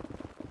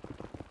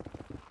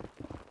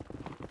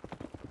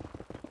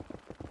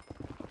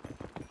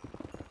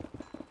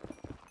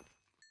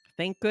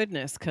 Thank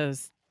goodness,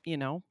 because, you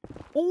know.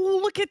 Oh,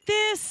 look at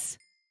this!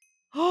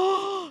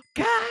 Oh,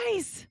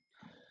 guys!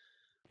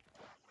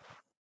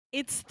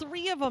 It's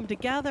 3 of them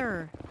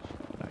together.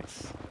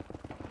 Nice.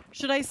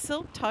 Should I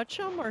silk touch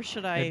them or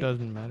should I? It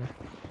doesn't matter.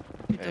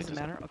 It doesn't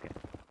matter? Okay.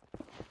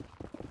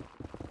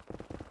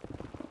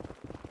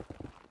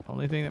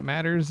 Only thing that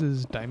matters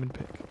is diamond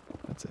pick.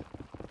 That's it.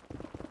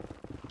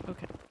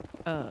 Okay.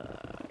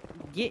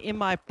 Get in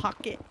my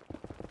pocket.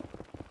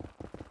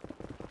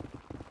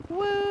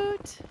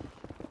 What?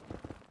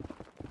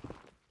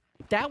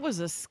 That was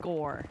a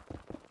score.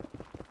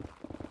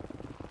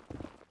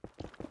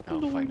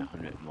 I'll find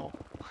 100 more.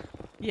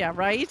 Yeah,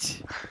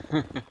 right?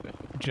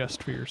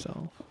 Just for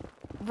yourself.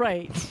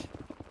 Right.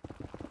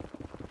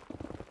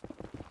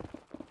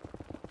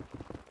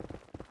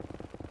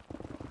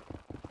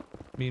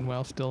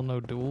 Meanwhile, still no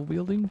dual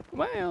wielding?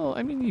 Well,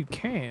 I mean, you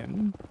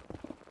can.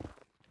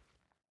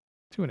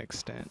 To an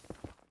extent.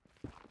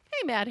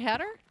 Hey, Mad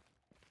Hatter.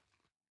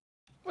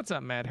 What's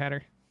up, Mad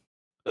Hatter?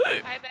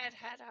 Hi, Mad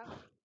Hatter.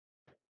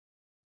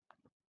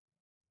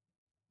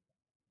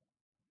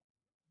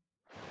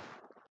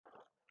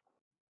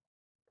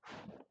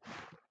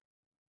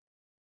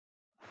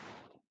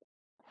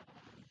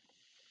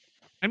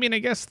 I mean, I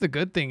guess the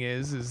good thing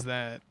is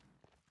that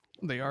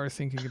they are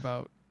thinking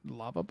about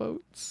lava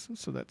boats,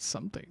 so that's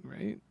something,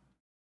 right?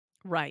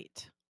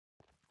 Right.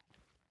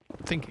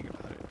 Thinking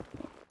about it.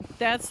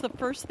 That's the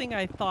first thing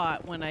I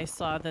thought when I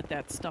saw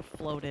that stuff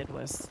floated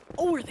was,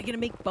 oh, are they going to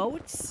make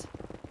boats?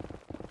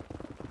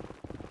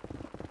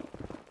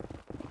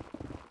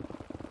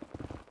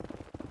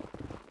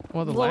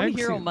 Well, the Lone lag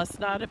Hero seem- must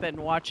not have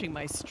been watching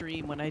my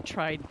stream when I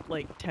tried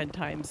like 10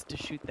 times to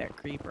shoot that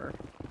creeper.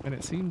 And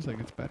it seems like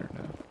it's better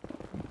now.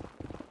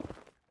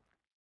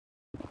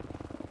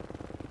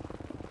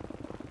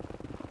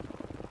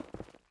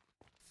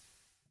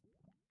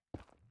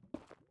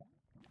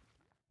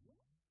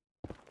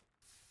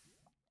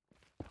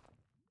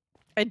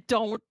 I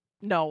don't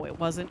know. It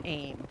wasn't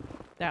aim.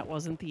 That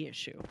wasn't the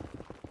issue.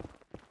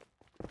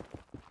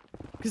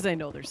 Because I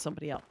know there's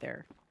somebody out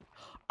there.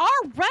 R.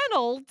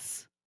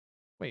 Reynolds!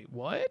 Wait,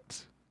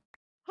 what?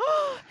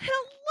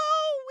 Hello!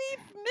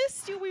 We've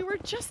missed you. We were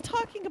just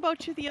talking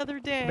about you the other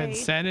day. Been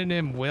sending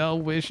him well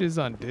wishes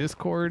on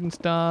Discord and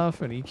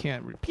stuff, and he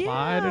can't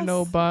reply to Yes.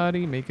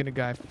 nobody, making a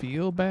guy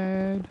feel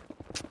bad.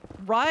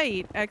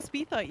 Right.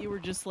 XB thought you were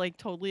just like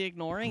totally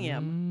ignoring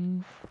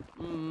him.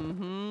 Mm.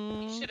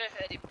 Mm-hmm. You should have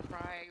heard him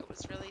crying. It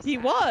was really sad. He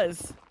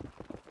was.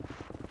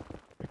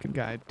 Freaking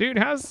guy. Dude,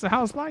 how's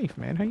life,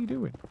 man? How you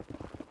doing?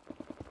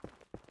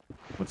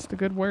 What's the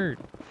good word?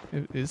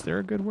 Is there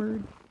a good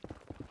word?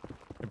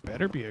 There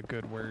better be a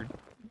good word.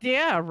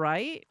 Yeah,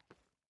 right?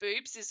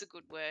 Boobs is a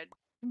good word.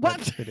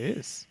 What? It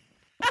is.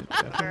 It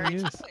definitely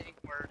is. Exciting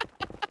word.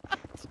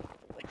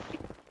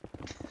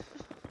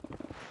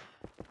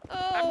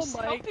 Oh I'm my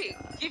stopping.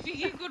 Giving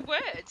you good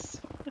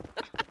words.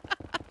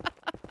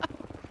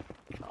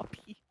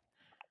 copy.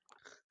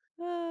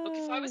 Look,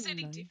 if I was Oh,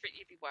 eating nice. different,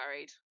 you'd be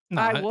worried.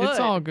 No, I it's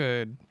all would.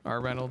 good,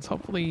 R. Reynolds.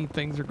 Hopefully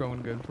things are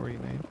going good for you,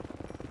 man.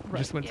 Right.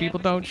 Just when Yeah, people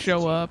we don't missed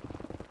show you. up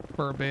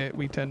for a bit,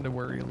 we tend to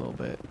worry a little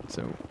bit.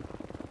 So,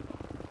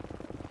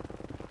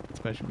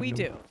 especially We with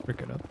do. no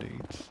frickin'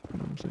 updates. You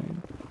know what I'm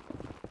saying?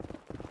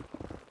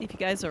 If you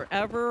guys are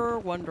ever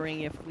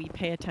wondering if we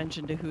pay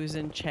attention to who's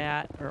in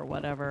chat or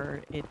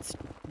whatever,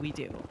 we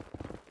do.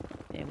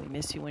 And we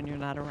miss you when you're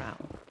not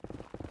around.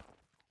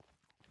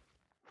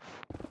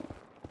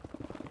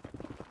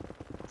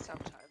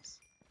 Sometimes.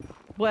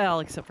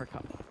 Well, except for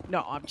Cup.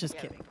 No, I'm just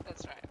Yeah, kidding.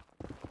 That's right.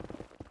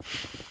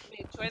 We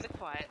enjoy the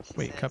quiet. She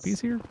Wait, says. Cuppy's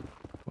here?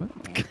 What?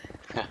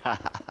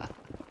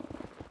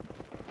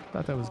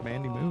 Thought that was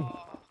Mandy Moo.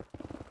 Oh,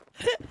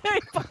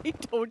 If I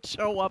don't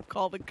show up,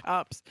 call the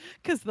cops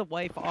because the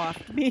wife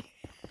offed me.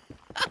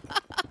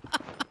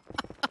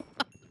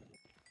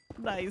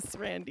 Nice,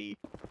 Randy.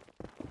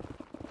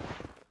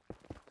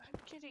 I'm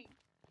getting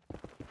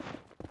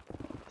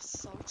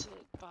assaulted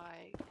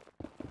by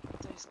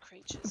those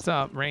creatures. What's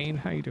up, Rain?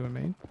 How you doing,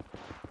 man?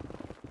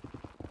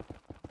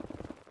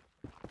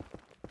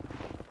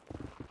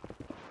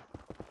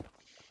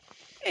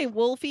 Hey,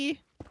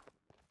 Wolfie.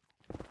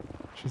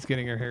 She's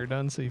getting her hair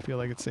done, so you feel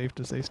like it's safe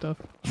to say stuff?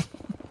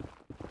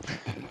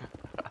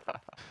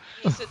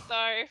 Is it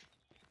though?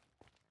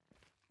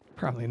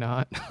 Probably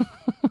not.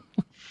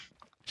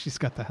 She's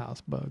got the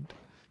house bugged.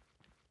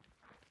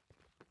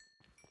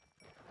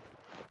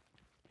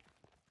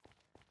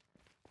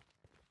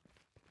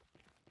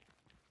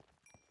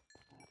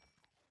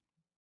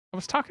 I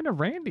was talking to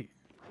Randy.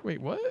 Wait,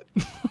 what?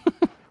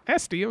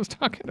 Esty, I was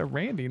talking to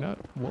Randy, not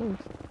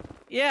Wolf.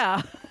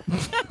 Yeah.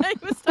 I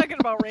was talking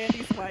about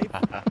Randy's wife.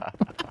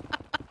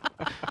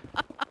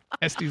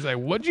 Esty's like,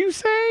 what'd you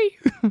say?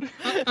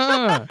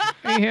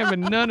 Ain't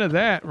having none of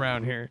that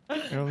around here. You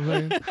know what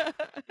I'm saying?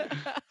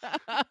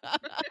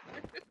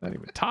 Not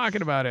even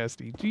talking about,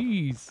 Esty?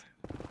 Jeez.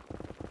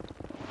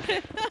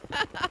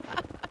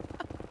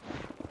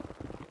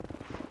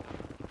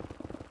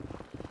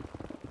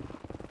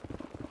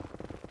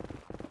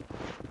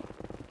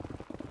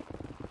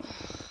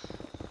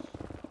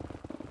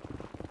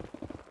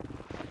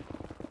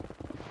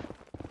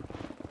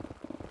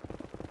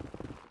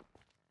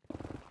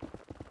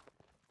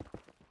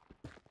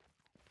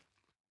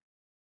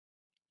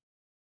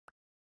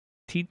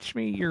 Teach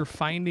me your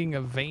finding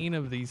a vein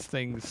of these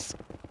things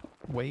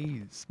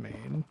ways,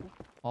 man.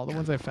 All the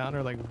ones I found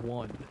are like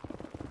 1.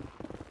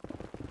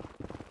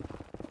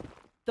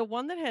 The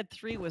one that had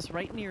 3 was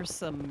right near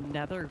some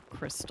nether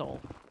crystal.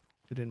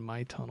 Is it in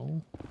my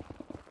tunnel?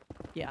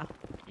 Yeah.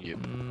 Yep.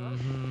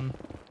 Mm-hmm.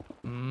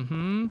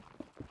 Mm-hmm.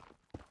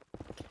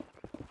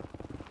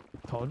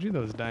 Told you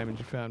those diamonds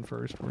you found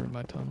first were in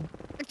my tunnel.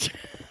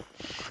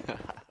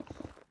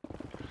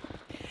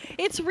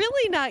 It's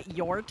really not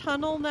your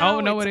tunnel now. Oh,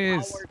 no, it's it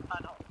is. Our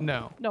tunnel.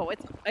 No. No,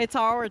 it's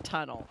our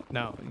tunnel.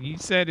 No. You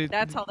said it.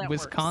 That's how that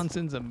works.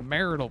 Wisconsin's a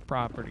marital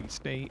property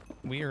state.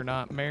 We are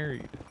not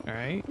married. All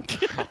right.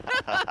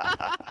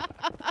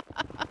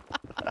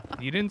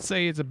 You didn't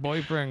say it's a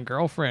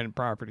boyfriend-girlfriend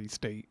property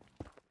state.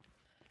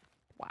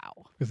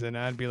 Wow. Because then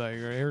I'd be like,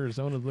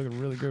 Arizona's looking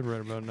really good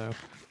right about now.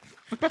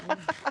 The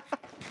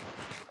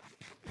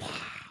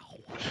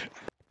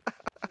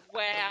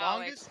Wow.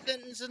 longest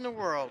sentence in the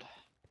world.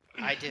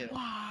 I do.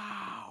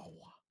 Wow.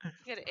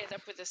 You're gonna end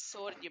up with a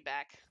sword in your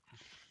back.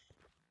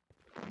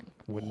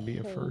 Wouldn't be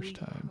a first Holy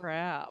time.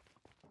 crap.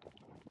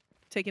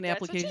 Taking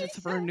That's what you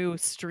applications for a said. new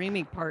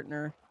streaming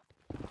partner.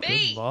 Good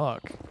Me.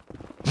 luck.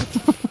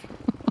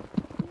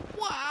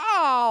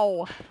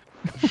 Wow.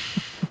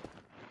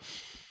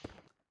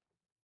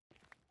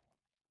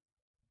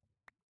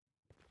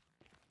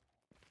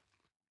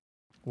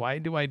 Why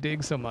do I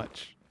dig so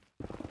much?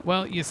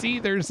 Well, you see,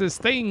 there's this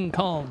thing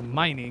called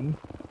mining.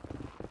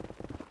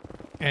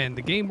 And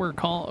the game we're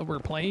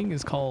playing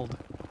is called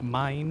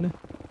Minecraft.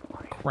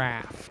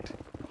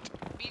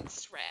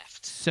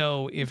 Minecraft.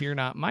 So if you're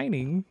not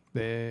mining,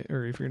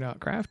 or if you're not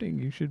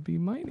crafting, you should be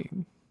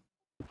mining.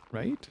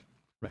 Right?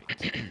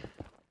 Right.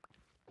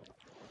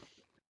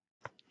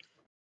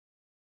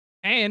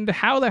 And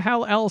how the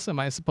hell else am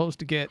I supposed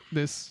to get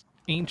this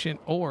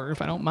ancient ore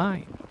if I don't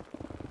mine?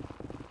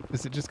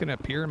 Is it just gonna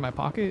appear in my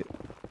pocket?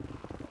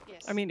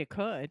 Yes. I mean, it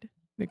could.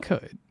 It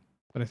could,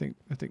 but I think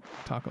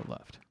Taco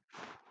left.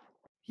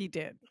 He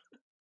did.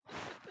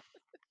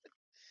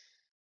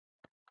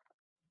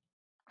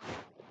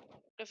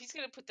 if he's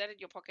gonna put that in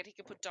your pocket, he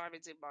can put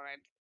diamonds in mine. I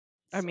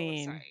That's all I'm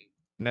mean- saying.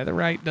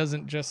 Netherite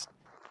doesn't just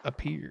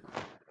appear,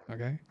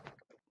 okay?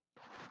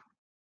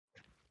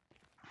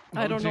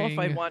 I don't know if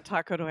I Mojang- want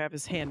Taco to have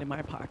his hand in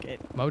my pocket.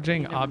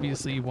 Mojang never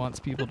obviously wants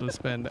people to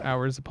spend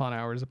hours upon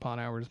hours upon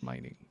hours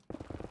mining.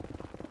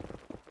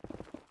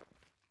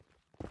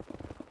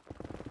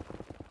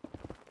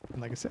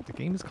 And like I said, the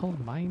game is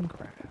called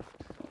Minecraft.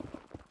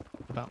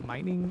 About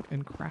mining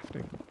and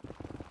crafting.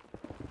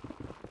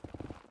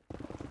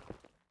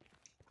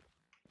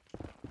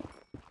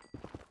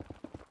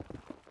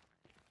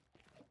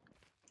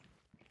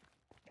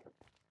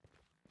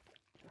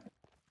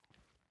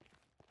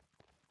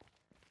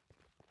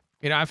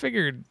 You know, I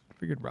figured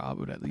Rob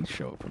would at least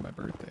show up for my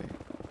birthday.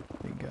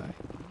 Big guy.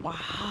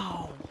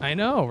 Wow. I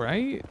know,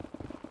 right?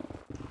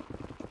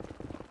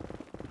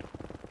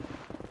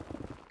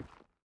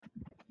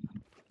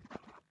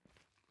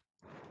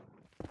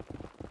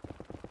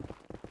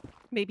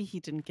 Maybe he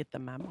didn't get the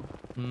memo.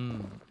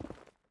 Hmm.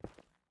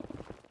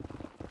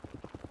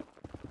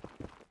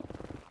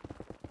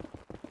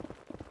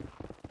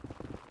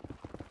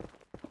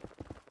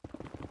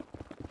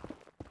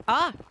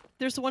 Ah,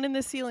 there's one in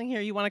the ceiling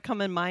here. You want to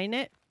come and mine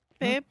it,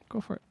 babe?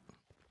 Go for it.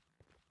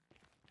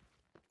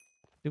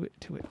 Do it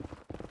to it.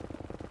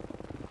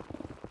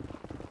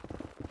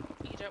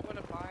 You don't want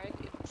to mine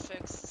in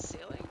Ferg's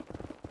ceiling?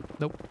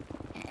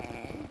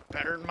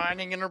 Better than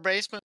mining in her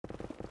basement.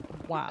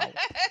 Wow.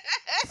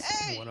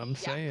 That's what I'm Yeah.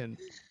 saying.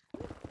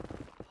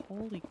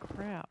 Holy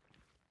crap.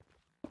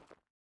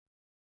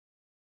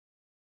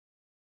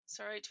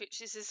 Sorry, Twitch,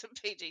 this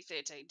isn't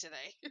PG-13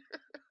 today.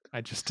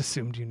 I just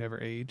assumed you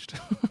never aged.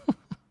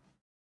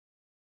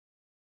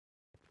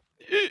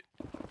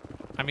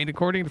 I mean,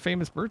 according to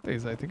famous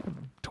birthdays, I think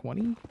I'm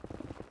 20.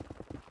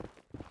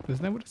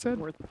 Isn't that what it said?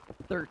 Or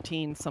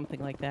 13, something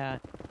like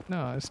that.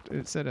 No,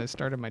 it said I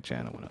started my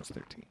channel when I was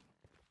 13.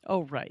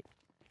 Oh, right.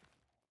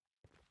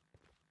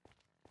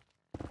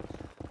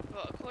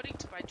 Well, according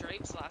to my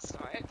dreams last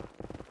night,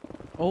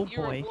 Oh,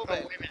 you're boy. a Oh,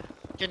 woman. wait a minute.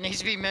 Didn't need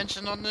to be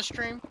mentioned on this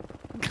stream?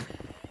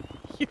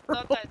 You're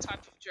Not that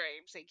type of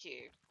dream, thank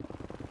you.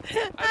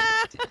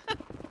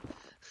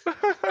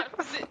 I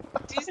was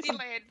at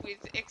Disneyland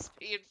with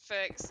XP and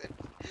Fergs, and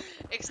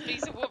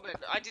XP's a woman.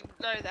 I didn't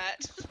know that.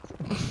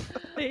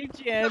 Hey,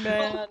 Jan,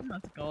 man.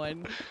 How's it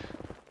going?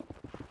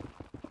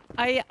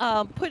 I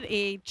put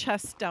a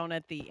chest down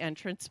at the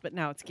entrance, but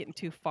now it's getting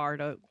too far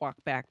to walk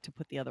back to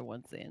put the other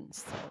ones in,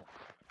 so...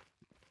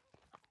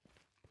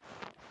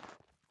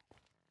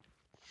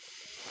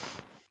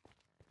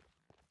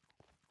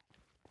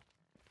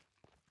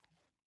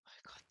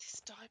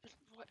 diamond.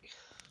 What?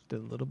 Did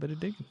a little bit of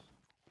digging.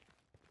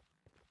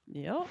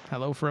 Yep.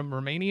 Hello from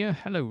Romania.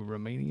 Hello,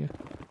 Romania.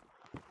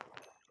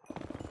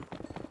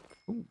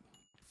 Ooh.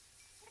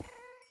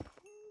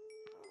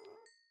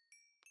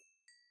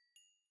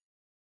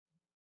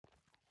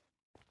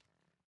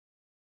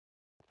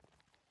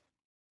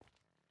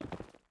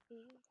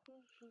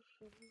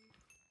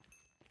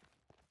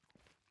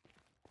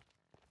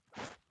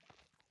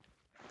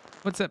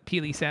 What's up,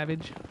 Peely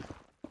Savage?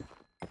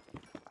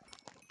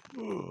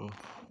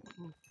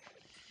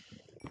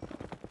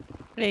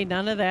 Hey,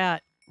 none of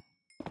that.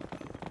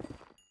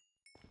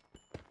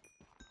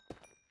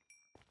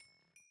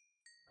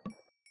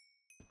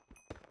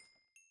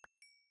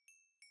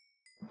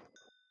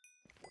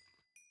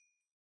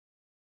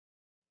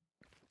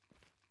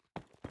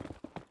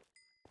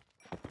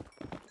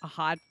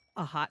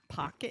 A hot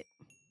pocket.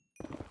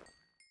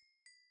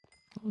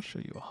 I'll show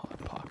you a hot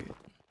pocket.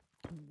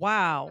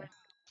 Wow.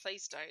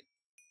 Please don't.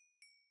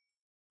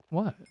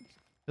 What?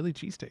 Philly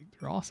cheesesteak.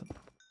 They're awesome.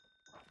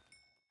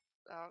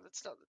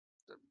 That's not.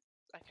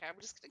 Okay, I'm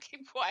just gonna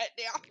keep quiet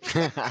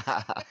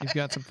now. You've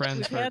got some friends,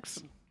 We've had folks.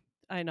 some.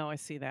 I know. I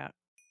see that.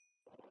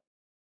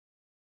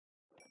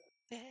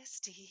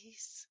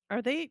 Besties.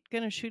 Are they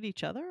gonna shoot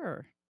each other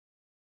or?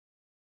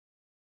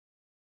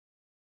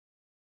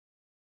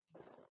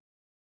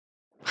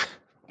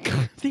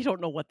 They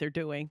don't know what they're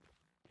doing.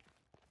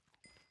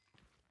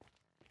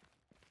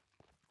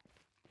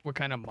 What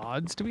kind of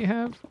mods do we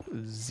have?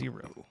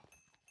 0.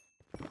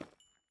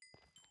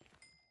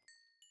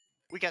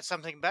 We got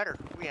something better.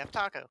 We have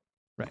taco.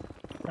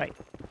 Right.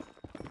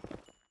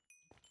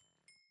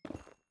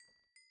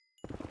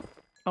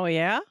 Oh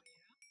yeah.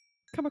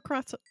 Come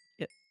across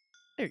it.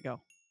 There you go.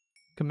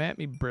 Come at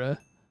me, bruh.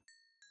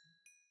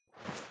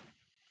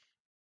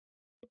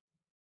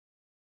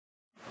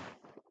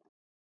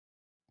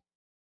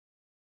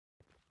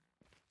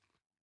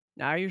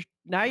 Now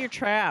you're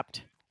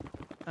trapped.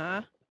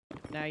 Huh?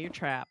 Now you're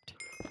trapped.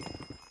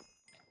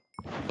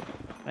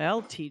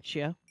 I'll teach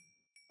you.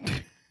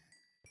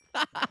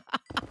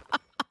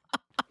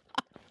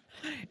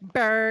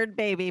 Bird,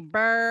 baby,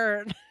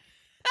 bird.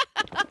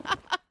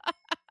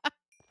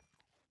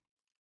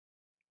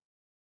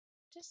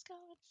 Just go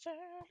inferno.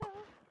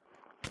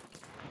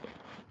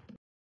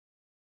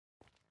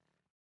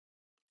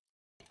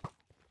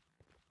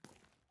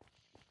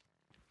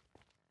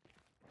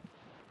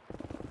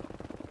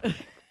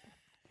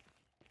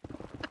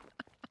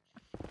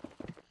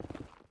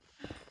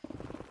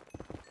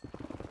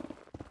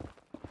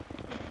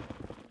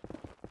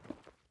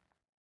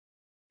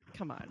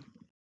 Come on.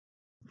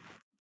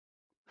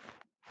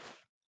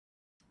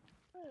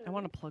 I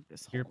want to plug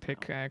this Your hole now.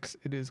 pickaxe,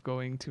 it is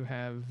going to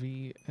have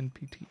V and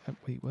PT.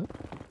 Wait, what?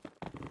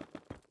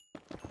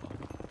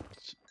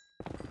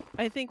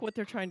 I think what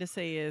they're trying to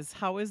say is,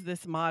 how is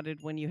this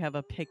modded when you have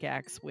a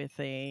pickaxe with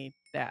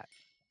that?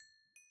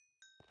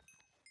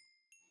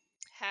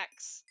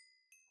 Hacks.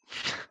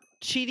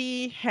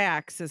 Cheaty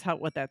hacks is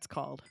what that's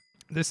called.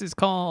 This is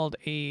called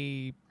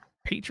a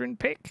patron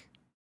pick,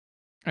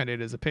 and it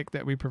is a pick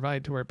that we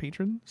provide to our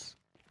patrons.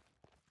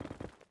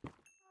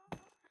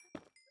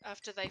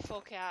 After they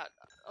fork out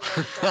a lot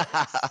of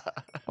dollars.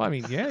 Well, I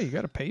mean, yeah, you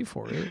got to pay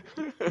for it.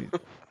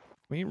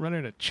 We ain't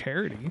running a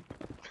charity.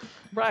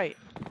 Right.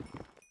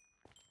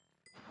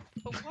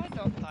 But why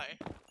not though?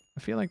 I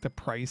feel like the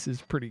price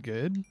is pretty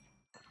good.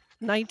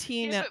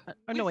 19. Yeah, but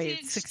Oh no, with wait,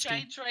 the it's 16.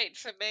 exchange rate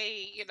for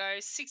me,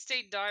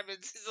 16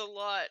 diamonds is a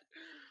lot.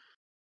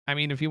 I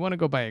mean, if you want to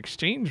go by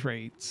exchange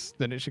rates,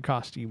 then it should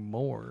cost you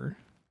more.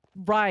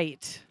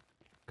 Right.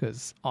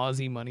 Because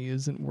Aussie money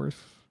isn't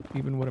worth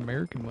even what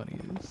American money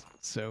is.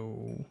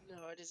 So.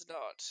 No, it is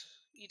not.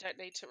 You don't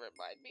need to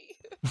remind me.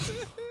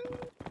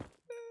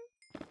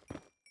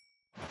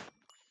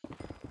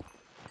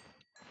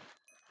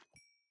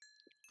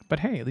 But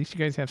hey, at least you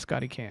guys have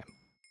Scotty Cam.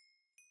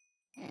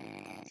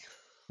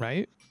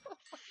 Right? Oh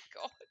my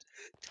god.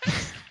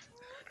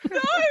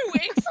 No,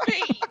 it's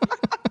me!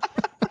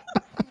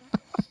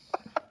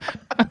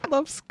 I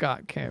love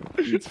Scott Cam.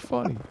 He's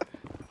funny.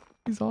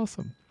 He's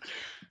awesome.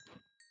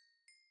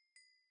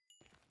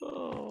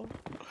 Oh.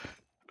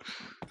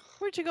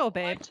 Where'd you go,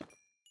 babe? I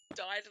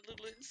died a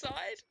little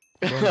inside.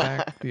 Going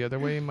back the other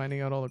way,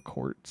 mining out all the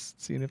quartz,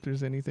 seeing if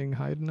there's anything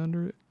hiding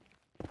under it.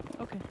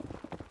 Okay.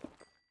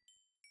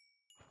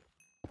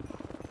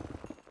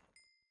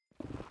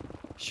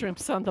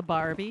 Shrimps on the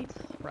Barbie.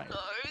 Right. No,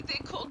 they're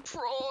called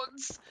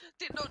prawns.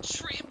 They're not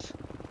shrimp.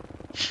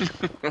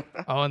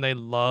 Oh, and they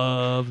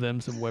love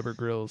them some Weber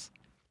grills.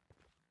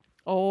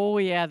 Oh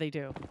yeah, they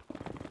do.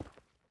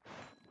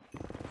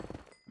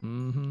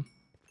 Mm-hmm.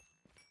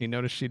 You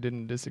notice she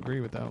didn't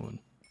disagree with that one.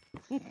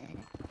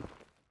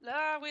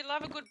 Nah, we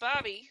love a good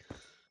Barbie.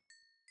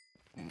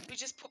 We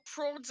just put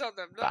prawns on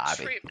them, not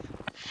Barbie. shrimp.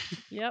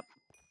 Yep.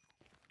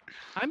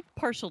 I'm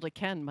partial to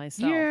Ken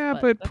myself. Yeah,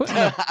 but putting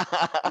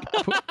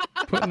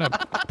a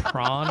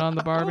prawn on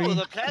the Barbie Ooh,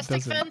 the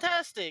plastic's doesn't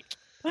fantastic.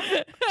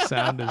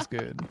 sound as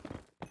good.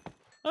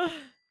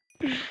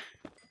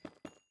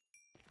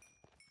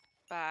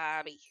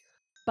 Barbie.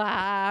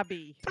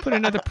 Bobby. Put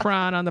another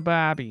prawn on the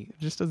bobby. It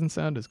just doesn't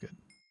sound as good.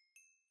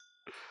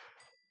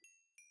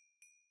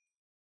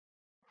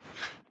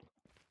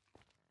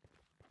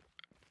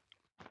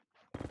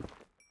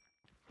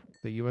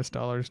 The US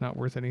dollar is not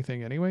worth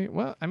anything anyway.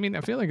 Well, I mean,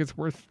 I feel like it's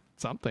worth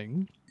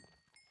something.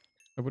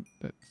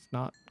 It's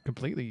not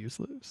completely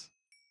useless.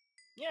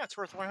 Yeah, it's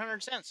worth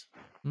 100 cents.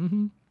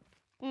 Mm-hmm.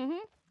 Mm-hmm.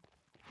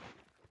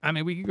 I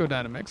mean, we could go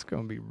down to Mexico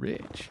and be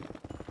rich.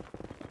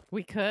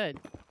 We could.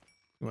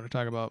 You want to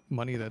talk about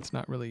money that's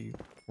not really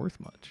worth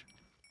much?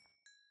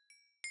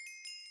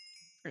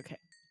 Okay.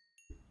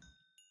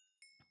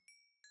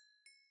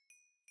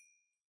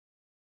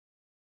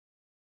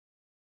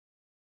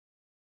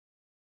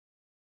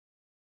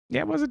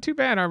 Yeah, it wasn't too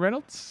bad. Our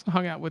Reynolds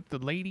hung out with the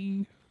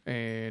lady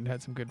and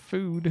had some good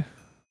food.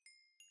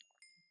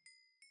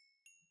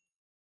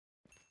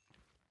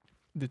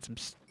 Did some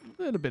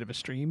little bit of a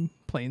stream,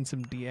 playing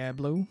some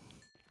Diablo.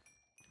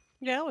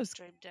 Yeah, it was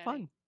Dream Daddy.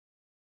 fun.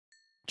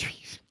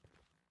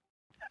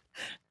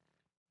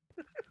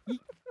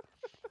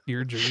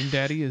 Your dream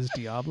daddy is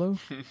Diablo?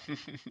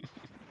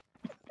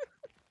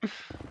 I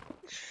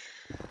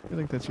feel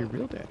like that's your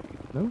real daddy.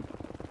 No?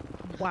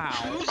 Wow.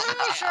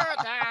 Who's your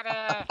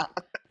daddy?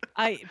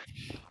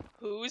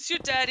 Who's your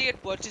daddy and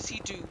what does he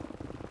do?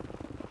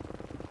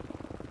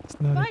 It's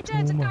not My a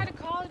dad's a Toma.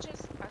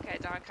 gynecologist. Okay,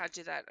 no, I can't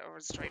do that over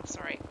stream.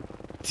 Sorry.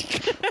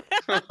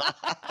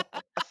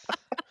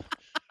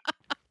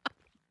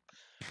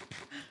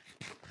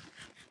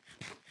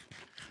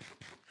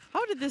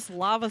 How did this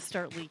lava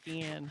start leaking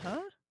in, huh?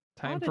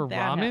 How Time did for that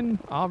happen?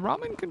 ramen?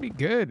 Ramen can be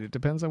good. It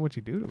depends on what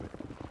you do to it.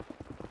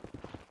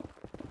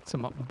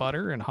 Some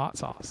butter and hot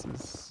sauce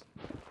is it's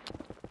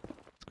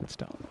good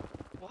stuff.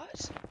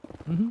 What?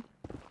 Mm-hmm.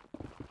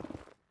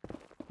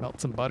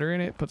 Melt some butter in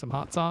it, put some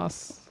hot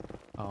sauce.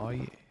 Oh,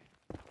 yeah.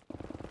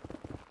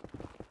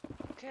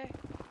 Okay.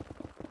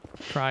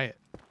 Try it.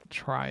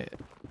 Try it.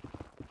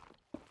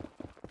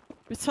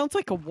 It sounds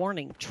like a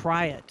warning.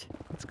 Try it.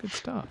 It's good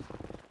stuff.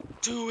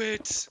 Do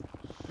it.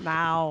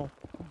 Now.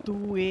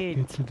 Do it.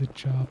 Get to the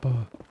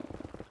chopper.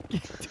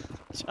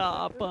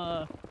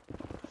 Choppa.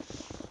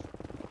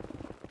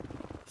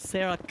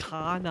 Sarah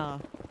Connor.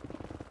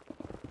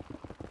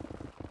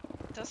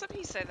 Doesn't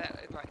he say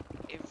that in like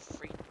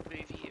every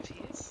movie of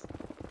his?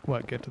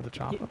 What, get to the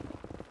chopper?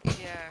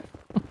 Yeah.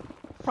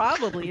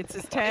 Probably. It's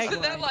his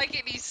Isn't that tagline. like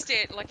in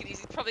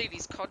his probably in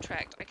his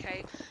contract?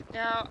 Okay.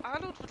 Now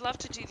Arnold would love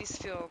to do this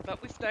film,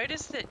 but we've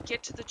noticed that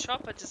 "Get to the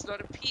Chopper" does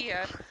not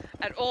appear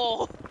at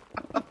all.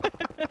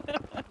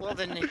 Well,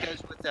 then it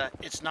goes with the,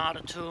 it's not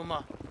a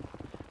tumor.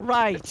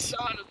 Right. It's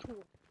not at all.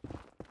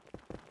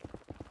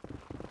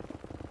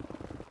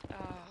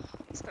 Oh,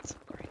 he's got some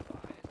great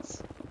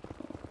lines.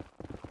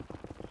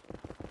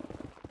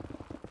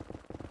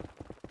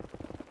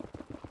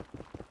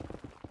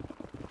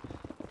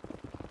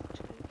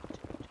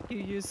 You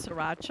use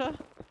sriracha?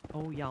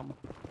 Oh, yum.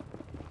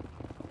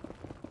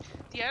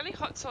 The only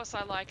hot sauce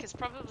I like is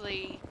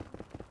probably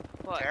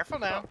what? Careful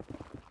now.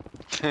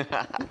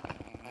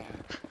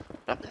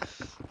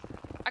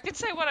 I can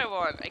say what I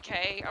want,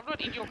 okay? I'm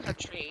not in your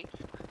country.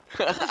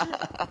 That'll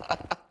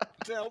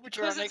be our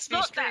Because next it's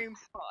not stream. that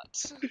hot.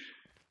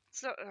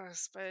 It's not, I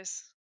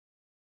suppose.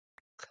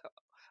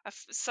 I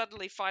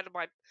suddenly find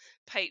my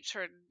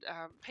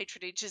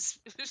patronage is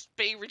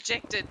being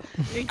rejected.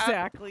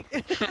 Exactly.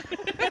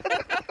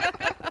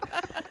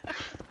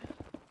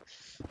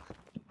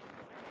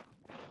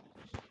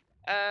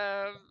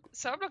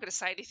 So I'm not going to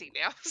say anything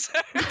now. So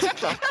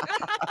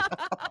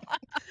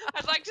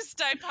I'd like to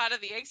stay part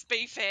of the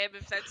XB fam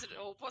if that's at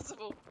all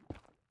possible.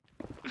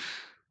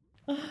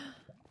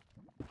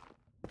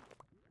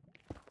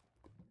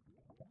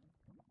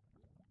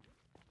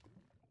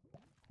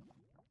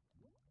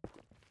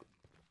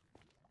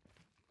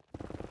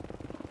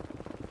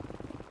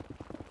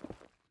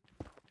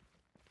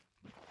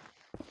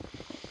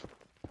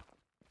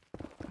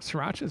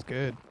 Sriracha's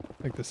good.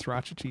 Like the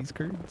sriracha cheese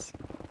curds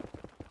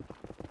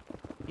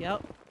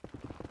Yep.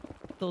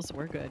 Those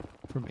were good.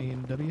 from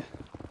A&W.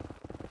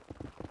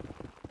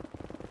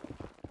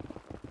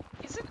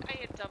 Isn't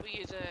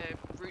A&W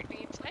the root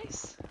beer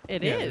place?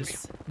 It Yeah,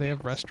 is. They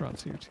have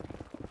restaurants here too.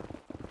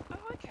 Oh,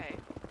 okay.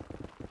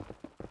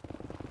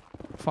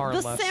 Far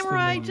The less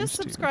Samurai than they just used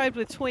to. subscribed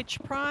with Twitch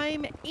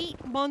Prime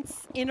 8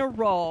 months in a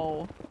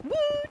row.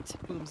 Woot!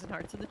 Booms and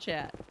hearts in the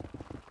chat.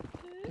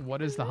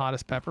 What is the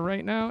hottest pepper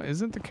right now?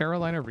 Isn't the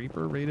Carolina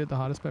Reaper rated the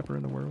hottest pepper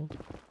in the world?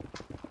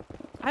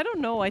 I don't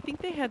know. I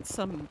think they had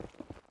some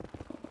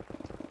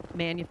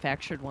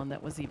manufactured one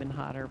that was even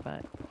hotter,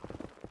 but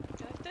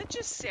That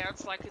just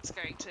sounds like it's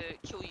going to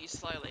kill you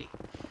slowly.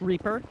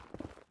 Reaper?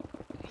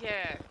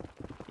 Yeah.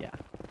 Yeah.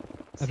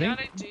 See, think-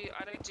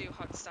 I don't do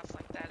hot stuff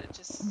like that. It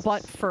just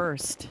Butt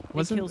first. It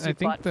Wasn't kills I your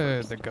think butt the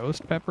first. the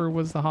ghost pepper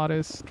was the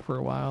hottest for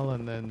a while,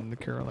 and then the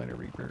Carolina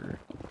Reaper.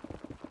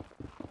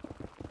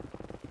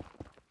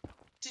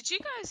 Did you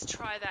guys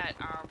try that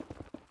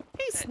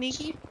Hey, that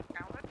Sneaky.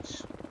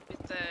 challenge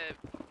with the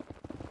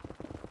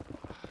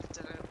I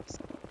don't know,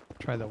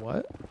 Try the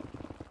what?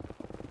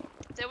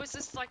 there was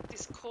this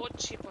corn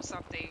chip or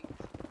something,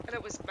 and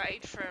it was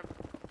made from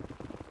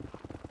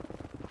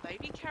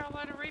maybe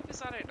Carolina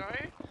Reapers, I don't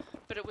know,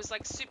 but it was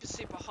like super,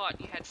 super hot.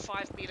 You had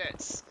 5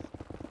 minutes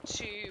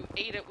to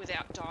eat it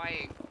without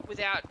dying,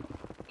 without,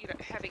 you know,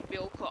 having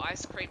milk or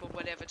ice cream or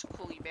whatever to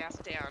cool your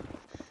mouth down.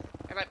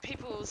 And like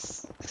people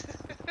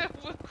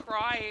were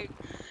crying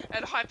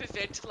and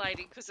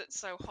hyperventilating because it's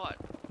so hot.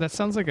 That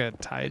sounds like a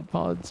Tide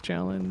Pods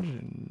challenge,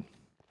 and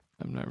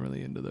I'm not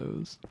really into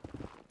those.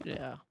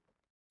 Yeah.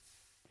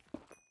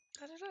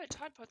 I don't know,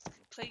 Tide Pods can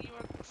clean you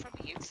from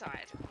the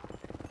inside.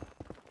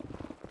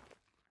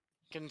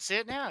 Can see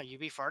it now. You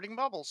be farting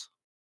bubbles.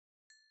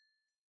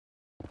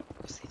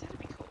 See, that'd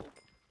be cool.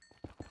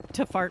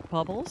 To fart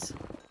bubbles?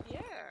 Yeah.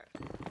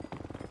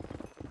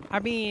 I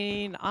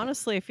mean,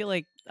 honestly, I feel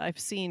like I've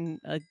seen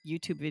a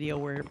YouTube video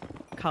where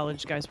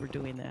college guys were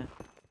doing that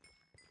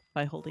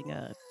by holding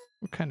a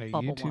What kind of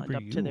bubble YouTube wand are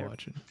up you to their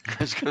watching? I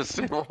was gonna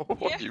say, what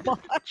Yeah. you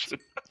watching?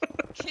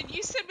 Can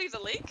you send me the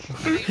link?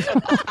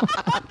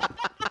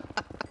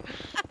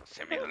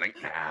 Send me the link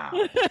now.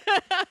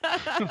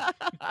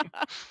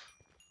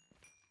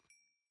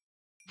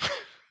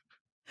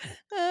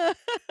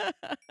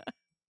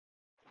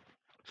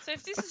 So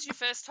if this is your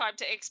first time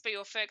to XB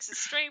or Ferks'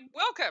 stream,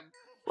 welcome!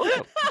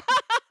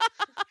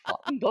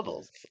 Hot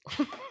bubbles.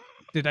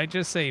 Did I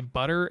just say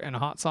butter and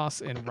hot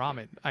sauce and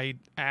ramen? I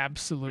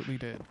absolutely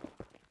did.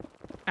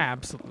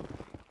 Absolutely.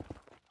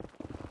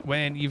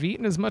 When you've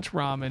eaten as much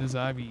ramen as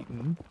I've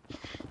eaten,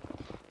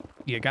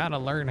 you gotta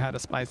learn how to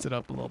spice it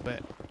up a little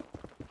bit.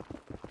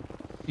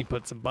 You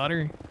put some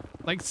butter,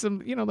 like some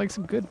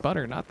good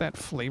butter, not that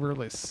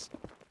flavorless,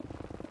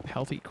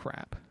 healthy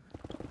crap.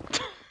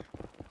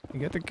 You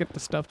got to get the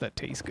stuff that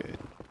tastes good.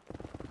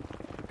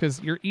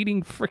 Because you're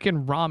eating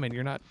frickin' ramen,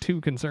 you're not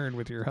too concerned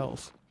with your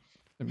health.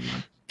 I mean,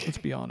 let's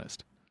be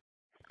honest.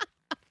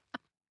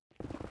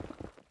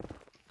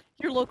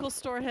 Your local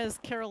store has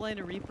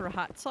Carolina Reaper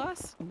hot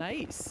sauce?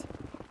 Nice.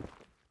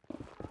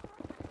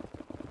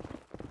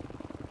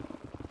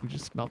 You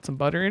just melt some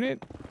butter in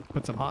it,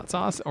 put some hot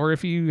sauce, or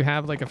if you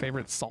have like a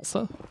favorite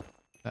salsa,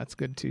 that's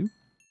good too.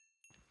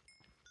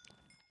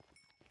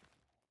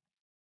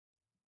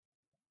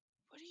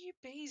 What are you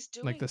bees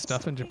doing? Like the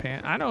stuff in Stop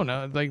Japan. being I don't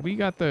know. Like we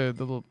got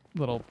the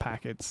little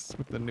packets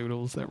with the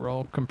noodles that were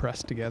all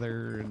compressed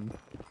together and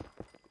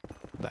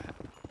that.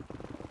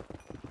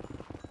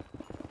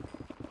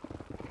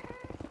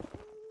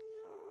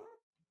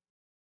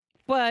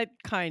 But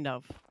kind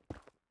of.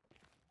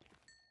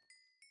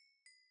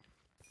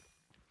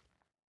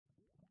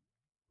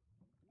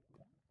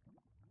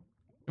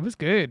 It was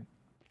good.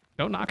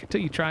 Don't knock it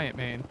till you try it,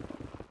 man.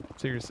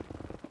 Seriously.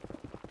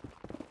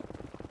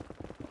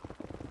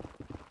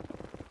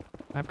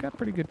 I've got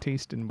pretty good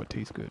taste in what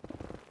tastes good.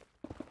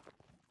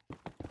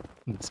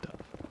 And stuff.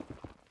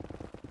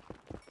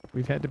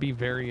 We've had to be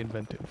very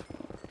inventive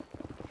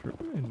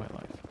in my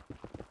life.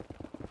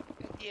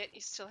 And yet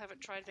you still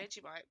haven't tried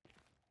Vegemite.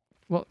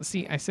 Well,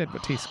 see, I said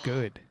what tastes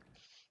good.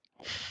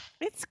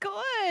 It's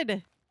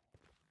good.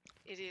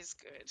 It is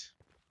good.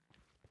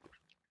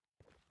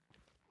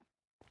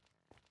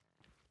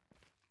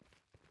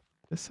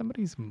 This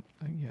somebody's...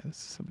 yeah, this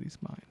is somebody's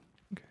mine.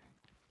 Okay.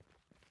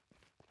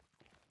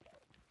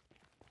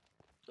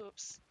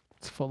 Oops.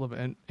 It's full of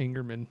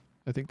Engerman.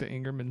 I think the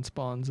Engerman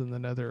spawns in the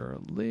nether are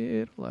a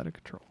little out of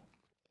control.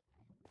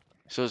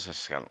 So is the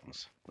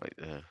skeletons, like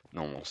the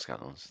normal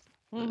skeletons.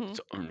 Mhm. It's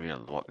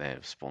unreal what their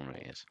spawn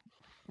rate is.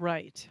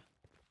 Right.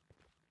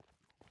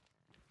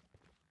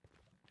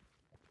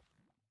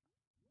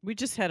 We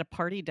just had a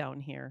party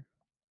down here.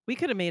 We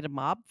could have made a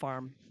mob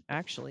farm,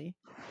 actually.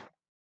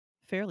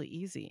 Fairly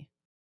easy.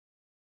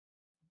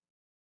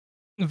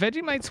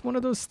 Vegemite's one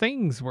of those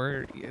things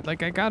where,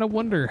 like, I gotta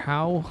wonder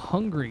how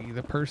hungry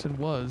the person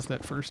was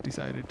that first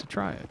decided to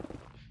try it.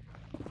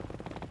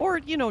 Or,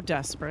 you know,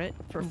 desperate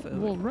for food.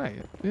 Well,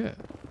 right, yeah.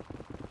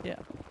 Yeah.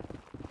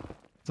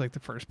 It's like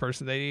the first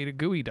person that ate a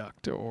gooey duck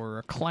or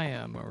a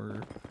clam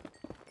or...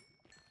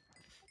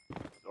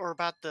 Or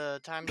about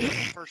the time the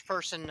first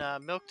person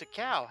milked a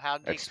cow. How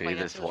did he explain XP, it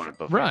this to his one friend?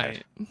 above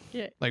Right.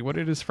 Yeah. Like, what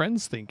did his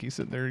friends think? He's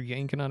sitting there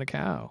yanking on a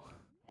cow.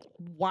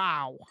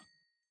 Wow.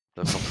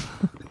 They're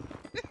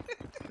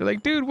They're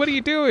like, dude, what are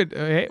you doing?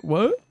 Hey,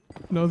 what?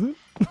 Nothing?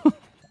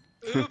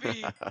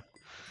 Ooby.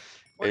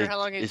 Wonder how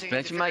long it Is took you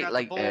to figure Vegemite out the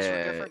like bulls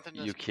were different than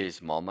the... UK's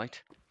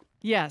Marmite?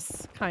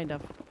 Yes, kind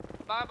of.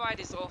 Marmite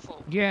is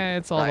awful. Yeah,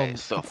 it's all That the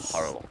is so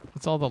horrible.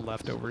 It's all the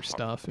leftover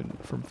stuff and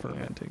from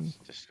fermenting. It's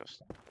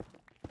disgusting.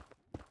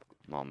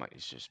 Marmite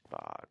is just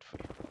bad for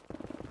you.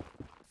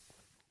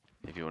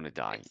 If you want to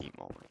die, eat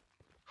Marmite.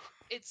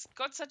 It's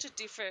got such a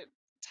different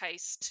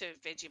taste to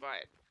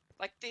Vegemite.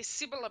 Like, they're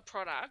similar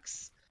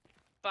products,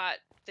 but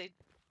they're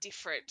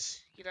different,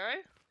 you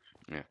know?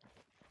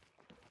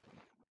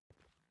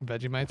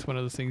 Vegemite's one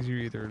of those things you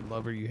either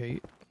love or you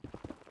hate.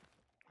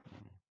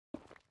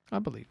 I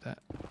believe that.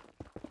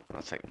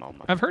 I'll take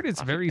Marmite. I've heard it's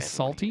I think very everybody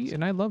salty, is.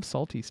 and I love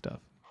salty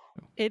stuff.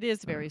 It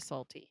is very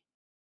salty.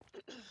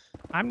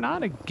 I'm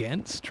not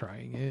against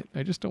trying it.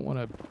 I just don't want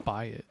to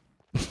buy it.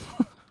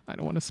 I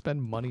don't want to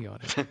spend money on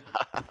it.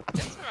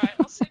 That's all right.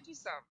 I'll send you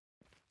some.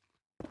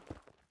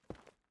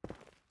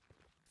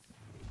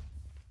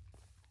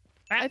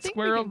 I At think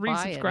we Squirrel can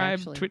buy it, resubscribe.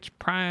 actually. Twitch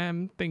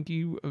Prime. Thank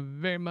you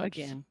very much.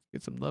 Again.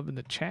 Get some love in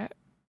the chat.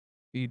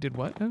 You did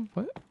what?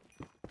 What?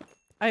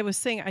 I was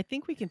saying, I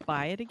think we can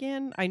buy it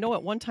again. I know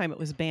at one time it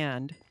was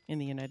banned in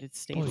the United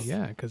States. Well,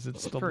 yeah, because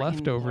it's the For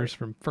leftovers import.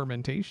 from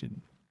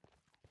fermentation.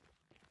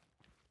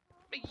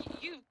 But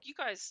you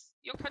guys,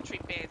 your country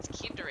bans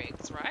Kinder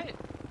eggs, right?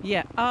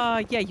 Yeah.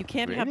 Yeah. You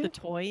can't have Really? the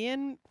toy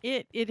in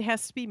it. It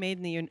has to be made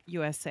in the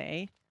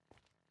USA.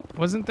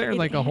 Wasn't there It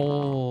like a ha-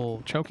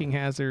 whole choking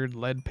hazard,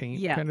 lead paint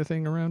Yeah. kind of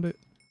thing around it?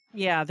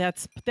 Yeah,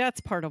 that's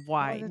part of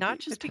why. they Not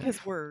do just the because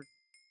toy. we're,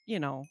 you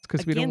know,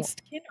 'cause we don't wa-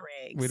 against Kinder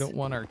eggs. We don't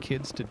want our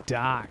kids to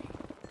die.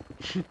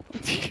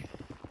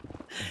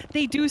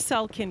 They do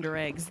sell Kinder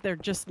eggs. They're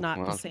just not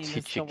the Well, same as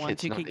teach the your ones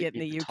kids you not could to get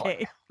in eat the the toy.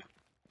 UK,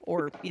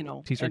 or you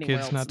know, Teach our anywhere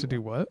kids else not in to the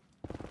do what?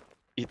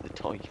 Eat the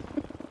toy.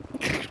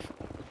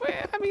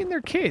 Well, I mean,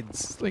 they're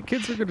kids. Like,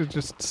 kids are going to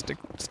just stick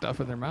stuff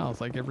in their mouths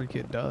like every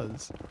kid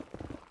does.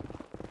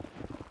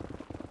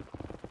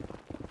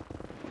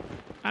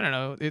 I don't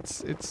know.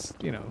 It's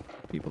you know,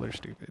 people are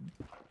stupid.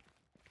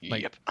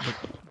 Like, Yep. like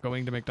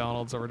going to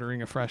McDonald's,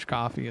 ordering a fresh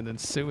coffee, and then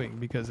suing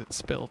because it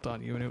spilt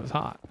on you and it was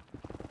hot.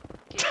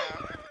 Yeah.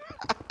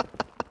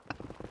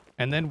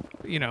 And then,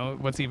 you know,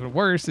 what's even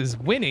worse is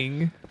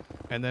winning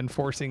and then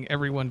forcing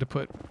everyone to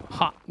put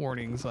hot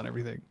warnings on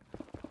everything.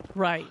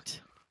 Right.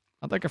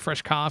 I'd like a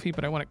fresh coffee,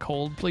 but I want it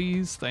cold,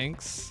 please.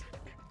 Thanks.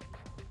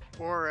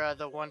 Or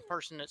the one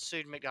person that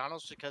sued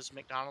McDonald's because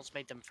McDonald's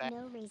made them fat.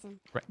 No reason.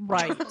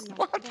 Right.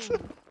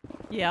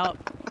 Yep.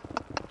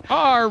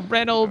 R.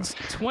 Reynolds,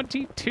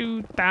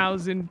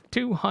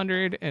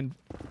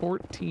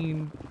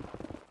 22,214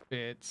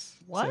 bits.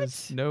 What?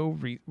 Says no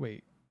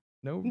wait.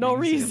 No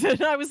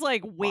reason. I was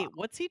like, wait,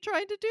 what's he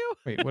trying to do?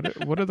 Wait,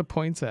 what are the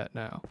points at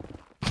now?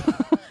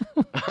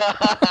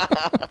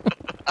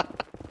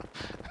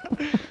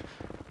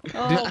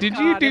 Oh, Did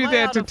you God, do am I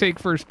that out to of- take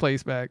first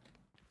place back?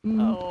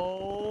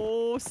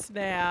 Oh,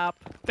 snap.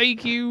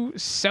 Thank you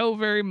so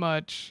very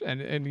much.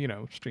 And you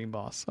know, Stream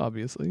Boss,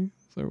 obviously.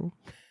 So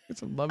get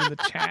some love in the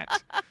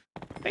chat.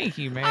 Thank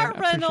you, man. I R.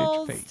 appreciate your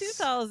Reynolds, face.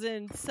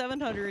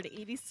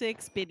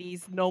 2,786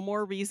 biddies. No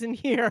more reason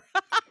here.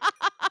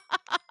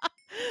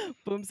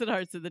 Booms and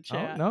hearts in the Oh,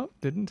 chat. no,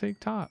 didn't take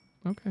top.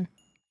 Okay.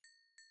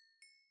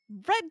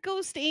 Red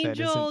Ghost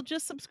Angel isn't-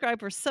 just subscribed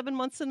for 7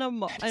 months in a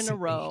isn't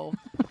me. row.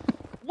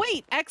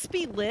 Wait,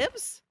 XP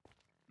lives?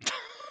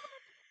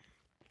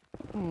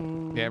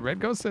 Yeah, Red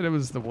Ghost said it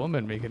was the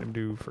woman making him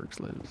do First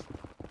Lives.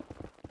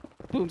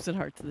 Booms and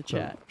hearts in the So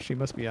chat. she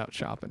must be out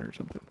shopping or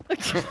something.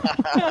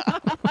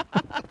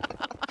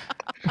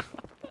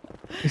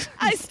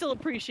 I still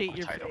appreciate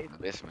your Tied up faith. in the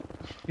basement.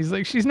 He's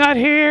like, she's not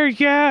here.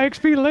 Yeah,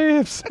 XP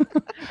lives.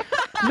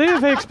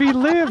 Live, XP,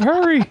 live.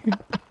 Hurry.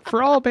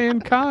 For all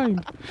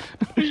mankind.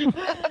 And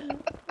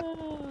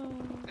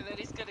then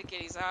he's gonna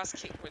get his ass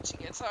kicked when she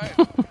gets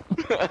home.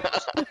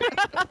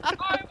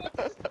 I want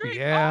to drink.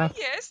 Yeah, Oh,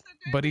 yes.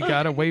 but he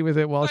got away with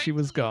it while she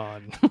was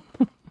gone.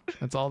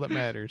 That's all that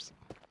matters.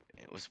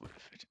 It was worth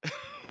it.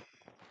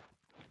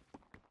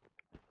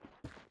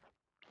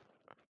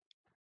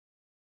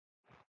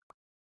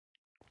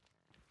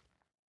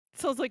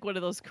 Sounds like one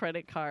of those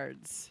credit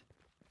cards.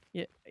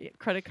 Yeah,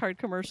 credit card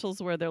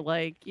commercials where they're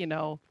like, you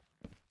know,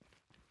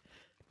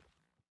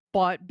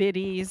 bought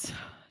biddies,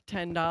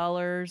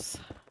 $10.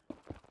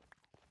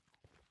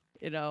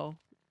 You know,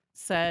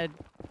 said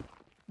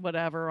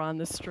whatever on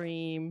the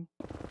stream,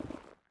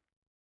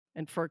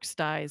 and Ferks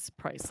dies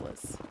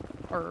priceless,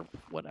 or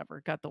whatever.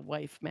 Got the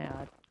wife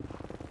mad.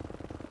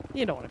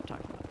 You know what I'm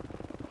talking about.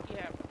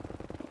 Yeah.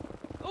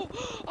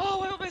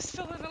 Oh, I almost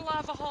fell in a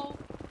lava hole.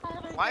 Oh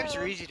my Wives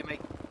God. are easy to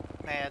make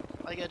mad.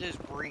 All you gotta do is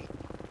breathe.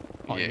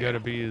 All you Yeah. gotta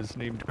be is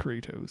named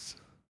Kratos.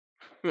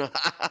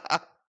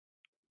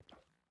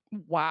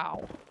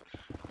 Wow.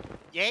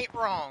 You ain't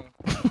wrong.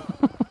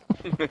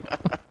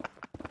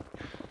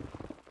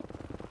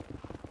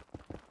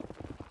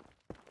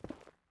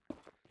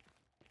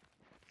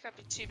 Can't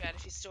be too bad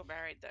if you're still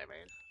married, though,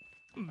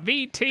 man.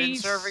 Been VT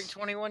serving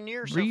 21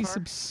 years so far.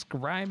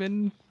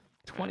 resubscribing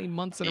 20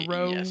 months in a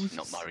row. Yes,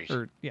 not married.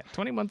 Or, yeah,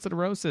 20 months in a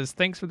row says,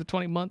 thanks for the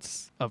 20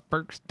 months of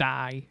Burks.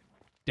 Die.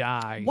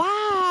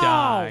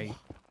 Wow.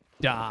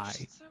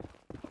 Die.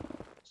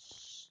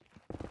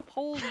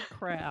 Holy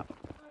crap.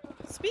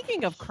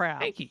 Speaking of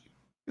crap. Thank you.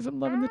 Because I'm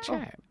loving the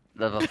chat.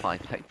 Level 5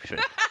 patron.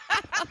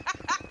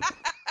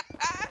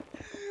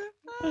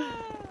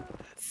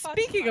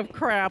 Speaking of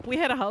crap, we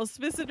had a house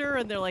visitor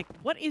and they're like,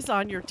 what is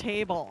on your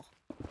table?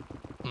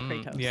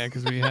 Kratos. Yeah,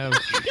 because we have.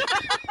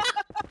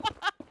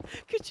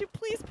 Could you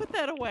please put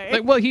that away?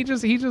 Like, well, he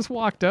just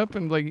walked up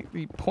and like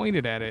he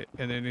pointed at it,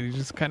 and then he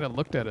just kind of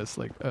looked at us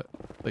like. Glad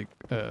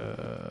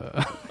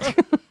I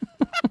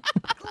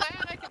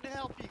can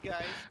help you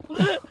guys.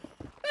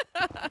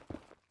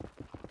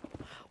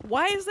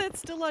 Why is that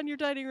still on your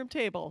dining room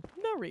table?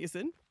 No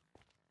reason.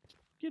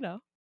 You know.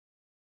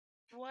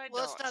 Why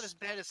Well, not? it's not as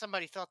bad as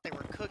somebody thought they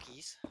were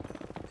cookies.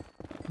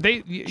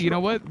 You know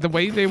what? The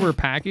way they were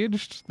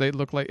packaged, they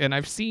look like, and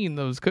I've seen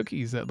those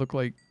cookies that look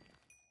like,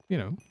 you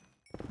know,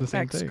 the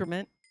same thing.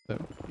 Excrement. So,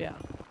 Yeah.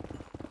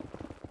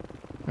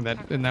 and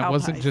that Cow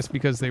wasn't pies. just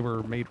because they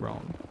were made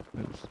wrong.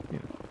 It was, you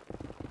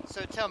know.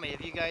 So tell me,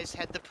 have you guys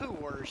had the poo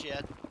wars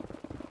yet?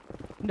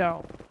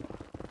 No,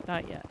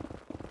 not yet.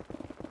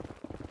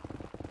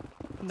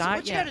 So Not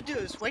what you yet. got to do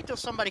is wait till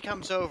somebody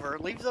comes over,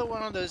 leave the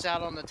one of those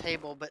out on the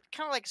table, but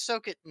kind of like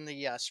soak it in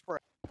the spray.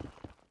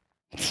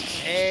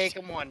 Make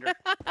 'em wonder.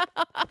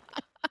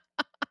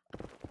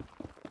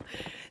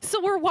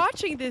 So we're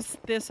watching this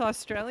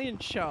Australian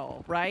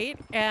show, right?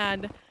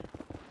 And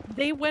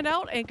they went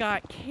out and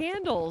got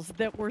candles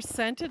that were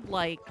scented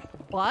like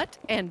butt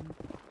and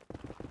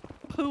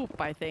poop,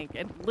 I think,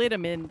 and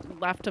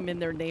left them in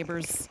their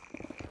neighbors.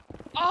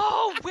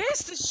 Oh,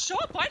 where's the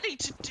shop? I need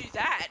to do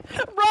that.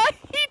 Right?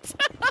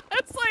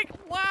 It's like,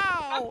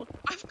 wow.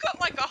 I've got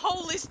like a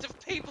whole list of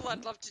people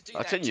I'd love to do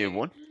I'll that tell you to.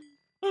 one.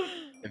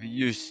 If you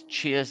use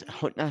Cheers,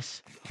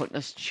 Huntness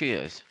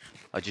Cheers,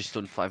 I just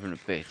done 500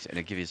 bits and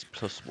it gives you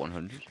plus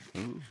 100.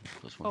 Ooh,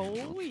 plus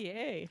 100. Oh,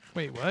 yay.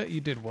 Wait, what? You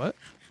did what?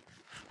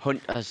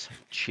 Hunters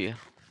Cheer.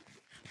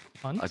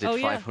 Hunt? I did Oh,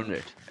 yeah.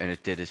 500 and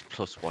it did his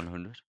plus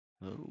 100.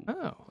 Oh,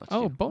 Oh, that's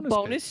oh, you. bonus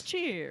Bonus bits.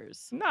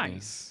 cheers.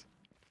 Nice.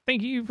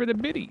 Thank you for the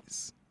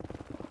biddies.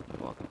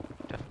 You're welcome.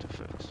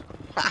 Definitely first.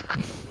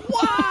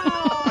 Wow!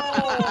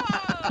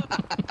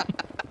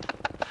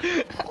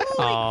 Holy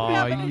Aw,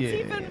 crap, and yeah.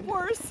 it's even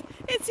worse.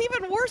 It's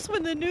even worse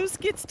when the news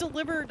gets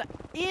delivered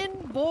in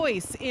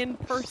voice, in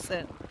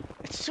person.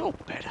 It's so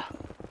better.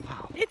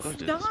 Wow. It's gotta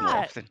do this more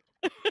not. often.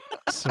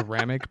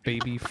 Ceramic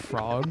baby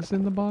frogs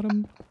in the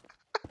bottom.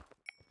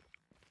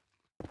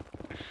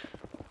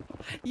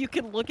 You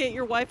can look at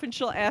your wife and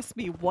she'll ask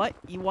me, what,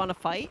 you want to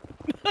fight?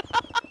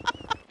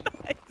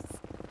 Nice.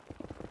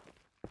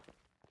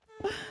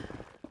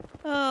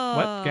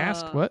 What?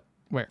 Gassed? What?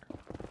 Where?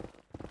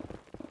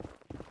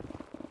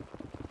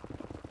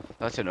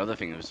 That's another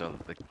thing as well.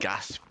 The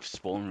gas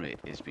spawn rate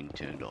has been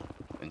turned up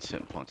in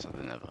certain parts of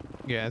the Nether.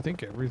 Yeah, I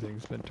think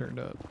everything's been turned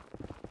up.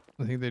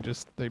 I think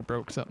they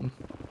broke something.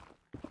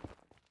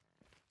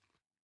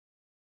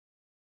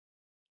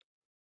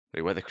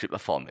 Like where the creeper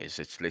farm is,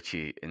 it's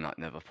literally in that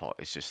Nether part.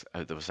 It's just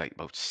there was like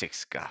about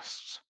 6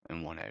 ghasts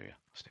in one area. I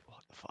was like,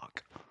 what the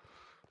fuck?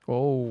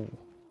 Oh.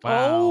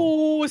 Wow.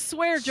 Oh,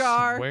 swear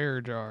jar.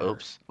 Swear jar.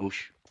 Oops.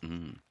 Oosh.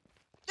 Mm.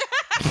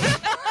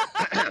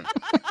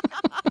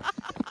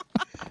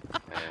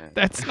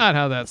 That's not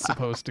how that's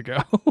supposed to go.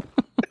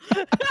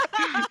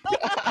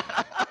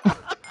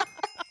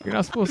 You're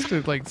not supposed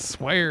to like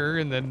swear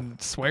and then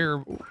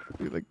swear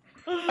like.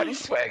 I didn't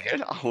swear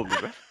again. I'll hold my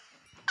breath.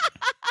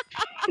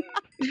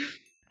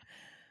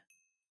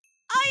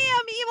 I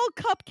am Evil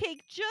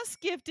Cupcake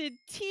just gifted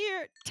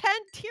 10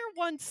 tier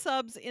 1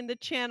 subs in the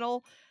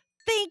channel.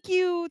 Thank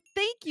you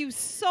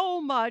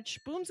so much.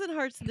 Booms and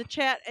hearts in the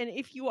chat. And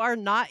if you are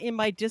not in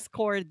my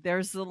Discord,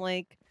 there's the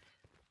link.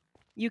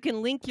 You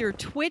can link your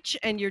Twitch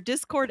and your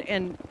Discord,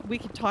 and we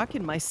can talk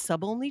in my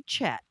sub-only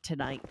chat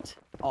tonight.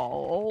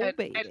 Oh,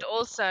 baby. And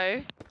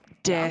also,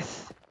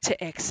 death to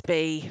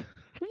XB.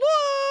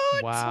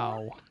 What?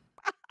 Wow.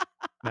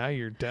 Now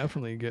you're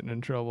definitely getting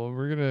in trouble.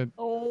 We're gonna.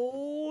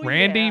 Oh,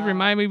 Randy, yeah.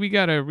 remind me we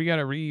gotta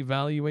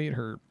reevaluate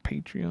her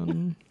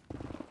Patreon.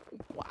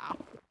 Wow.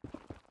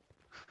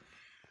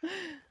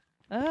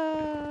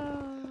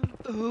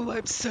 Oh,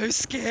 I'm so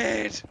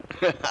scared.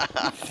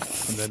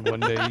 And then one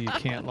day you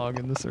can't log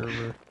in the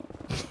server.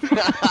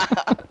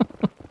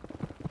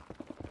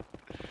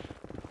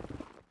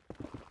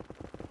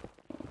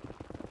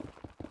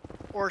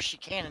 Or she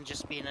can and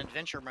just be in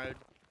adventure mode.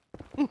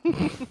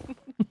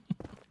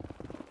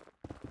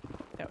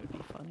 That would be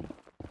funny.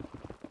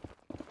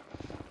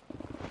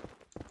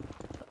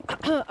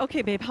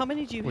 Okay, babe, how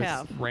many do you With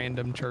have?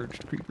 random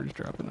charged creepers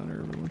dropping on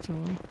her every once in a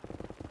while.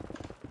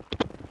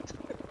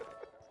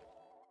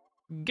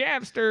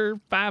 Gabster,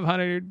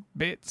 500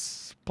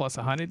 bits plus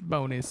 100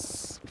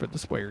 bonus for the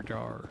swear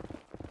jar.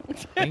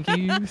 Thank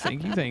you,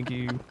 thank you, thank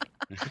you.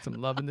 Get some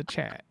love in the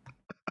chat.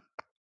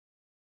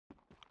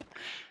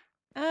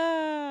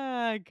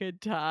 Ah, good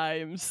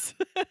times.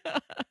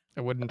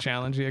 I wouldn't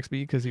challenge the XB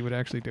because he would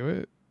actually do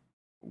it.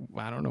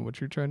 I don't know what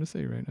you're trying to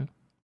say right now.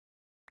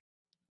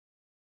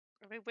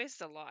 I mean, where's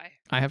the lie?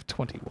 I have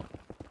 21.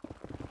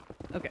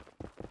 Okay.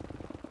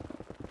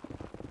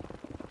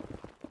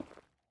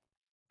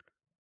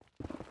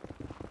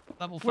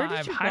 Level Where did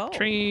 5 you hype go?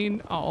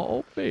 train.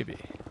 Oh, baby.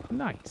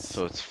 Nice.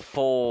 So it's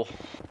 4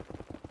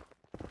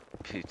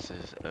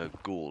 pizzas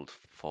gold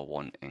for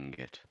 1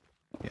 ingot.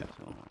 Yeah.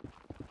 So,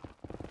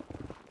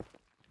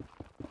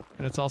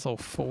 And it's also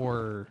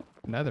 4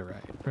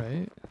 netherite,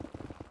 right?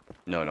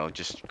 no,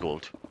 just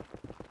gold.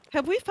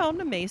 Have we found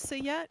a mesa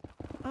yet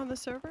on the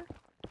server?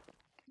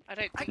 I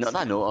don't think Not so. that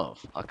I know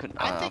of. I couldn't.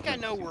 I think I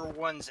haven't know seen- where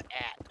one's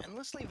at, and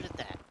let's leave it at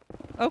that.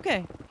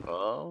 Okay.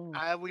 Oh.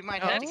 We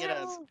might have to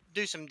Oh.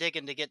 do some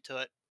digging to get to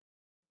it.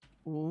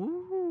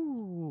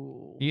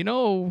 Ooh. You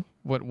know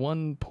what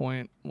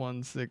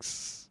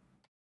 1.16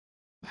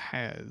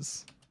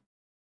 has?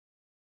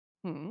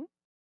 Hmm.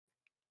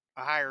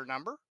 A higher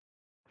number?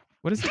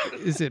 What is it?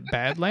 Is it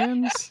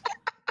Badlands?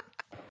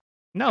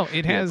 No,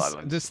 it Yeah, has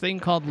Badlands. this thing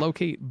called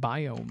locate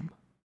biome.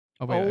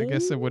 Oh wait, I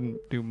guess it wouldn't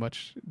do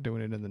much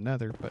doing it in the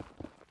Nether, but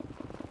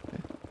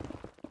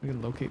we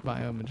can locate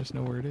biome and just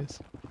know where it is.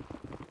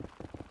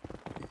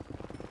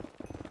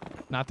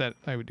 Not that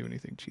I would do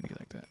anything cheaty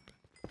like that.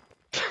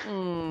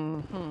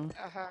 Mm-hmm.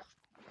 Uh-huh.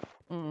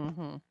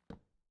 Mm-hmm.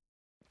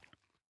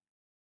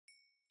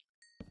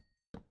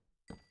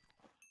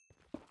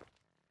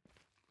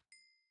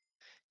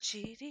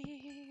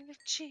 Cheating, the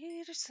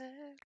cheater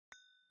said.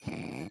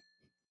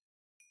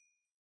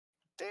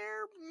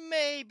 There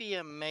may be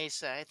a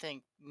mesa, I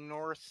think,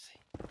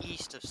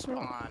 northeast of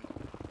spawn.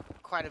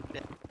 Quite a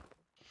bit.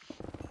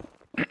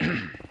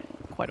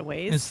 Quite a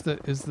ways.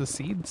 Is the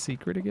seed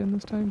secret again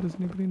this time? Does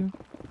anybody know?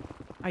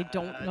 I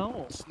don't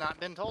know. It's not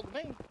been told to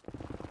me.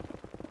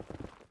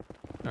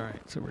 All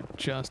right, so we're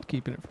just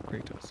keeping it for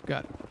Kratos.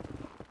 Got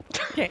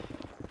it.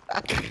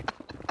 Okay.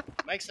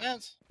 Makes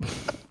sense.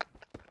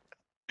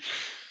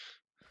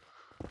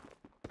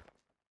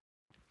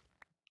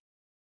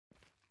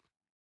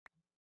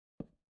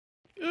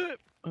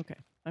 Okay,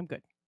 I'm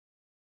good.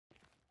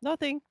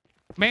 Nothing.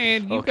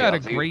 Man, you Okay, got a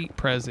I'll see. great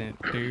present,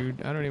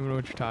 dude. I don't even know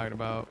what you're talking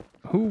about.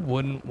 Who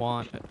wouldn't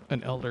want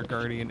an Elder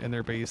Guardian in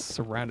their base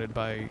surrounded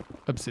by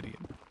obsidian?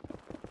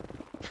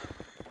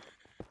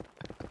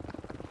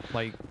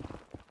 Like,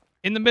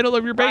 in the middle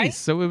of your base, Right?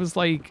 so it was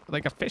like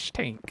a fish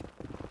tank,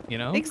 you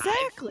know?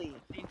 Exactly.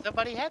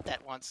 Somebody had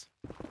that once.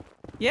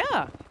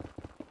 Yeah.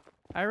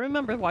 I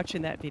remember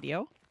watching that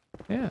video.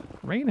 Yeah,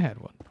 Rain had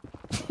one.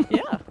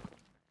 Yeah.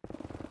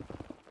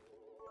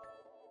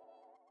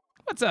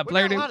 What's up, We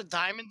Blair? got a Dude? lot of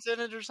diamonds in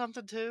it or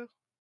something too.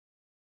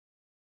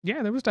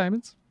 Yeah, there was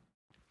diamonds.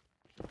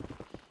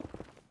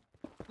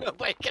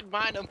 Nobody can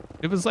mine them.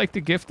 It was like the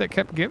gift that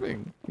kept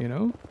giving, you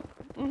know?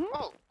 Mm-hmm.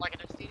 Oh, like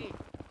an STD.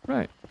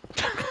 Right.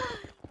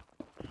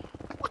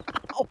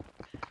 Wow.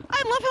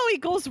 I love how he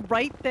goes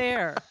right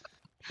there.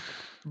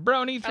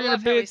 Brony, I 300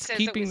 love how he bits, says it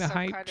keeping with the some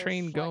hype kind of,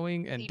 train like,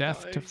 going, and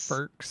death to emos.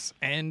 Ferks,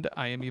 and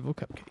I am Evil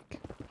Cupcake.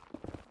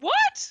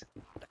 What?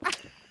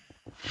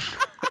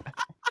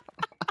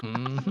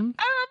 Mm-hmm.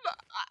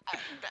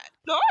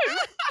 No.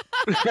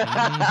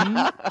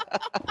 Mm-hmm.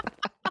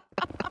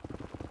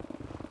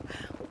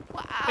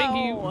 Wow. Thank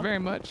you very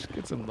much.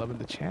 Get some love in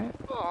the chat.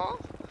 Aw.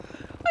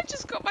 I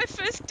just got my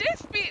first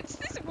death bits.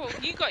 Well,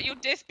 you got your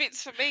death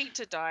bits for me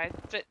to die,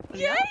 but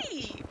Yeah.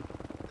 yay!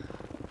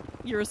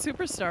 You're a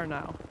superstar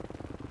now.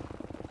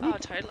 Oh,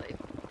 totally.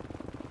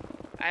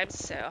 I'm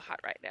so hot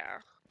right now.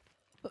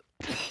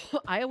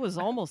 I was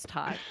almost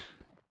hot.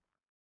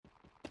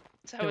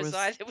 So There was was-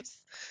 I.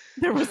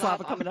 There was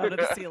Lava. lava coming out of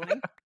the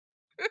ceiling.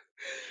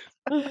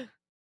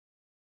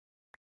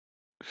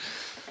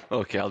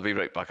 Okay, I'll be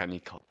right back. I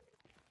need coffee.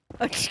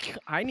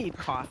 I need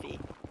coffee.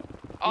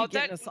 Oh, You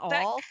getting us that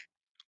all?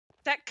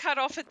 that cut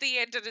off at the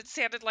end, and it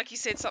sounded like you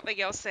said something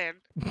else. Then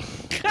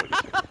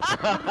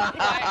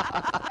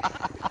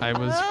I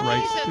was He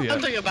right. said Yeah,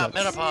 something about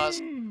that's-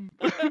 menopause.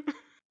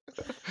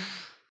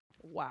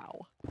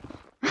 Wow.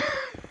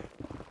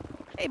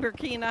 Hey,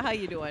 Burkina, how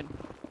you doing?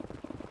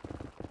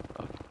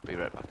 Okay, be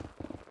right back.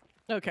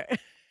 Okay.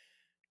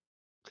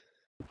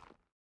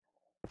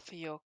 for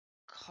your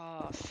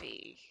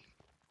coffee.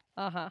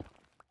 Uh-huh.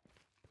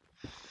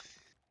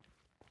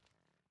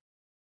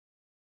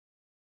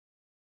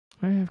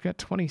 I've got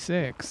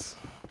 26.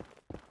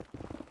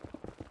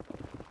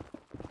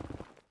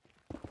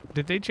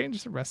 Did they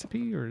change the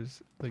recipe, or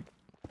is like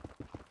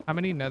how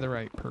many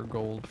netherite per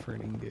gold for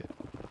an ingot?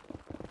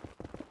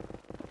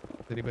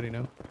 Does anybody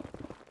know?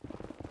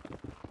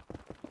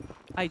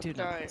 I do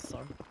not. No. So.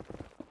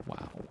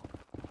 Wow.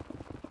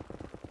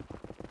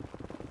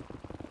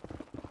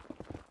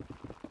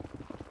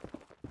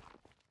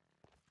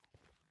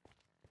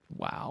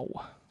 Wow.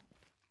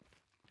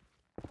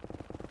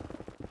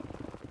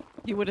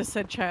 You would have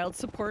said child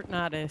support,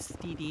 not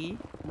STD.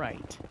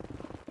 Right.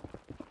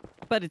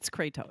 But it's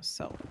Kratos,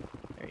 so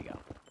there you go.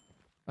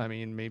 I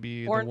mean,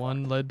 maybe Or- the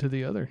one led to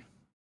the other.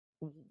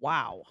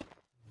 Wow.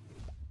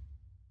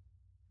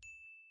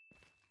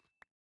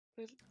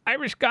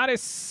 Irish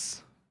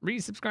Goddess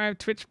resubscribe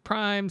Twitch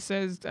Prime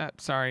says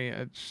sorry,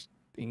 it's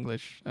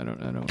English. I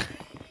don't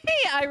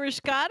Hey, Irish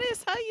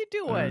Goddess, how you I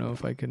don't doing? know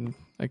if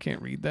I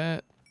can't read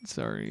that.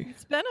 Sorry.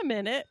 It's been a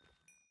minute.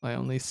 I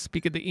only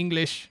speak the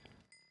English.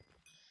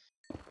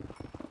 Are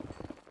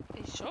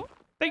you sure?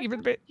 Thank you for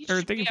the bit, You or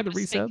should thank you be for the able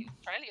to speak resub.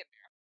 Australian.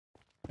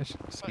 I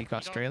should What, speak you don't know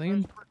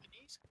Australian.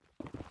 Portuguese?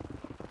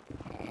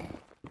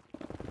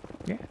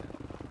 Yeah.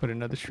 Put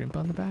another shrimp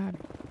on the bag.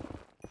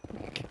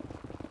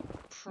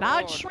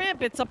 Not Prawn.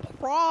 shrimp, it's a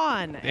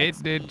prawn. It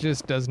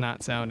just does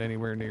not sound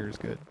anywhere near as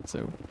good.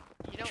 So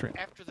You know, Shrimp.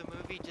 after the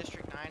movie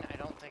District 9, I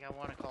don't think I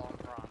want to call them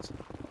prawns.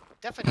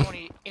 Definitely don't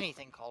eat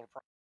anything called a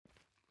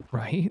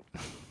prawn. right.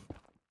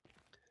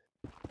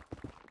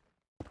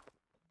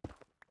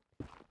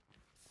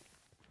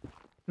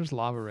 There's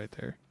lava right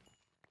there.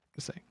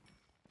 Just saying.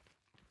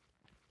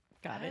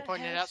 Got it.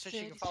 Pointing it out so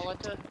she can fall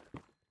into.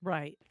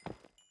 Right.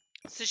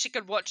 So she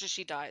can watch as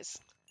she dies.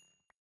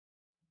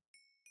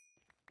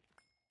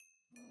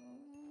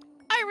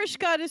 Irish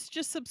Goddess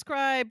just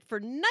subscribed for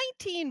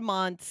 19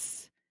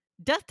 months.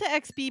 Death to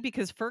XB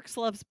because Ferks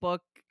loves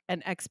book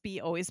and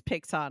XB always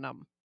picks on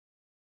him.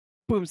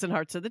 Booms and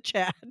hearts of the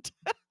chat.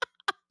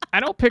 I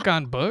don't pick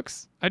on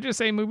books. I just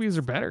say movies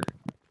are better.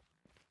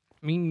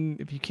 I mean,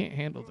 if you can't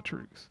handle the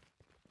truth.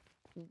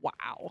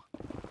 Wow.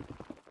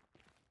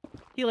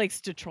 He likes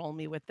to troll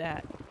me with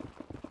that.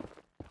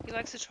 He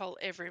likes to troll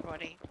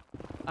everybody.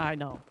 I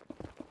know.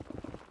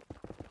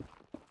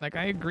 Like,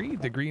 I agree,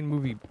 the Green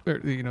movie, or,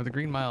 the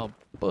Green Mile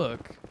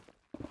book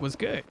was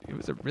good. It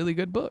was a really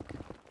good book,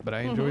 but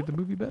I enjoyed the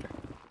movie better.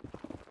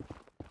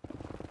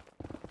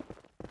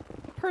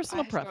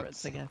 Personal I have not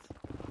preference, I seen- guess.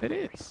 It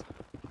is.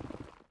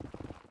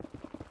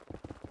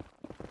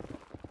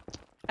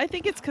 I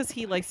think it's because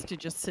he likes to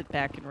just sit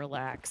back and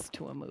relax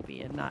to a movie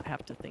and not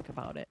have to think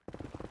about it.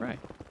 Right.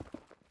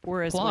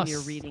 Whereas when you're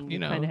Plus, reading, you you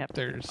kind know, of have to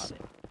think there's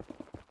about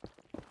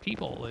it.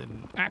 people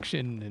and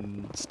action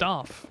and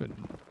stuff and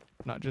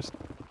not just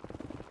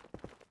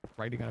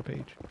writing on a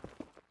page.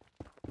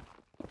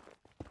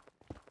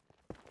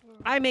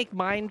 I make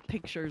mind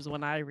pictures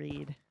when I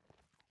read.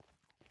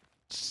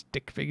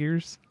 Stick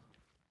figures.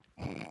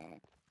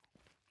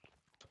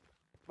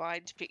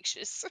 Mind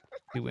pictures.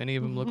 Do any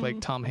of them look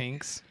like Tom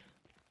Hanks?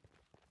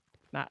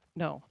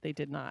 No, they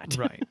did not.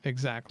 Right, Do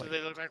exactly.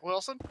 they look like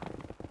Wilson?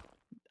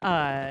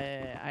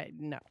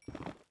 No.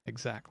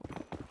 Exactly.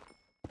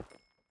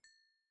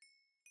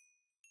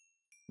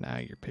 Now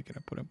you're picking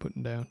up what I'm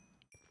putting down.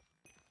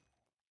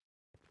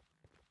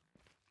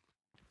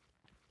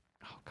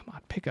 Oh, come on,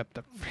 pick up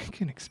the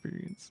freaking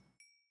experience.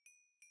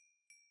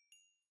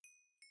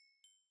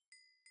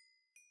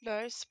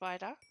 No,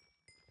 spider.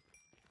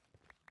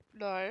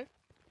 No.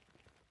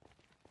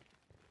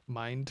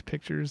 Mind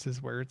pictures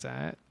is where it's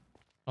at,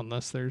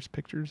 unless there's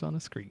pictures on a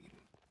screen.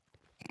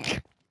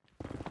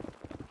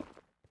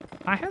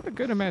 I have a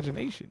good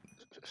imagination.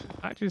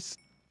 I just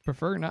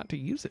prefer not to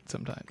use it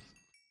sometimes.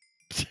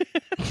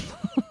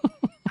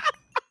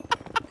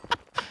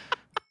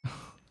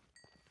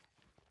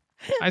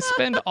 I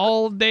spend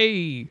all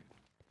day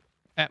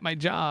at my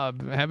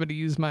job having to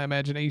use my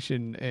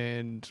imagination,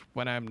 and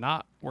when I'm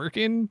not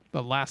working,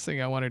 the last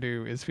thing I want to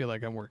do is feel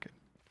like I'm working.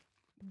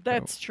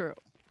 That's true.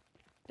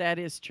 That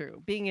is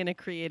true. Being in a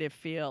creative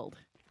field,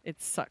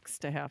 it sucks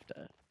to have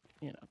to,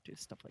 do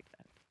stuff like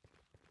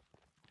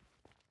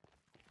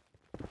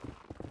that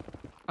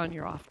on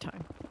your off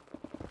time.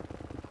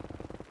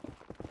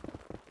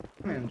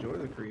 I enjoy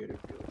the creative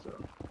field, so.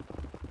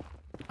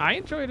 I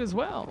enjoy it as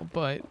well,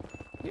 but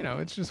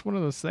it's just one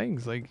of those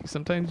things. Like,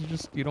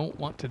 sometimes you don't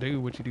want to do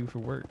what you do for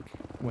work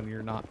when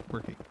you're not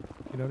working.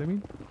 You know what I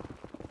mean?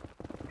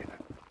 Yeah.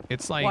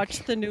 It's like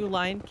Watched the new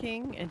Lion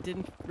King and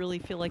didn't really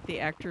feel like the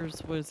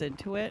actors was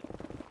into it.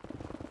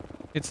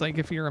 it's like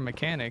if you're a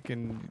mechanic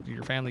and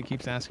your family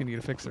keeps asking you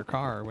to fix their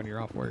car when you're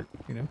off work.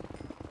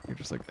 You're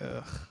just like,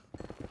 ugh.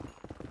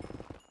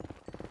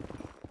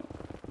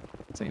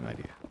 Same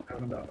idea.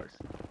 $7.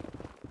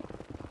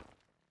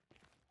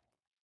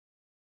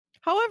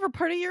 However,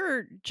 part of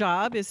your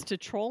job is to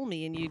troll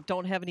me, and you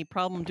don't have any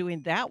problem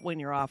doing that when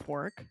you're off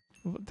work.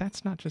 Well,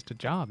 that's not just a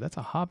job. That's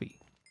a hobby.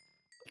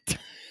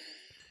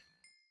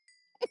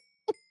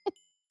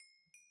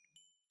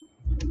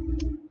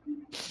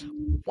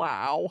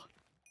 Wow.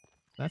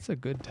 That's a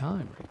good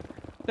time right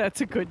there.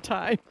 That's a good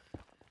time.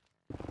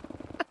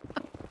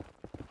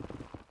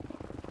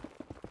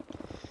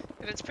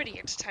 And it's pretty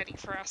entertaining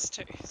for us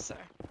too, so.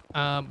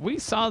 We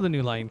saw the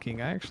new Lion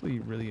King. I actually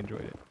really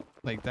enjoyed it.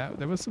 Like, that,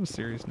 there was some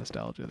serious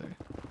nostalgia there.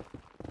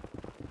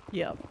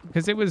 Yep.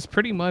 Because it was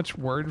pretty much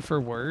word for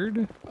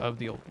word of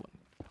the old one.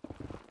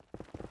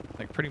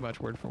 Like, pretty much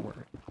word for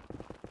word.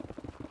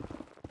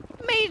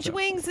 Mage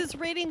Wings is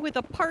raiding with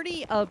a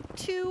party of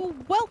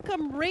 2.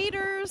 Welcome,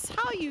 raiders.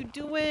 How you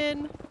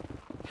doing?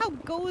 How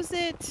goes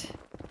it?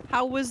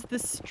 How was the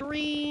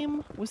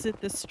stream? Was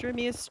it the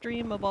streamiest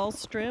stream of all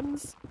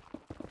streams?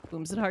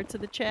 Booms and hearts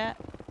of the chat.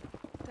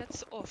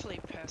 That's awfully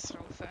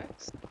personal,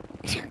 folks.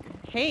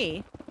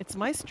 Hey, it's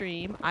my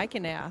stream. I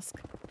can ask.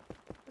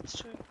 That's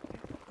true.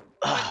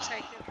 Point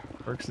taken.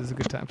 Perks is a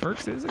good time.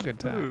 Perks is a good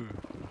time.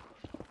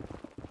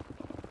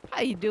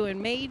 How you doing,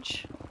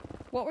 Mage?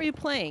 What were you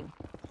playing?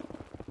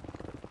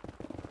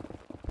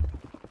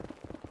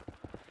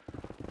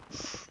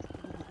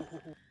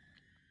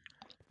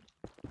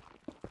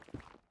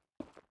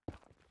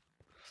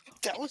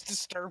 That was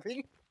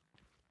disturbing.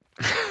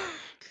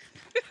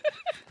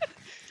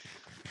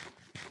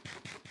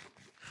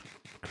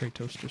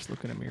 Kratos just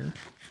look in a mirror.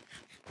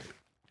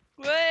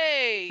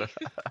 Way!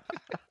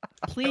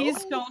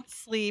 Please don't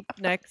sleep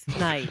next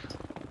night.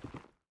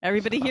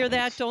 Everybody hear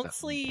that? Don't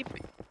sleep.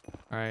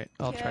 All right,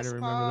 I'll try to Yes,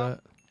 remember Mom. that.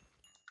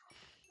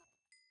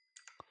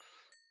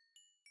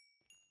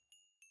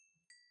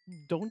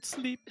 Don't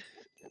sleep.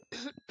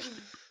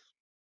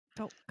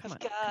 Don't. Come on.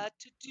 Got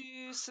to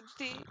do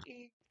something.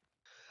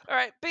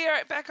 Alright, be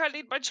right back. I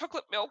need my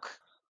chocolate milk.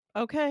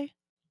 Okay.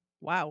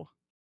 Wow.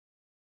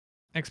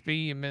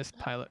 XB, you missed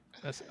pilot.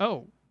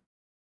 Oh,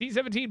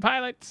 D17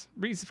 pilots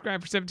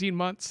resubscribed for 17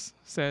 months.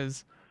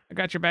 Says, I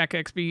got your back,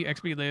 XB.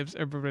 XB lives.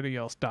 Everybody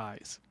else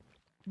dies.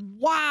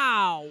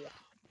 Wow.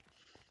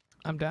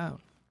 I'm down.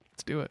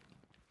 Let's do it.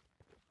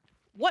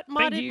 What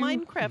Thank modded you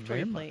Minecraft are very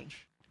you playing?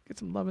 much. Get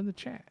some love in the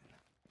chat.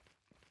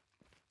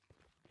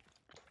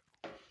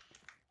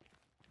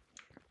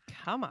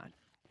 Come on.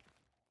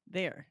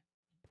 There.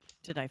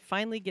 Did I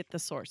finally get the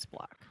source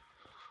block?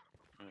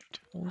 Right.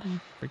 Holy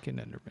freaking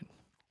Enderman.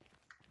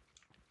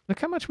 Look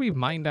how much we've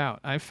mined out.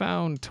 I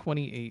found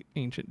 28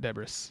 ancient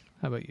debris.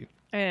 How about you?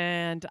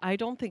 And I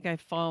don't think I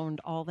found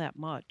all that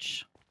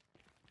much.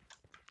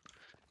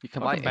 You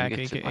can Welcome buy back,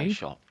 ingots at my AKA.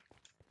 shop.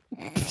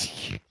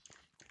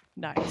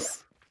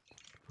 Nice.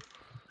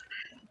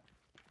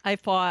 I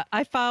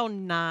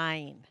found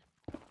 9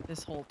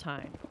 this whole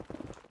time.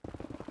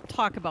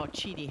 Talk about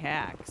cheaty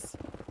hacks.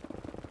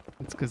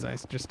 It's because I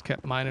just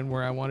kept mining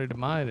where I wanted to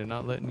mine and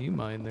not letting you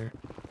mine there.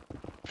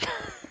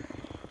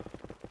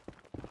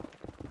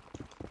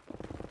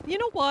 You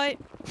know what?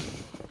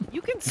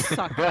 You can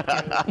suck it,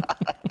 dude.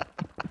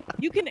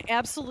 You can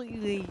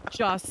absolutely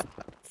just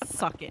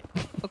suck it.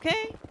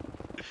 Okay?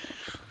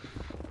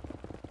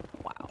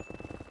 Wow.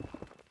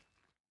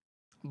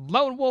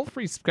 Lone Wolf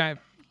resubscribed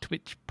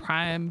Twitch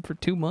Prime for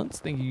 2 months.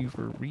 Thank you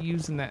for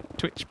reusing that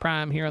Twitch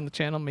Prime here on the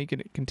channel,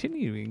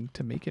 continuing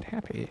to make it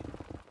happy.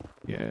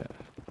 Yeah.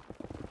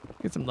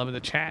 Get some love in the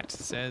chat.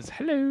 Says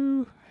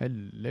hello.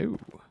 Hello.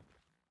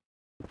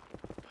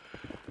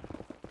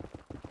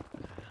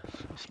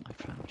 It's my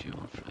friend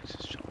Dual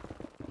Flex's shop.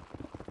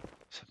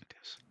 7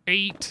 days.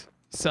 8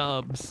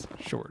 subs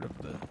short of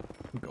the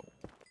goal.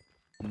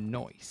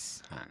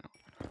 Nice. Hang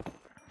on.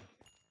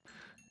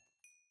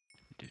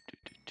 Do, do,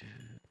 do, do.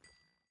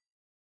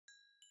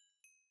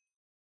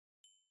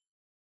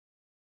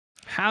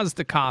 How's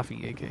the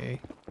coffee, aka?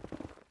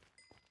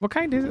 What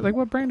kind is it? Like,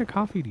 what brand of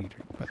coffee do you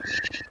drink? But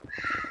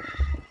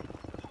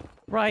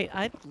Right.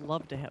 I'd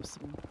love to have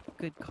some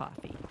good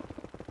coffee.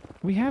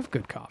 we have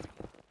good coffee.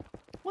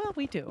 Well,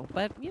 we do.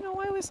 But, you know,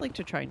 I always like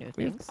to try new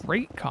We things. have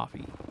great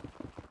coffee.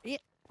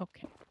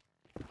 Okay.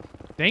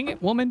 Dang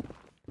it, woman.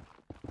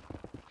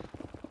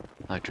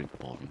 I drink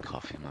boring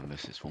coffee. My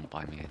missus won't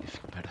buy me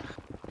anything better.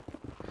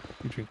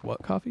 You drink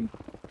what coffee?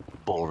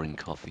 Boring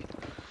coffee.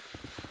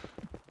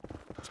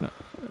 It's not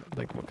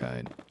like what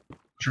kind?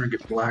 Drink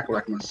it black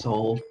like my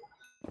soul.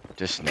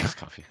 Just nice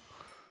coffee.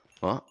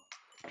 What?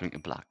 Drink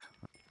it black.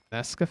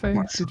 Nescafe,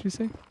 What? did you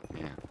say?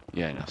 Yeah.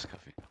 Yeah, nice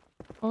coffee.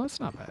 Oh, that's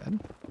not bad.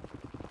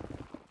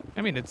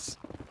 I mean, it's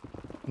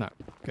not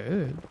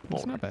good.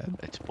 It's not bad.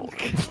 It's boring.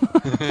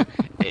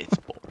 It's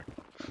boring.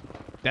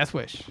 Death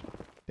Wish.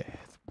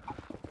 Death.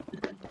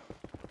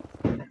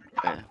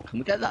 Can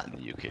we get that in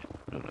the UK?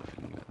 I don't know if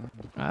we can get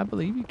that. I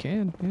believe you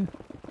can, yeah. You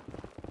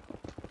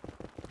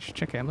should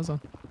check Amazon.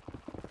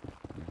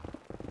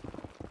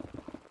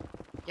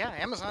 Yeah,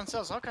 Amazon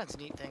sells all kinds of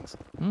neat things.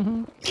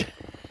 Mm-hmm.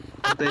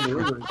 But they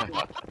deliver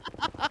it.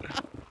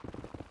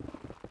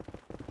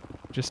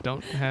 Just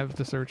don't have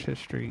the search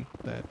history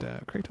that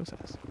Kratos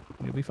has.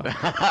 And you'll be fine.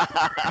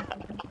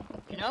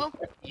 You know,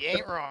 you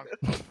ain't wrong.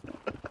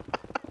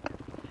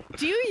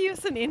 Do you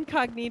use an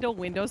incognito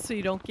window so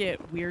you don't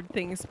get weird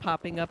things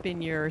popping up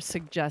in your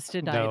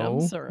suggested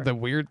items? Or The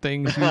weird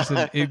things use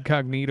an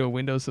incognito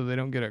window so they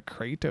don't get a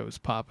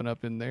Kratos popping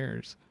up in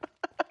theirs.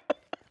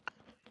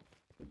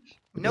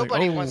 Like,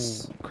 Nobody oh,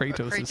 wants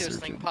Kratos, a is Kratos thing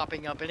searching.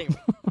 popping up anyway.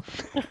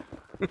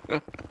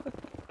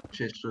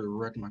 Shit sure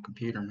wrecked my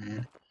computer,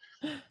 man.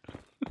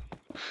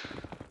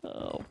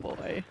 Oh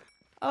boy.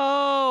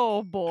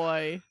 Oh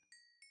boy.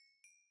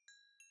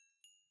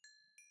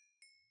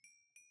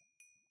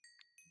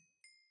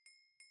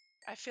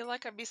 I feel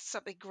like I missed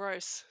something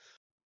gross.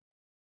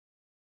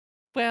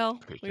 Well,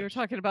 we were Kratos.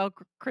 talking about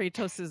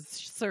Kratos'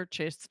 search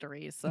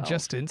history, so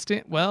Just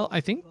instant? Well, I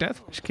think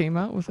Death Wish came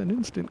out with an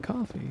instant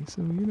coffee,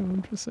 so, you know,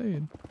 I'm just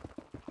saying.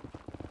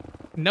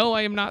 No,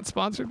 I am not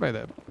sponsored by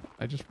them.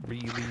 I just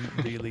really,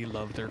 really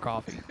love their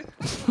coffee.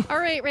 all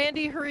right,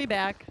 Randy, hurry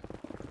back.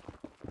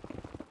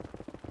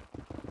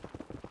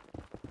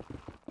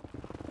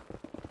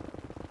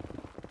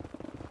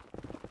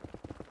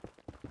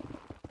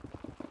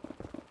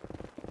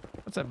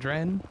 What's up,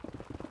 Dren?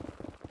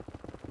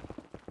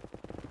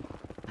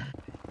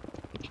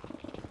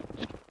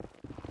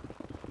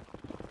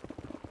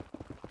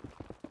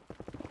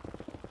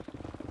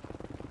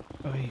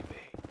 Oy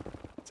vey.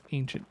 It's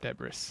ancient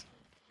debris.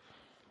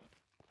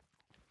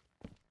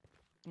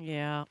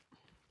 Yeah.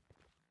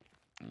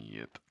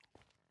 Yep.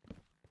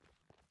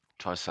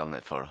 Try selling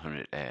it for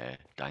 100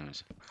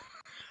 diamonds.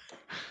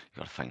 You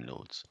gotta find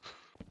loads.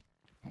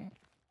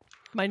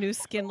 My new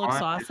skin looks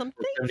Alright, awesome.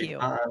 Thank you.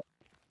 75.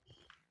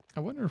 I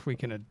wonder if we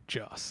can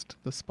adjust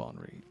the spawn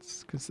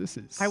rates, because this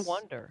is... I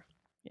wonder.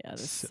 Yeah,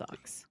 this silly.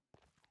 sucks.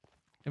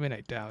 I mean,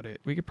 I doubt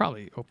it. We could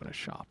probably open a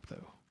shop,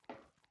 though.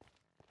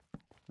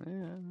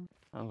 Yeah,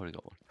 I've already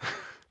got one.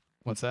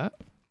 What's that?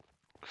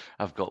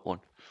 I've got one.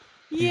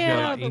 You've got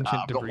Yeah, an but ancient I've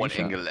got debris one shop?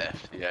 ingot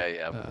left.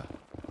 Yeah, I've Uh,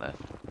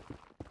 left.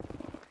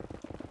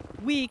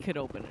 we could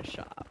open a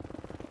shop.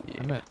 Yeah.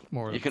 I meant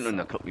more. You can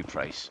undercut me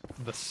price.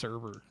 The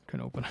server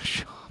can open a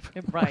shop.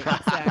 Right,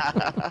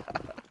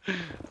 exactly.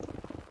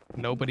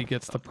 Nobody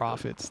gets the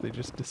profits; they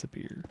just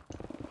disappear.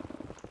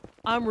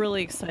 I'm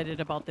really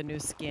excited about the new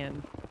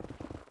skin.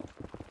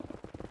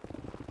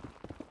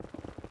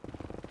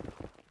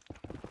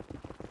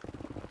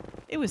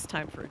 It was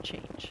time for a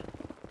change.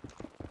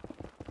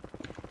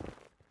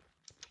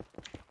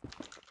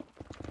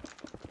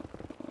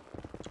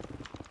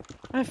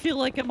 I feel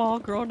like I'm all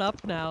grown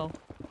up now.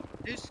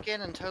 New skin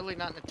and totally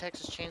not in the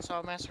Texas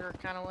Chainsaw Massacre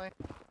kind of way.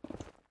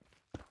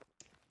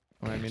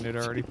 Well, I mean, it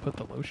already put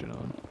the lotion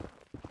on.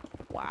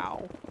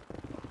 Wow.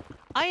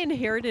 I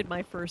inherited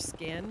my first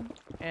skin,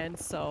 and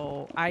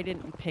so I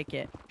didn't pick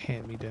it.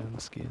 Hand-me-down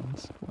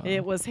skins. Wow.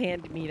 It was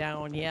handed me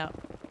down, yeah.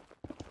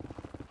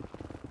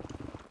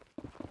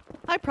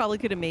 I probably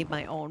could have made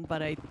my own,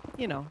 but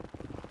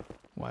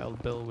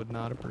Wild Bill would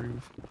not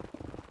approve.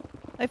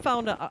 I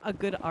found a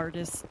good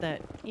artist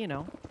that,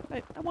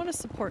 I want to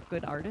support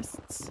good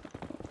artists.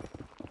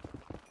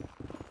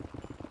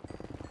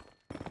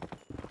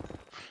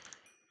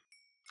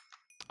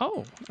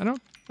 Oh, I don't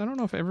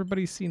know if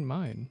everybody's seen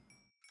mine.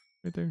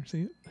 Right there,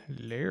 see it?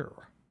 Hello.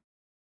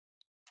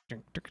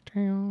 I'm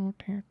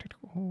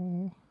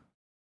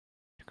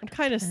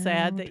kind of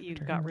sad that you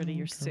got rid of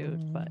your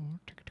suit, but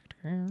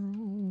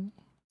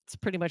it's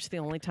pretty much the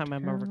only time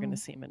I'm ever going to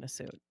see him in a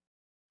suit.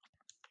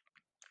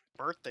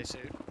 Birthday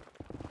suit.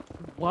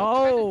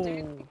 Whoa! What kind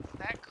of dancing was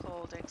that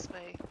called,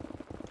 XB?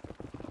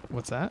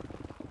 What's that?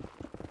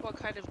 What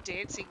kind of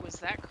dancing was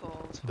that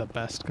called? The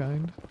best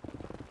kind?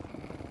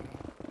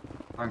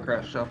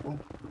 Minecraft Shuffle.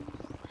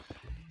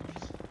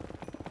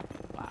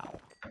 Wow.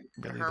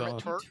 Really Hermit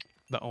the, twerk.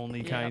 the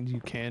only Yep. kind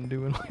you can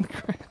do in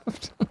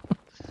Minecraft.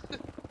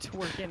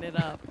 Twerking it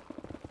up.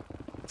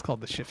 It's called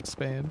the shift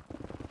span.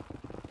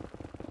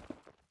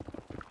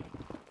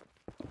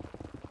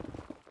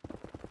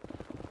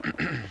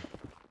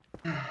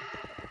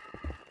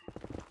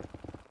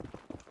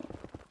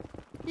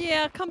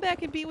 Yeah, come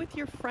back and be with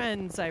your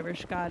friends,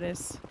 Irish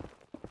Goddess.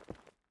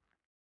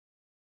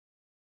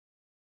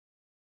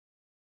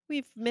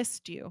 We've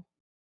missed you.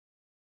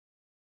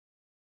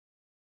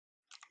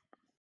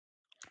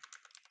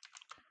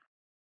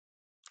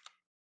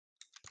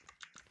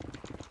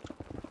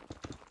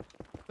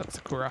 That's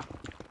Sakura.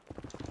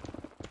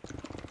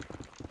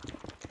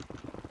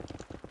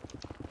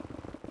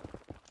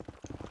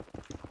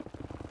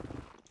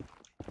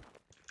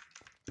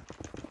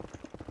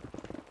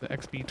 The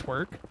XB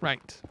twerk?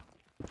 Right.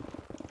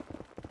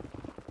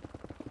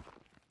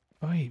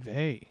 Oy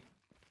vey.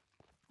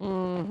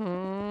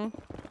 Mm-hmm.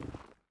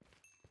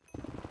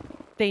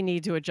 They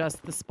need to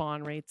adjust the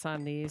spawn rates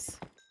on these.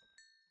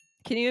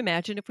 Can you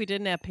imagine if we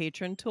didn't have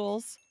patron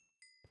tools?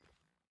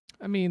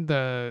 I mean,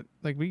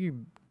 we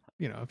could,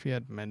 if you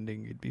had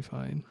mending, you'd be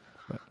fine.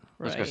 But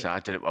I was going to say, I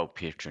did it without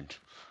Patreon.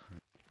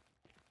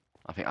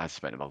 I think I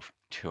spent about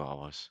 2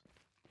 hours.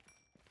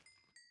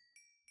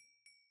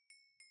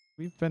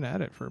 we've been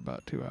at it for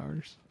about 2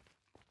 hours.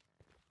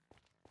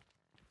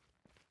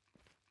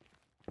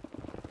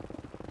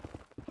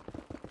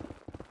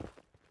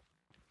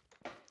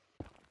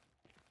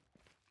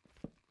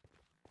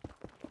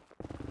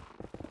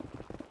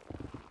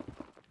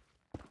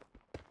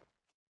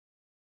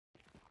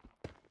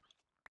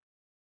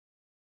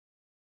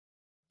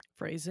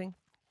 Phrasing.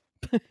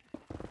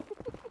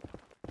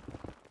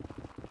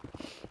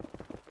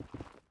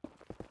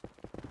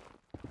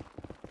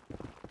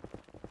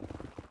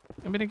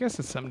 I mean, I guess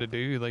it's something to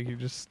do. Like, you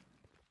just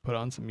put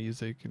on some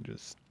music and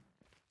just...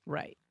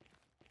 Right.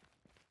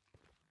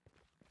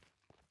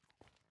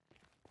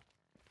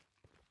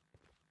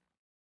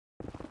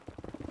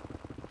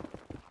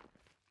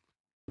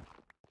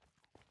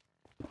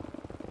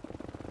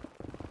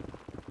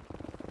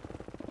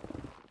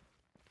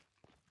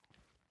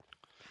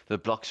 The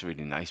block's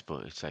really nice,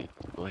 but it's like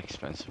really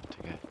expensive to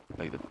get.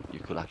 Like you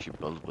could actually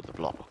build with the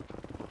block,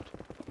 but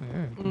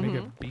Yeah, you can make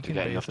a to beacon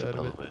get enough base to out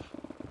of build it. with.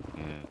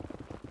 Yeah,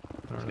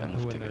 I to don't get know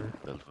enough who to in their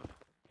get build with.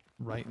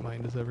 right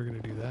mind is ever going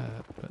to do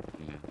that, but...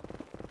 Yeah.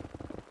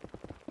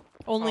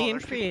 Only Oh, in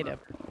there's people creative.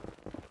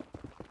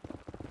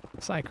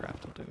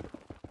 xBCrafted will do it.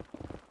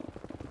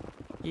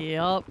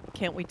 Yep.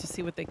 Can't wait to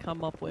see what they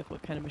come up with.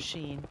 What kind of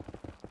machine.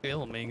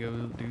 Il Mango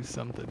will do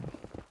something.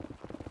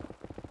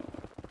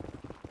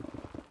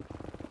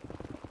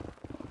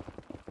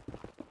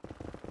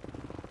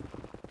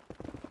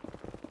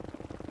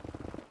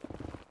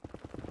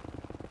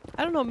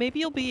 I don't know. Maybe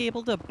you'll be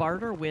able to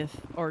barter with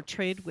or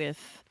trade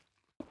with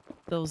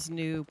those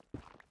new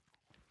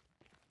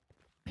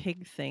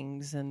pig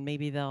things, and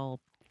maybe they'll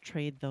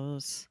trade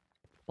those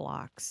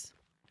blocks.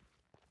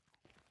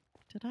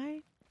 Did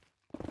I?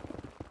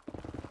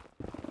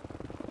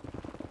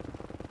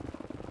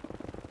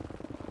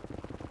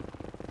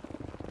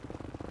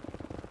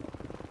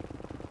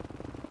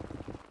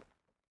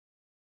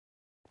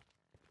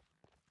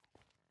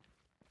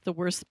 The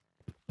worst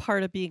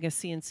part of being a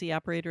CNC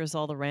operator is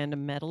all the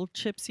random metal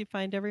chips you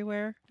find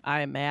everywhere.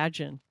 I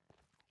imagine.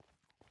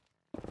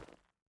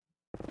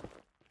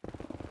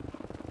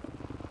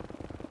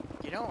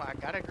 You You know, I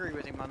gotta agree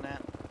with him on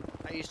that.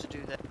 I used to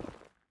do that.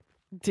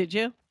 Did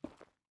you?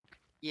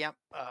 Yep.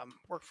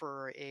 Worked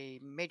for a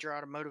major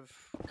automotive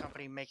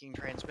company making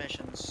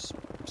transmissions,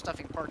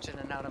 stuffing parts in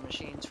and out of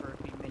machines for it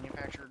to be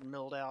manufactured and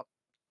milled out.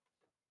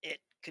 It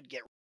could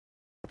get.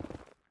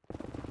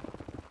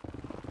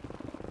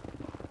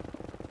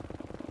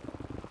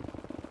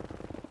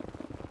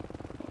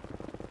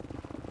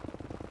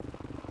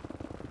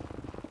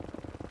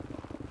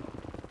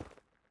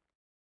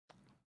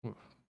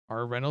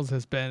 Our Reynolds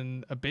has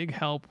been a big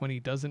help when he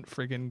doesn't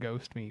friggin'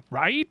 ghost me,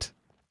 right?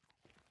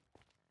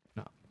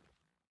 No.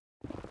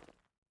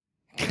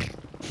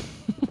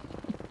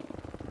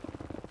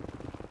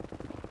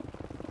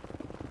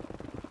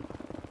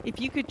 If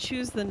you could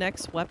choose the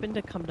next weapon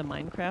to come to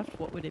Minecraft,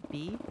 what would it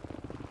be?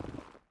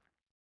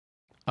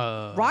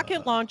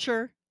 Rocket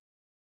launcher.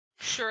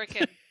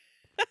 Shuriken.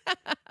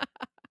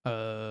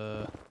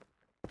 I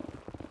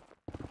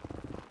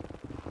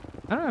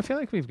don't know. I feel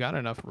like we've got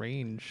enough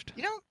ranged.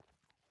 You know,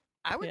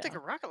 I would think Yeah.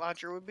 a rocket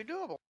launcher would be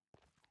doable.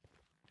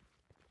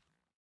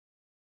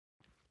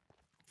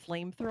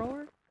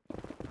 Flamethrower.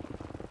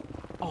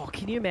 Oh,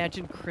 can you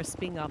imagine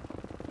crisping up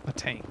A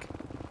tank.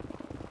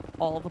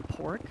 all the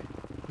pork?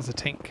 Is a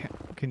tank?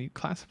 Can you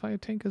classify a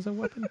tank as a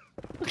weapon?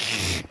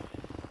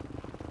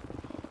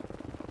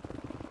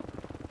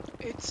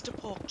 It's the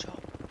pork chop.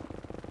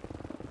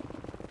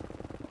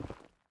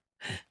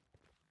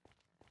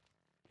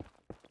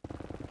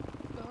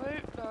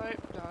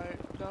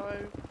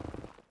 No.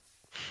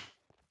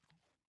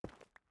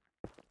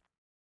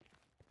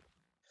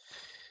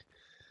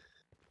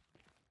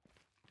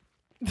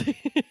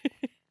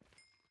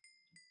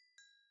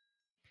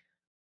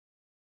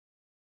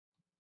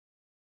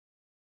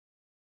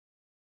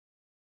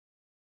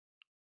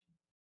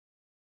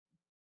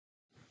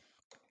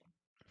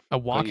 A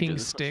do walking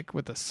this? stick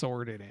with a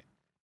sword in it.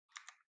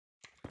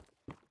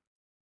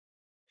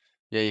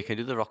 Yeah, you can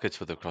do the rockets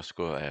with the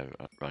crossbow,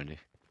 Randy.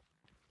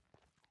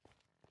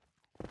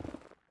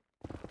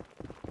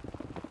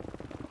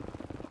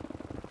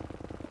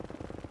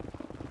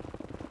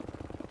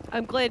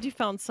 I'm glad you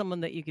found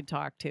someone that you could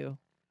talk to.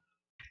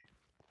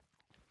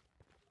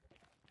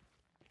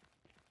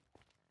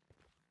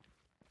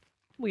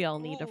 We all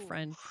need a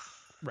friend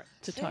Right.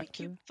 to talk Thank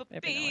to you for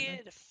every now and then.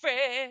 being a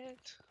friend.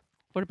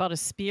 What about a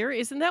spear?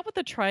 Isn't that what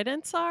the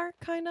tridents are?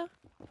 Kinda?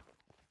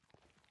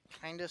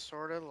 Kinda,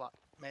 sorta,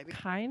 maybe.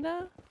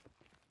 Kinda?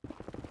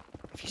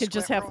 If you Could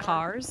just squint have real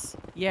hard. cars?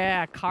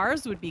 Yeah,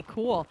 cars would be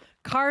cool.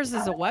 Cars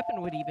as a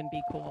weapon would even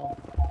be cool.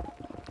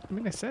 I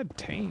mean, I said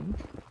tank.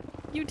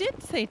 You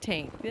did say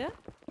tank, yeah?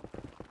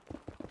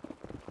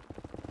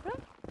 Huh?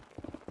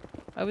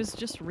 I was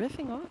just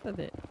riffing off of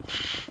it.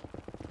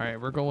 All right,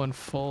 we're going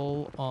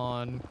full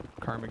on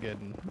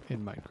Carmageddon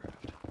in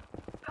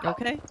Minecraft.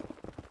 Okay.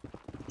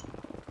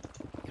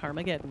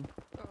 Carmageddon.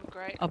 Oh,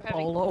 great. A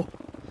bolo.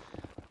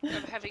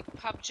 I'm having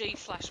PUBG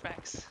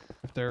flashbacks.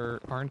 If there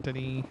aren't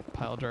any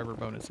pile driver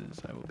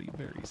bonuses, I will be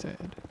very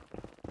sad.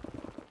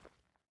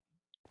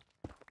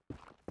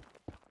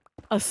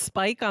 A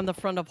spike on the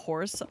front of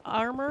horse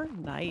armor?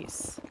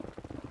 Nice.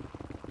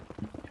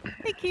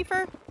 Hey,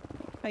 Kiefer.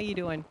 How you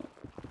doing?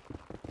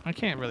 I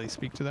can't really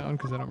speak to that one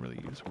because I don't really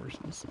use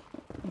horses.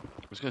 I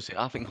was going to say,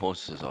 I think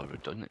horses are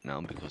redundant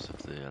now because of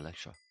the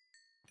Electra.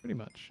 Pretty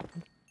much.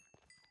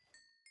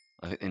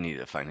 I think they need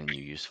to find a new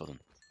use for them.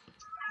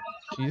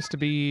 It used to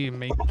be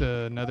make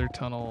the nether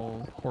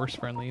tunnel horse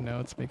friendly. Now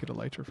it's make it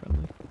elytra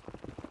friendly.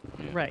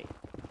 Yeah. Right.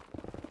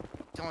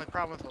 The only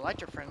problem with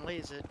electro friendly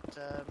is that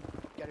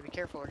you gotta be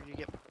careful or you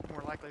get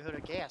more likelihood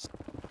of gas.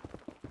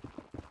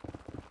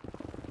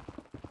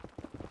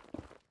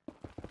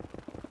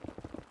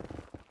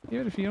 Yeah,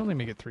 but if you only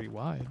make it 3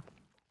 wide,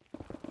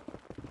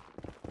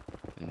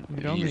 And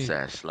You'd you only- use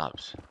their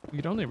slabs.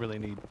 you'd only really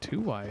need 2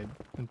 wide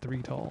and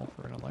 3 tall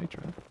for an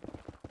elytra.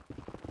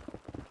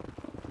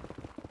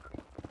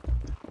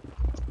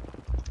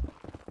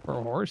 For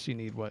a horse, you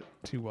need what,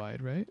 2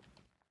 wide, right?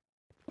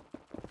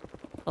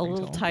 A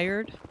little tall.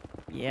 tired?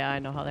 Yeah, I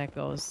know how that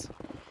goes.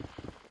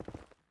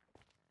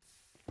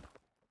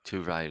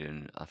 2 wide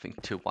and, I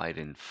think 2 wide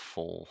and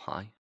 4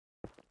 high.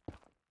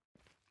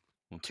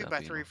 What's 2 that by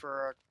be 3 now?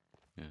 for a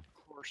Yeah.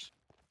 horse.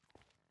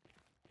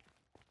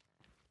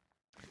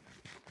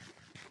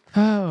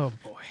 Oh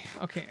boy.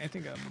 Okay, I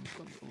think I'm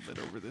a little bit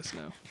over this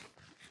now.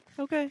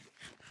 Okay.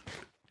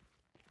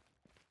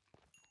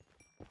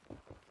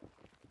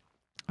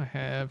 I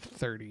have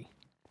 30.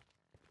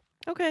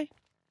 Okay.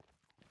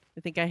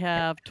 I think I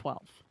have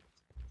 12.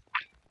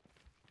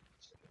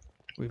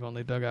 We've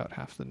only dug out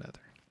half the nether.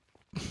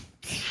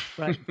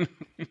 Right.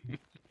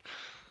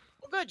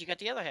 Well, good. You got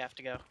the other half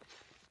to go.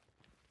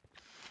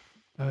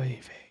 Oy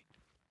vey.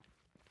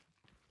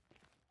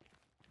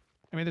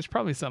 I mean, there's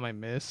probably some I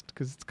missed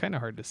because it's kind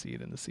of hard to see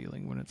it in the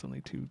ceiling when it's only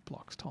 2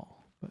 blocks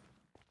tall. But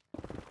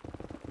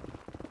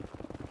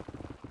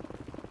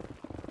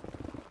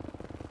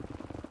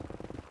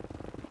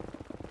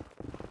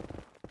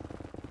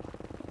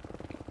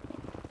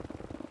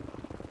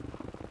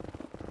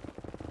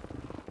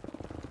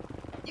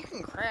You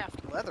can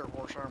craft leather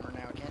horse armor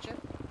now, can't you?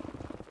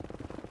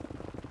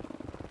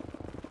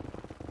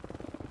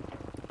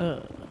 Uh,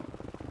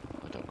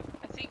 I don't know.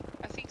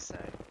 I think so.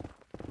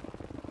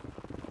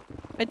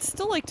 I'd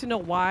still like to know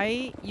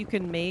why you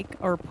can make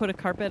or put a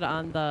carpet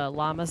on the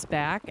llama's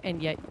back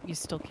and yet you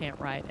still can't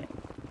ride it.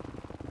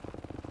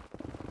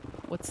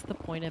 What's the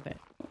point of it?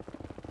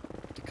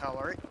 To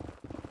color it.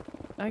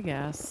 I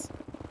guess.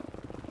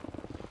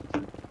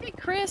 Hey,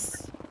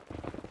 Chris.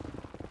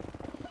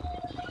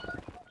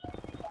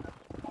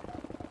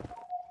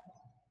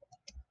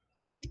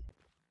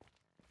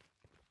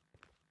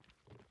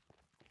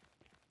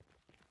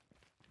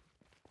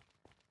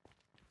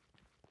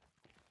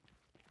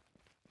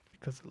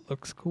 Because it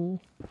looks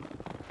cool.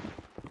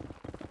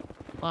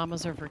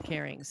 Llamas are for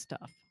carrying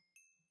stuff.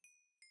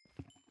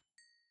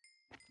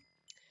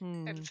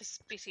 Hmm. And for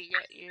spitting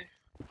at you.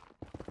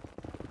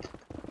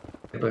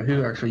 But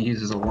who actually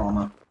uses a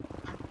llama?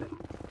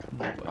 I've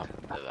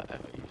never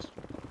ever used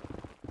one.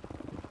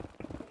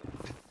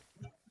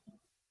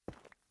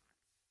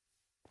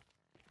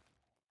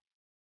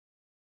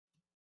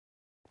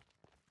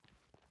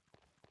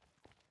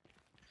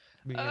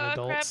 Being an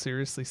adult Crap.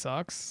 seriously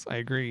sucks. I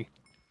agree.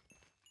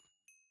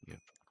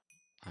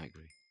 I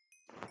agree.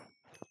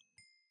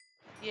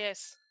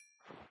 Yes.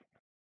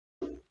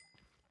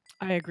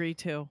 I agree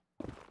too.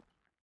 All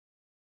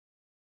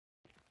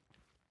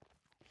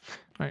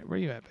right, where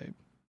you at, babe?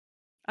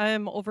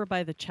 I'm over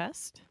by the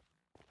chest.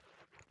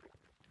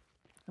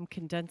 I'm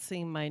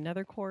condensing my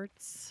nether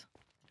quartz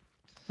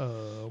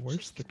Where's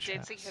She's the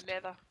condensing her chest?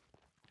 nether.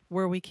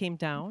 where we came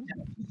down.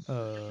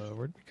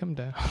 Where'd we come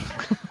down?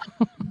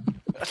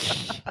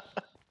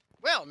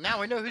 Well,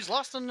 now we know who's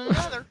lost in the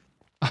nether.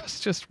 I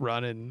was just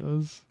running. I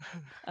was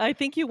I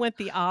think you went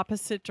the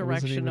opposite I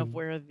wasn't direction of even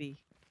where the.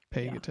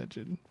 paying Yeah.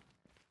 attention.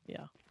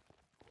 Yeah.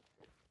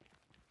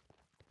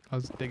 I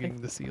was digging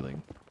the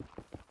ceiling.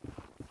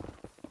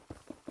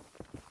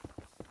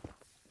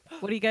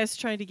 What are you guys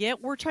trying to get?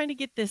 We're trying to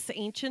get this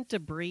ancient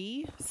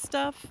debris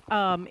stuff.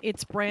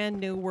 It's brand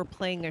new. We're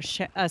playing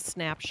a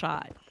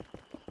snapshot,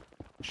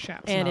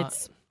 Shap's and not.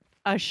 it's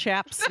a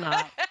shap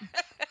snot,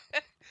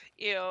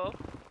 Ew.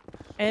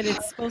 and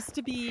it's supposed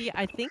to be.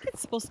 I think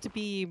it's supposed to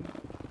be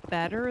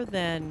better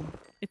than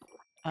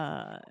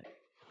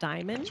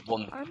diamond. It's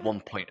one armor? 1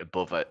 point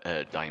above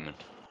a diamond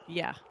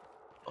Yeah.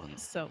 on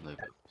So the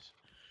books.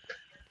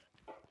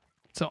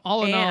 So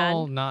all in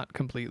all, And- not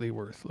completely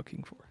worth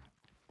looking for.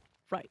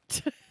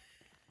 right.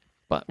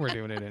 But we're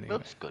doing it anyway.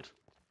 Looks good.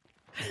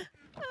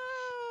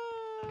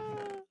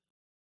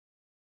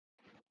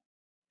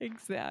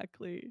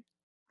 Exactly.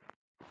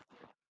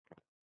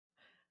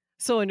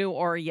 So a new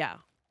ore, yeah.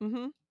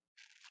 Mm-hmm.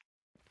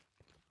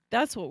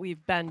 That's what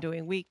we've been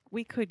doing.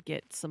 We could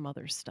get some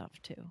other stuff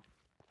too.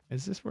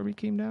 Is this where we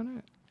came down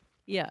at?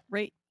 Yeah,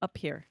 right up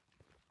here.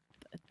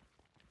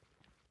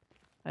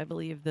 I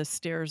believe the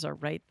stairs are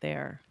right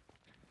there.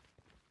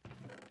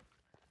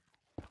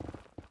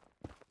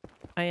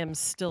 I am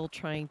still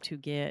trying to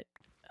get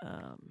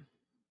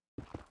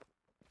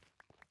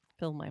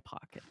fill my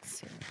pockets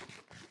here.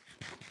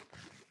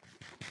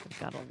 I've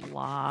got a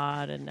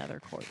lot of nether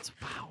quartz.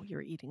 Wow,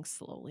 you're eating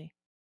slowly.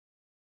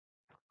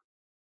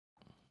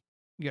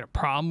 You got a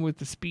problem with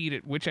the speed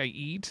at which I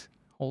eat?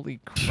 Holy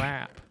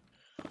crap.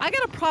 I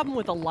got a problem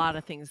with a lot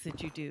of things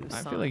that you do.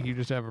 I son. feel like you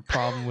just have a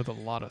problem with a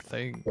lot of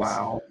things.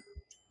 Wow.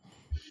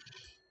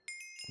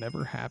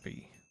 Never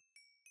happy.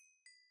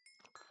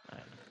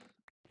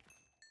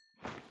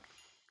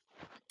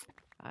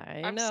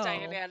 I'm know.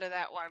 staying out of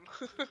that one.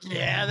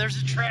 Yeah,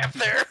 there's a trap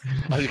there.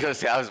 I was gonna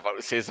say I was about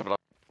to say something.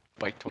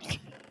 Bite touch.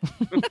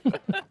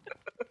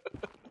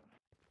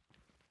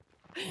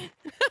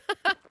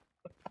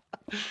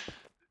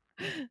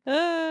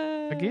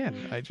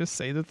 Again, I just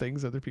say the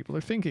things other people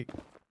are thinking.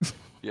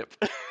 Yep.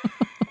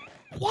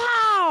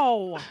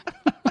 Wow.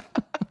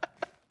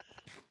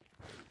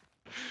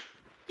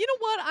 You know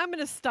what? I'm going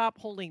to stop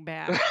holding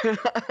back. I'm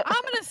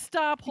going to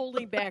stop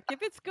holding back.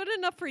 If it's good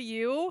enough for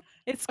you,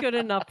 it's good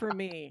enough for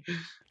me.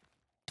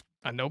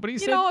 Nobody You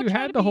said know, I'm you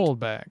trying had to to be- hold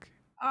back.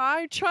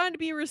 I'm trying to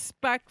be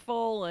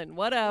respectful and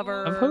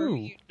whatever. Of who?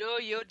 You know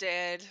you're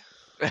dead.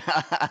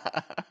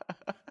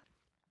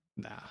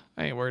 Nah,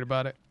 I ain't worried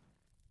about it.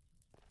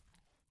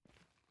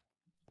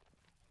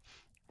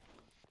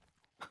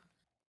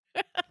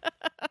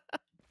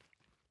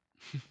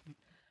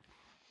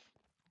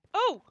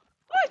 Oh,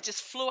 I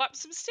just flew up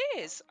some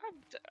stairs.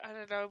 I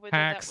don't know whether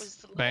Hacks, that was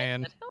the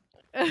ban.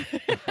 lag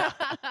that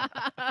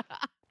helped.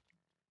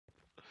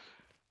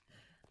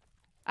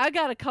 I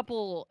got a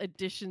couple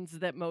additions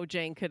that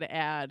Mojang could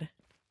add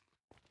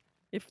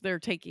if they're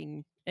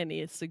taking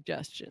any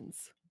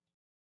suggestions.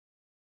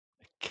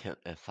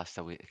 A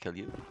faster way to kill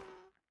you.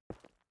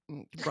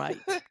 Right.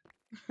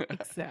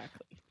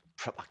 Exactly.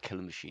 Proper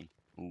kill machine.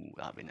 Ooh,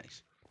 that'd be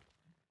nice.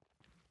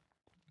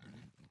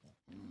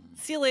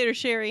 See you later,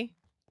 Sherry.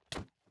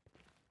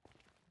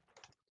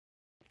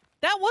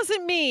 That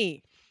wasn't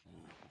me.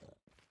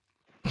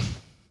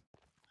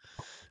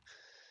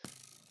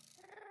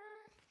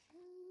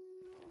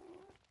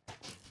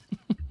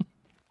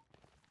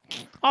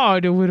 Oh,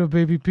 the little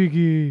baby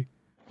piggy.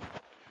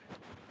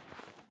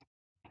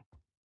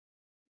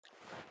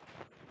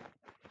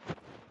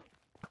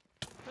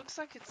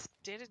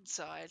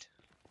 inside.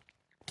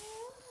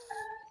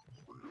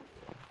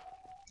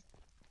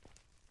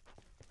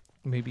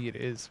 Maybe it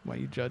is. Why are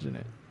you judging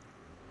it?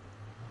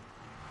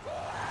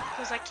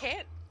 Because I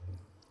can't.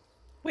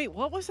 Wait,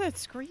 what was that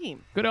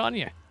scream? Good on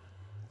you.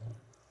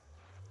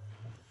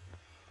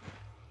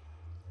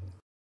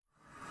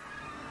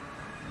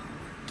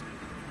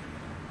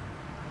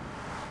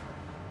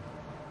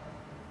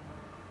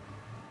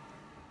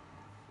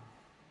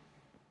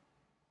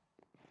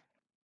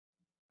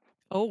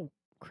 Oh,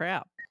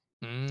 crap.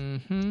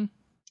 Mm-hmm.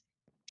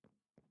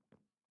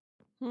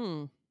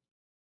 Hmm.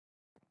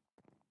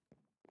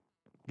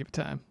 Give it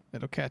time.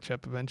 It'll catch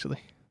up eventually.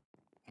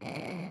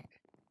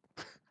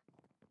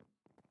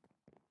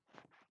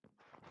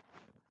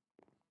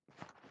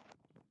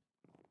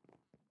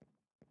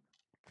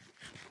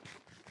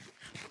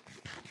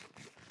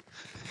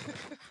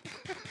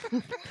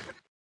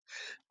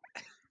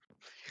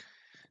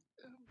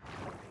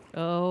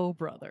 Oh,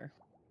 brother.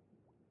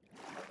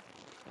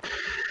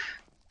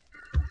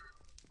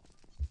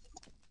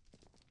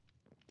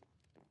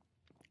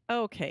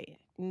 Okay,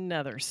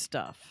 nether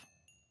stuff.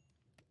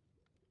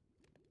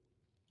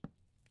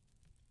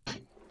 Gonna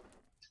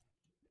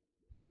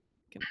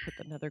put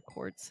the nether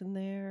quartz in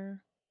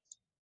there.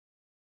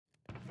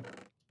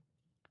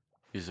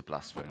 Use a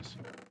blast furnace.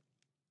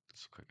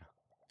 It's quicker.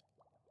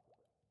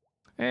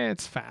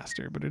 It's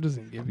faster, but it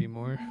doesn't give you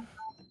more.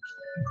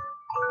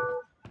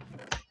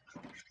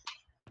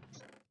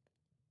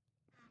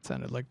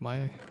 Sounded like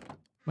my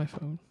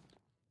phone.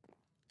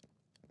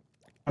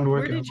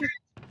 Where did you...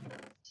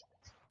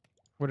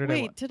 Where did I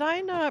Wait, what? did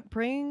I not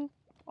bring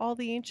all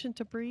the ancient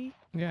debris?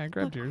 Yeah, I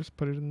grabbed yours,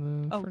 put it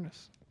in the Oh.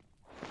 furnace.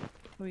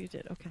 Oh, you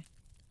did. Okay.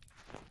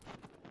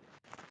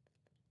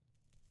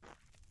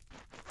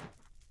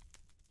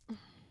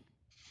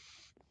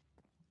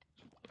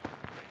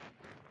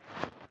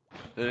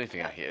 The only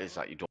thing I hear is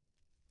that you don't.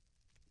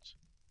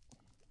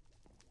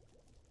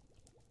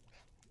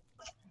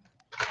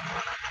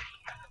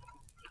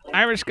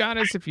 Irish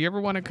Goddess, if you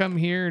ever want to come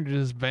here and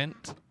just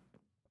vent,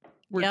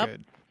 we're Yep.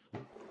 good.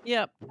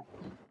 Yep.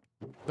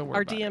 Don't worry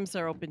Our about it. DMs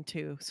are open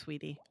too,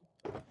 sweetie.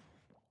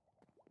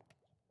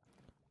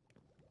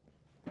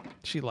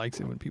 She likes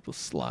it when people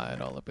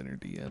slide all up in her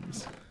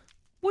DMs.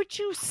 Would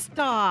you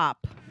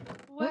stop?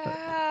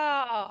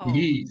 Wow.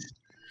 Jeez.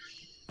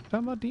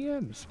 Talking about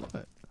DMs.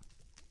 What?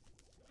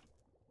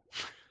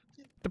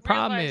 The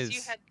problem Realized is,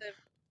 you had the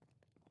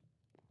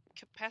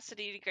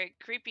capacity to go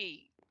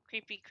creepy,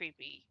 creepy,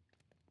 creepy.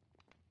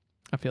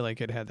 I feel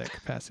like it had that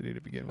capacity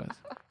to begin with.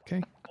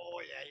 Okay.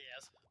 Oh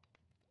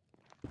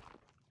yeah,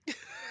 yes.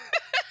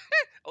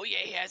 Oh yeah,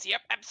 he has.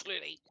 Yep,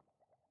 absolutely.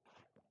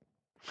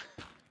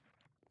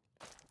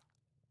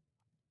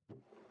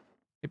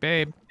 Hey,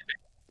 babe.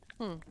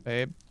 Hmm.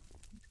 Babe.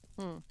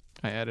 Hmm.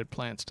 I added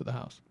plants to the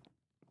house.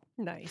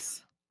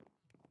 Nice.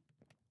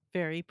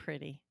 Very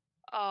pretty.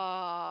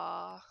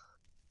 Ah.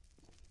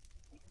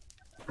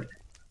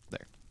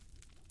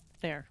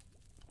 There.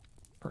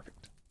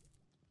 Perfect.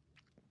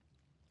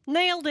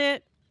 Nailed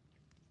it.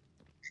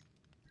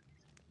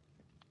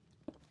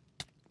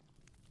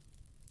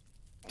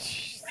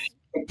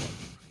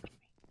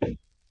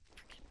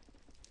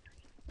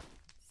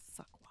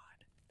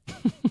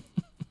 Suckwad.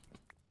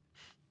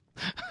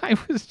 I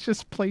was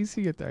just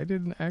placing it there. I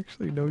didn't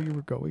actually know you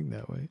were going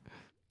that way.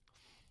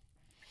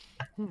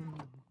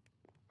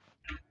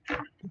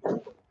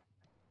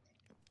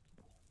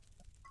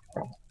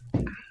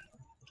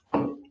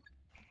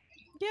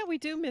 Yeah, we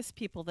do miss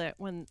people that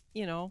when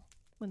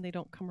they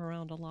don't come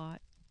around a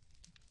lot.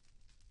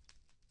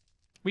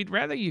 We'd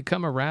rather you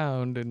come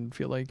around and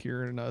feel like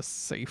you're in a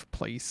safe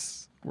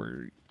place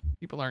where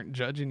people aren't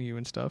judging you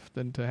and stuff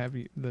than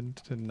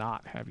to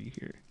not have you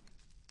here.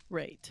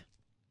 Right.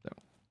 So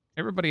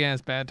everybody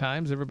has bad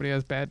times, everybody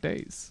has bad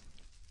days.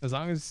 As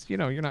long as, you're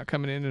not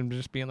coming in and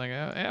just being like,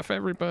 oh, F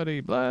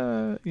everybody,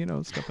 blah,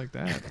 stuff like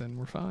that, then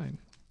we're fine.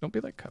 Don't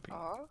be like Cuppy.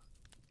 Aw.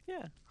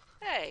 Yeah.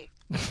 Hey.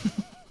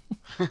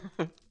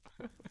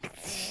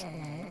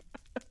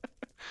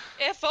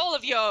 F all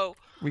of you.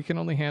 We can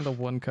only handle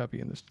one Cuppy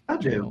in this I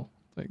do. channel.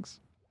 Thanks.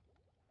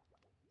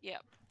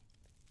 Yep.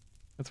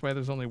 That's why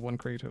there's only one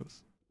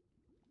Kratos.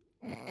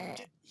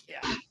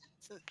 Yeah.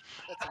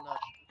 That's enough.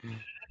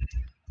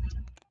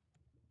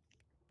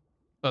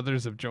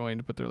 Others have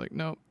joined, but they're like,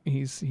 no,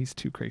 he's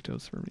too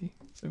Kratos for me.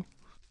 So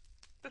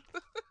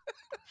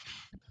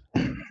I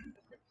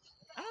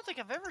don't think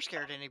I've ever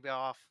scared anybody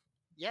off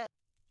yet.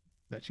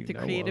 that you The know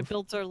creative of.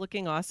 builds are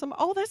looking awesome.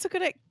 Oh, that's a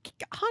good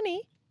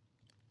honey.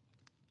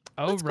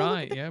 Oh let's go look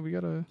right, at the- yeah, we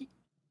gotta.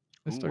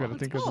 I still Ooh, gotta let's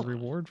think of go. a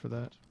reward for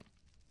that.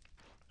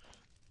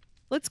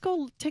 Let's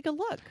go take a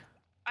look.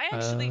 I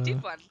actually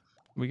did one.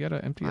 We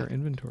gotta empty our I-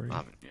 inventory. I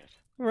haven't yet.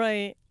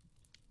 Right.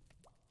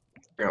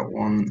 Got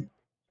one.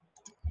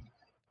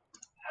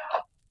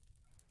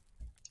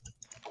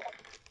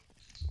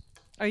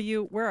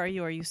 Where are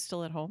you? Are you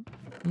still at home?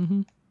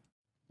 Mm-hmm.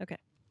 Okay.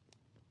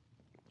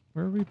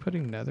 Where are we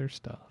putting nether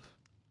stuff?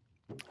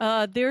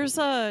 There's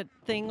a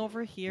thing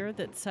over here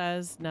that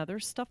says nether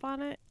stuff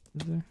on it.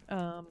 Is there?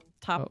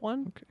 Top Oh,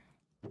 one.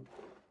 Okay.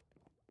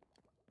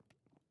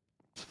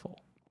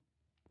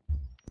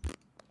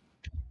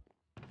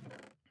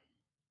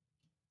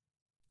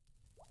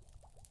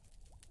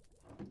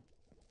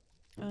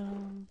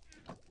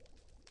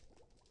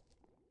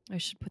 I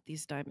should put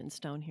these diamonds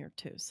down here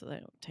too so they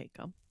don't take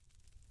them.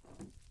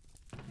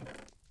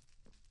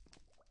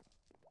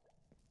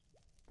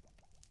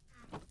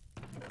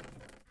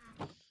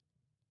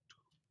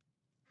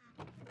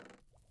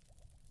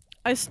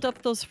 I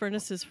stuffed those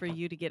furnaces for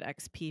you to get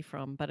XP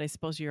from, but I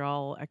suppose you're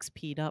all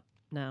XP'd up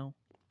now.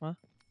 Huh?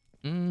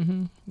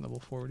 Mm-hmm. Level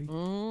 40.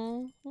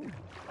 Mm-hmm.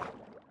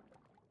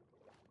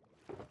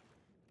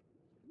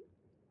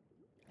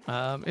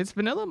 It's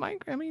vanilla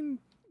Minecraft. I mean,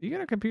 you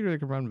got a computer that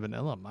can run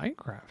vanilla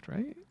Minecraft,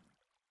 right?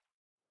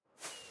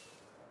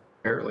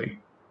 Barely.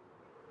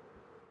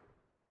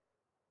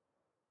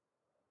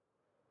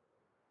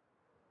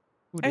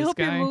 Ooh, I this hope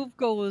your guy, move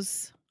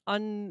goes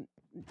uneventfully.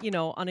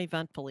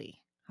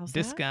 How's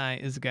this that? guy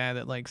is a guy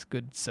that likes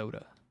good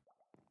soda.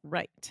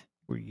 Right.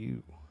 Were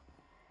you?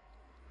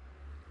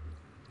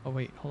 Oh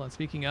wait, hold on.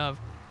 Speaking of,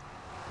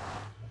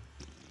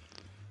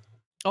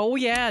 Oh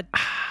yeah,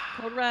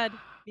 Code Red.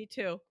 Me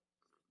too.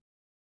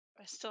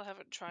 I still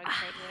haven't tried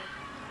Code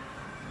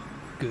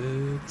Red.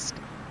 good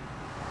stuff.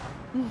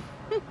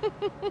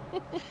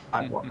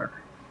 Hot water.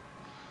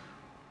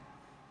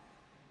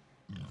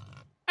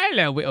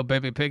 Hello, little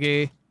baby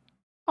piggy.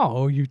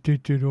 Oh, you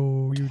did it!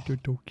 Oh, you did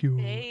so cute.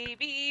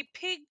 Baby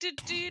pig, do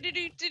do do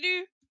do do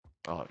do.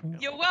 Oh,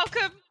 You're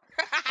welcome.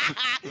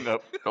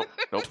 nope, nope,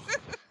 nope,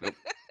 nope.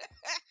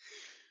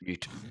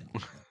 Mute.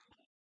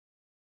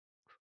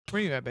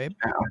 Where you at, babe?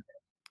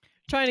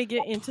 Trying to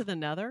get into the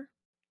Nether.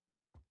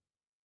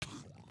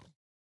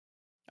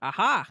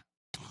 Aha!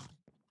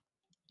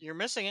 You're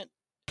missing it.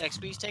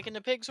 XB's taking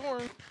the pig's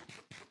horn.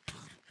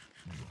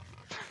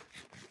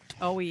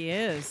 Oh, he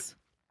is.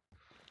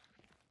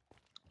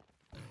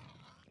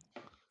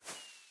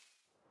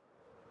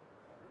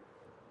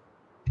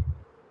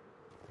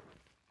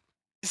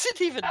 Is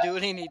it even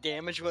doing any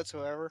damage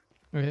whatsoever?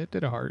 It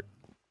did a heart.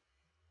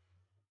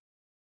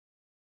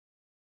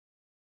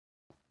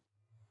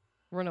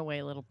 Run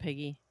away, little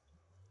piggy.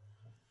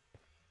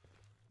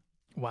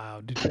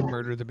 Wow, did you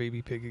murder the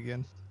baby pig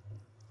again?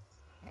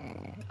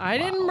 I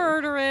didn't Wow.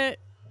 murder it.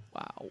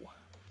 Wow.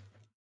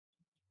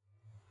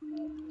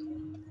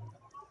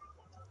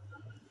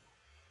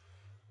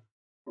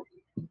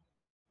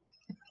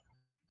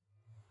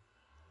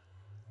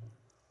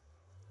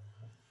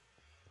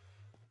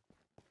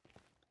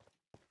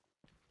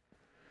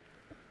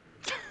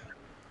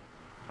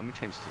 How many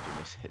times did you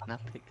miss hitting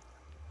that pig?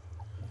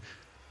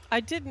 I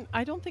didn't.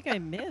 I don't think I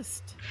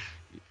missed.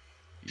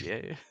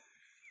 Yeah.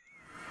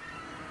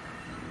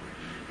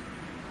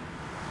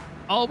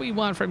 All we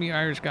want from you,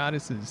 Irish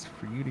Goddess, is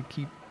for you to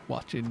keep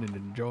watching and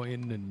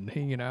enjoying and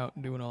hanging out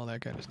and doing all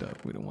that kind of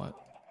stuff. We don't want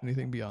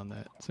anything beyond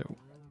that. So,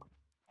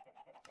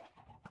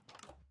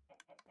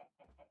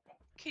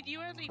 Can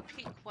you only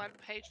pick one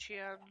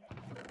Patreon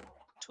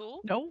tool?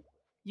 No,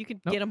 you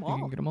can nope, get them you all.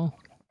 can get them all.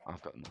 I've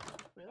got them.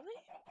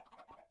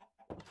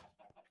 Really?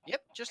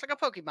 Yep, just like a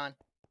Pokemon.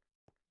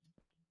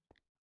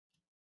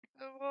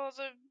 Well,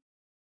 the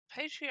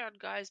Patreon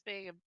guy's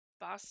being a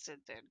bastard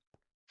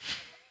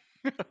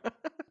then.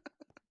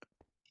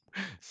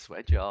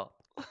 Sweat jar.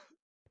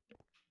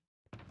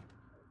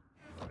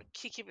 I'd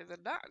kick him in the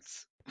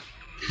nuts.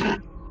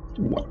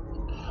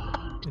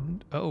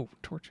 And, oh,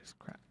 torches,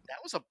 crap. That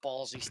was a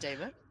ballsy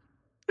statement.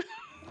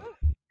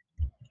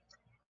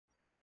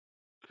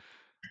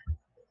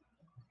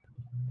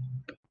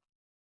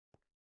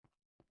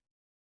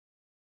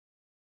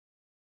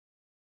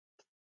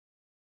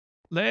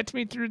 Let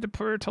me through the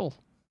portal,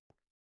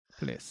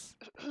 please.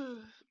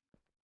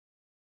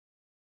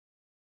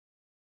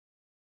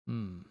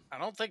 I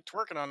don't think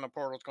twerking on the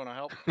portal's going to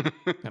help.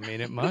 I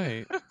mean, it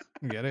might.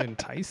 You gotta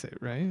entice it,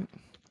 right?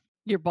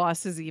 Your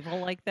boss is evil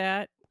like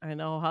that. I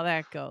know how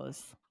that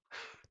goes.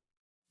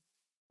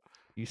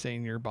 You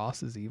saying your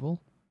boss is evil?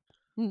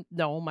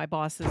 No, my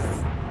boss is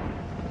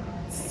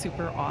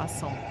super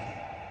awesome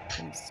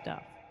and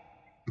stuff.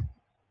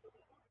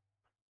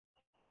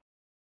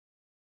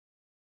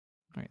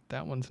 All right,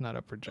 that one's not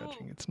up for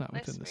judging. Ooh, It's not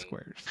within the bless me.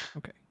 squares.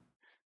 Okay.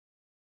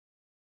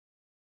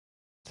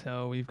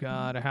 So we've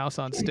got a house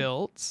on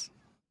stilts.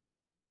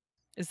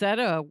 Is that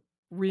a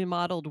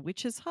remodeled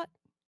witch's hut?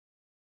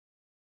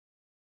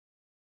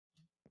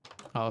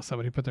 Oh,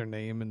 somebody put their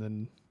name and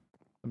then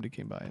somebody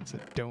came by and said,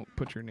 "Don't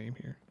put your name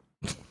here."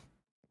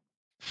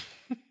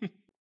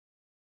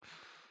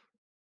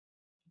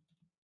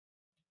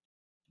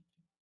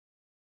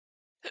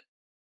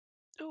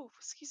 Oh,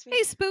 excuse me.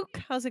 Hey, Spook,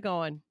 how's it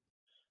going?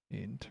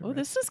 Interesting. Oh,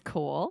 this is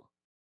cool.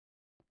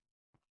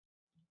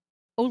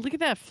 Oh, look at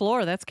that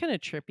floor. That's kind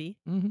of trippy.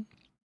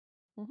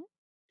 Mm-hmm.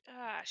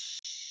 Ah,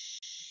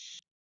 shh.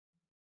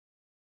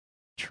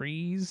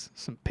 Trees,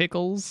 some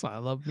pickles. I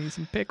love me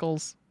some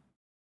pickles.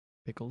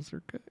 Pickles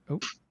are good. Oh,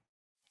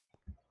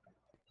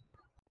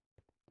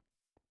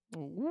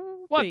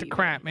 Ooh, what the baby.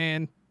 crap,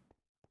 man!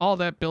 All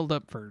that build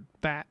up for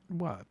that.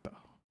 What the?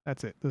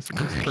 That's it. This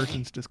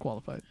person's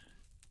disqualified.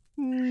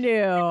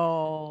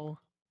 No.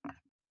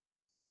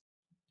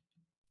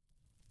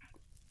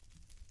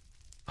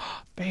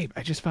 Babe,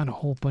 I just found a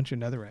whole bunch of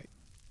netherite.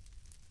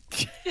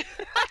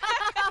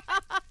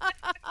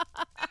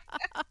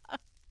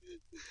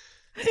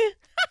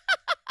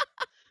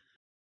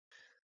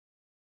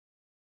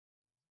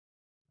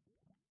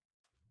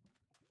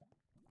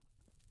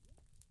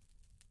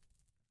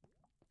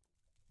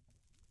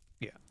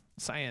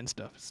 cyan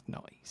stuff is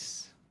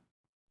nice.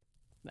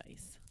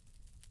 Nice.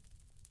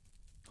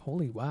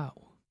 Holy wow.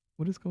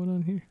 What is going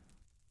on here?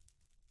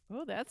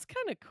 Oh, that's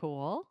kind of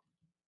cool.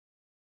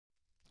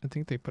 I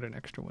think they put an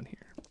extra one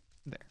here.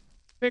 There.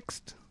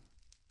 Fixed.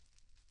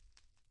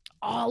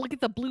 Oh, look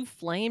at the blue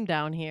flame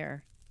down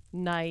here.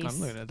 Nice. I'm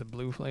looking at the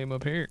blue flame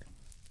up here.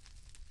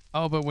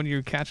 Oh, but when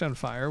you catch on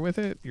fire with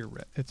it,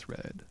 it's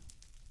red.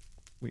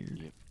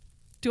 Weird.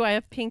 Do I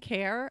have pink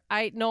hair?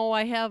 I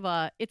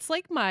have it's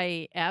like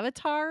my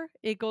avatar.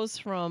 It goes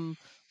from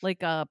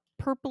like a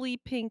purpley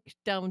pink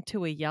down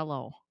to a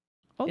yellow.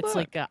 Oh, It's look.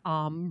 like a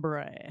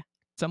ombre.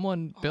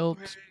 Someone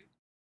built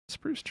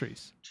spruce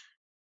trees.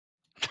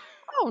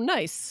 Oh,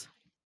 nice.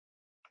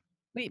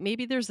 Wait,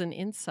 maybe there's an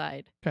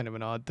inside. Kind of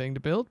an odd thing to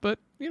build, but,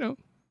 you know,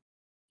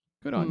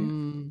 good on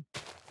you.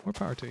 More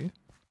power to you.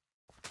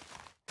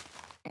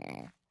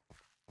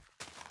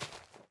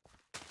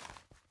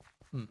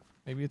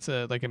 Maybe it's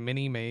like a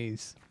mini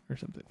maze or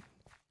something.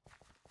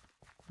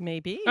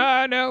 Maybe.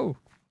 Ah, no!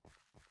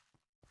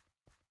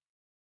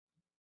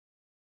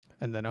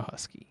 And then a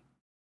husky.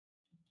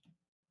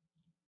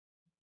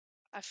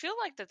 I feel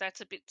like that's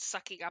a bit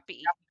sucking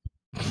uppy.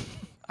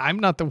 I'm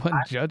not the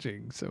one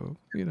judging, so,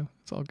 you know,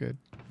 it's all good.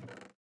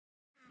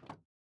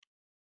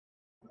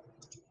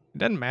 It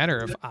doesn't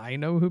matter if I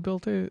know who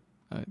built it,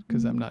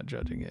 because I'm not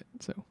judging it,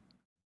 so.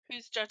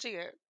 Who's judging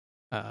it?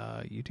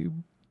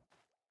 YouTube.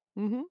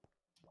 Mm-hmm.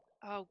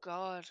 Oh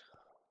God.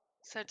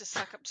 So to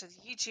suck up to the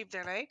YouTube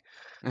then, eh?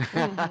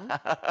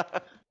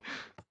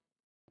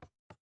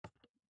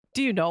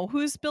 Do you know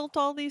who's built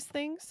all these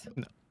things?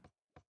 No.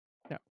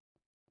 No.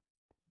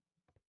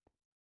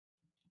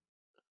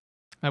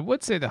 I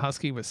would say the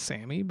husky was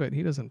Sammy, but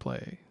he doesn't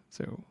play,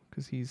 so,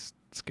 because he's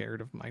scared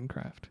of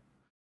Minecraft.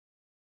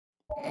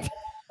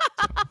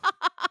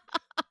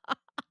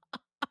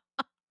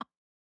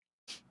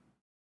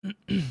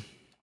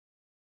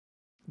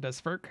 Does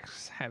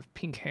Ferks have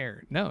pink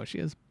hair? No, she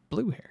has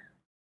blue hair.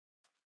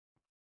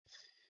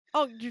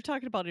 Oh, you're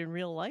talking about in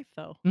real life,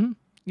 though.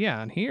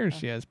 Yeah, and here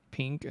she has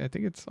pink. I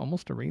think it's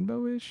almost a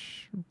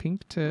rainbowish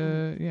pink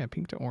to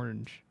pink to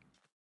orange.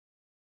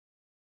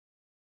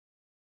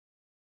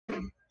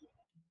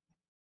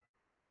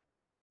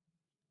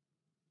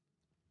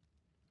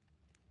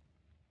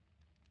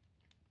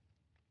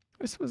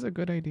 This was a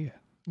good idea.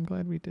 I'm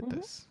glad we did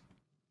this.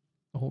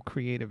 The whole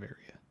creative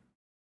area.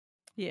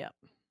 Yeah.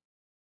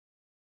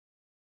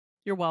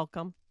 You're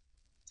welcome.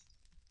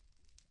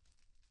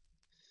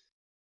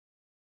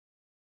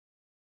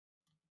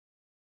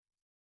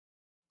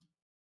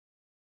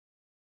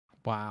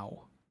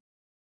 Wow.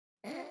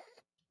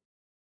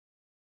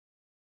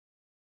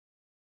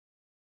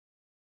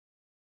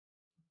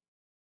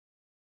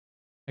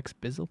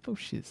 Xbizzle fo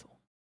shizzle.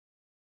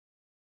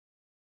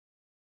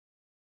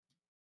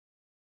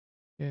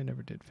 Yeah, I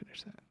never did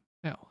finish that.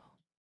 No.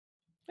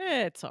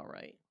 It's all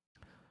right.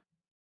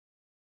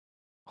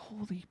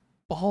 Holy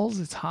balls,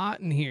 it's hot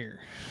in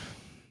here.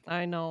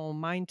 I know,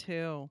 mine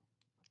too.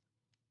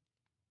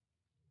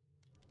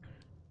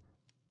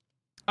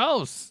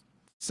 Oh,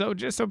 so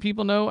just so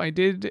people know, I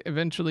did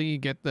eventually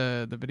get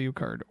the video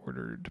card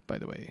ordered, by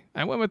the way.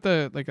 I went with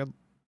a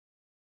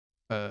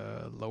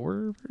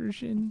lower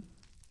version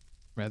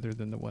rather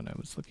than the one I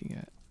was looking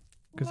at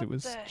because it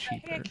was cheaper.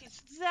 What the heck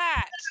is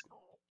that?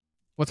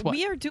 What's what?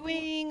 We are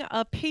doing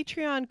a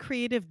Patreon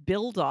creative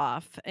build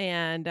off,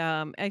 and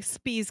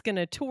XB's going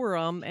to tour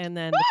them, and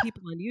then the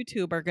people on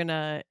YouTube are going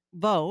to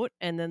vote,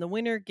 and then the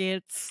winner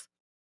gets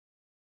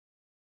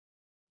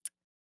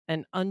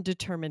an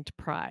undetermined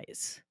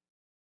prize.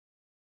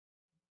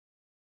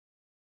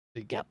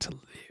 They get to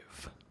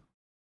live.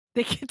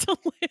 They get to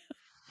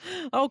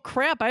live. Oh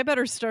crap! I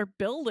better start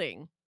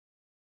building.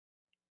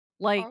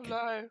 Like, Oh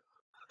no.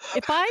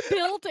 if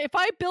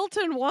I built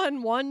and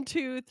won 1,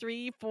 2,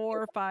 3,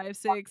 4, 5,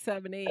 6,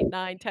 7, 8,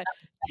 9, 10,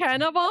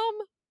 10 of them.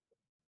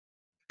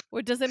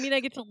 What does that mean?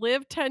 I get to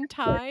live 10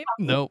 times?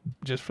 Nope,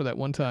 just for that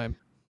one time.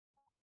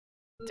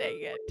 Dang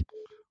it!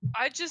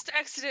 I just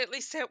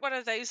accidentally sent one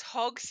of those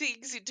hog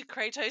things into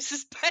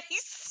Kratos'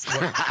 base.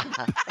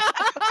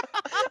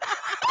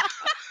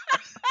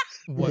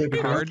 What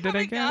card did I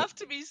Coming get?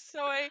 after me,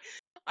 so I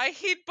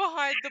hid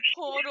behind the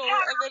portal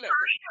and then it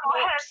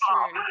walked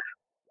through.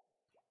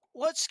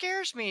 What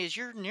scares me is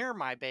you're near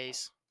my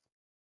base.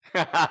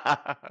 What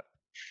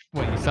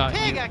you thought?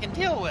 Pig I can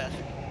deal with.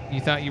 You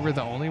thought you were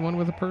the only one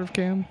with a perv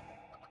cam?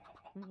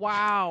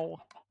 Wow.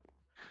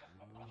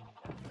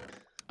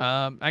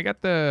 I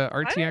got the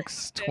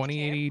RTX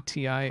 2080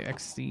 Ti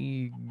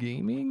XC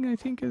Gaming, I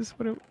think is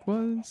what it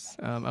was.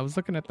 I was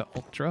looking at the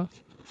Ultra,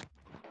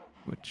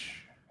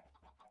 which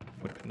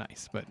would have been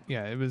nice, but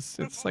yeah,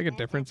 it's like a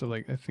difference of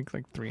like, I think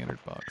like $300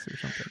 or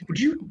something. Would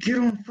you get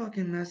on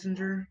fucking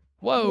Messenger?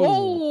 Whoa!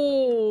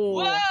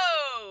 Whoa!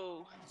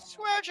 Whoa!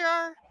 Swear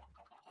jar.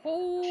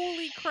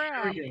 Holy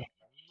crap!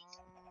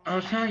 I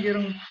was trying to get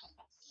him.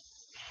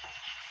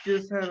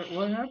 Just had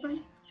what happened?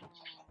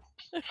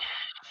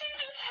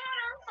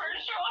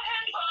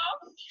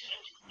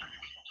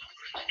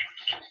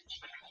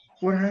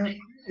 What happened?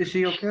 Is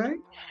she okay?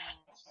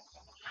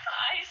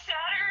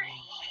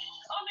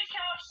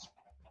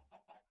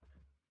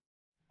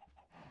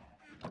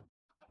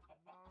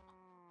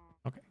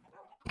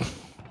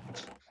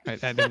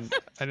 I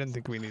didn't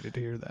think we needed to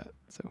hear that.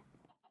 So.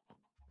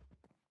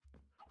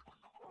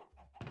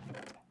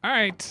 All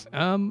right.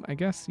 I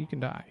guess you can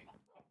die.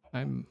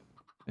 I think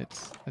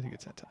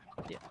it's that time.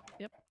 Yeah.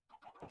 Yep.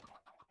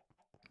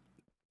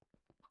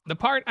 The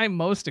part I'm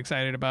most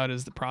excited about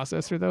is the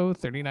processor, though.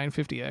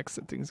 3950X.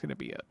 That thing's gonna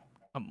be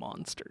a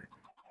monster.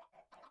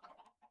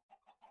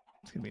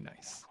 It's gonna be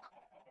nice.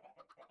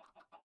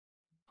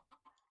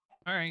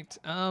 All right.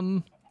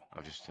 I'll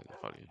just take the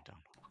volume down.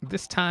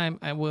 This time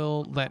I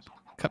will let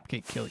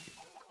Cupcake kill you.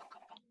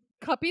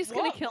 Cuppy's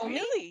gonna What? kill me.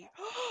 Really?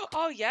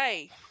 Oh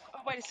yay! Oh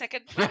wait a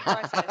second. Try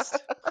first.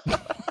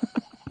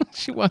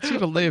 She wants you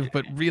to live,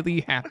 but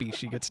really happy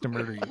she gets to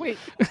murder you. Wait,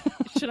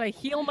 should I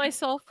heal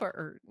myself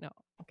or no?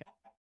 Okay,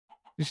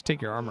 You should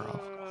take your armor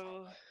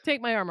off.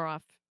 take my armor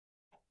off.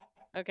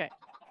 Okay.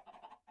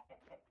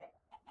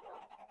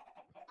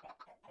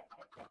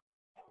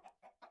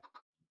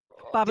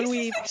 Bob and This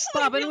weave. is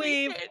actually Bob and really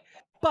weave. good.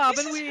 Bob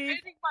This and is weave.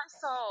 hurting my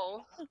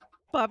soul.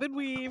 Bob and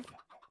weave.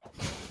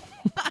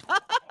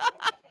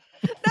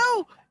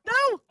 No!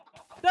 No!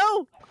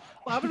 No!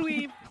 Bob and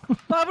weave.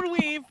 Bob and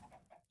weave.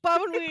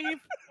 Bob and weave.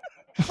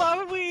 Bob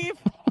and weave.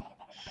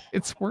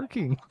 It's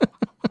working.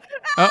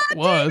 Oh, it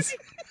was.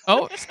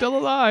 Oh, still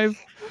alive.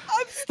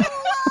 I'm still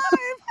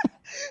alive.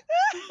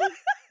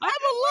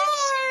 I'm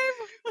alive.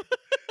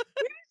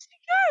 Where did she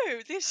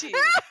go? There she is.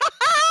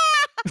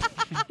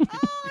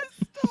 I'm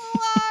still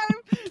alive.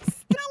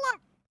 Still up.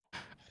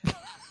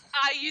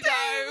 You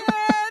know.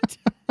 It.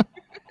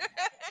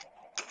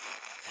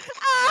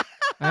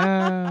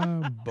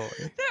 Oh, boy.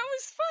 That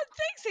was fun.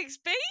 Thanks,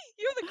 XB.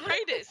 You're the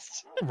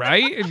greatest.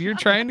 Right? And you're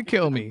trying to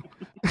kill me.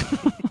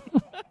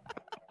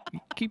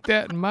 Keep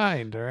that in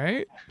mind, all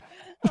right?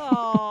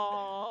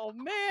 Oh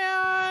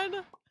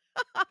man.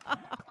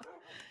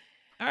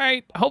 All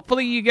right.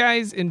 Hopefully you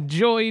guys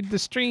enjoyed the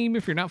stream.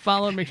 If you're not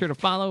following, make sure to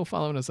follow.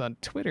 Following us on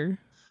Twitter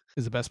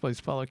is the best place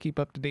to follow. Keep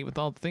up to date with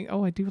all the things.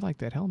 Oh, I do like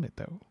that helmet,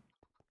 though.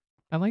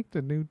 I like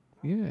the new,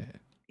 yeah.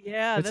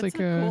 Yeah, It's that's like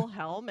a a- cool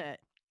helmet.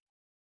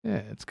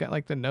 Yeah, it's got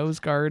like the nose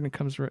guard and it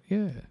comes,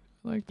 yeah,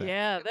 I like that.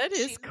 Yeah, that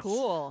is Chins.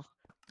 cool. All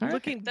right.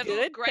 Looking That good.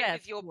 look great Beth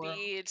with your World.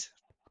 beard.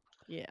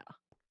 Yeah.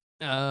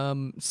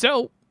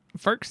 So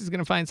Ferks is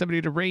gonna find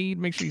somebody to raid.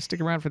 Make sure you stick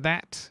around for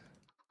that.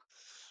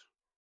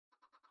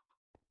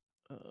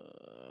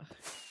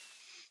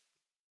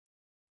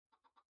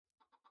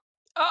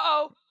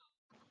 Uh-oh.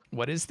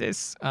 What is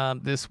this?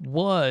 This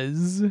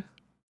was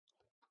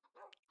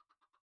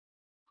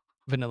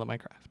Vanilla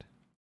Minecraft,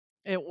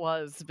 It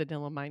was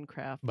vanilla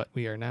Minecraft. but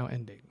we are now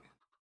ending.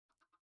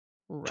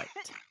 Right.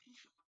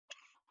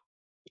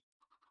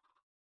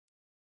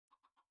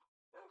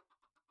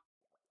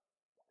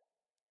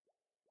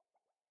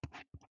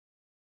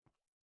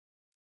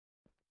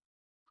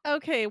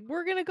 Okay,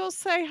 we're gonna go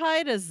say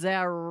hi to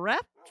Zaref,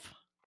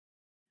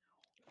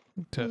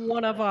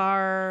 one of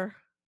our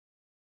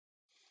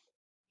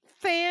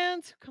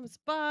fans who comes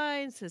by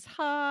and says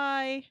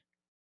hi.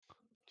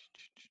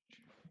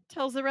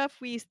 Tells Zaref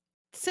we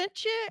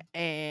sent you,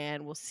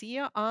 and we'll see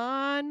you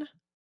on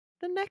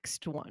the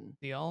next one.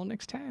 See y'all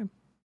next time.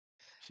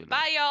 See you later.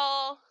 Bye,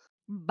 y'all.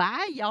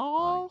 Bye,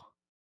 y'all.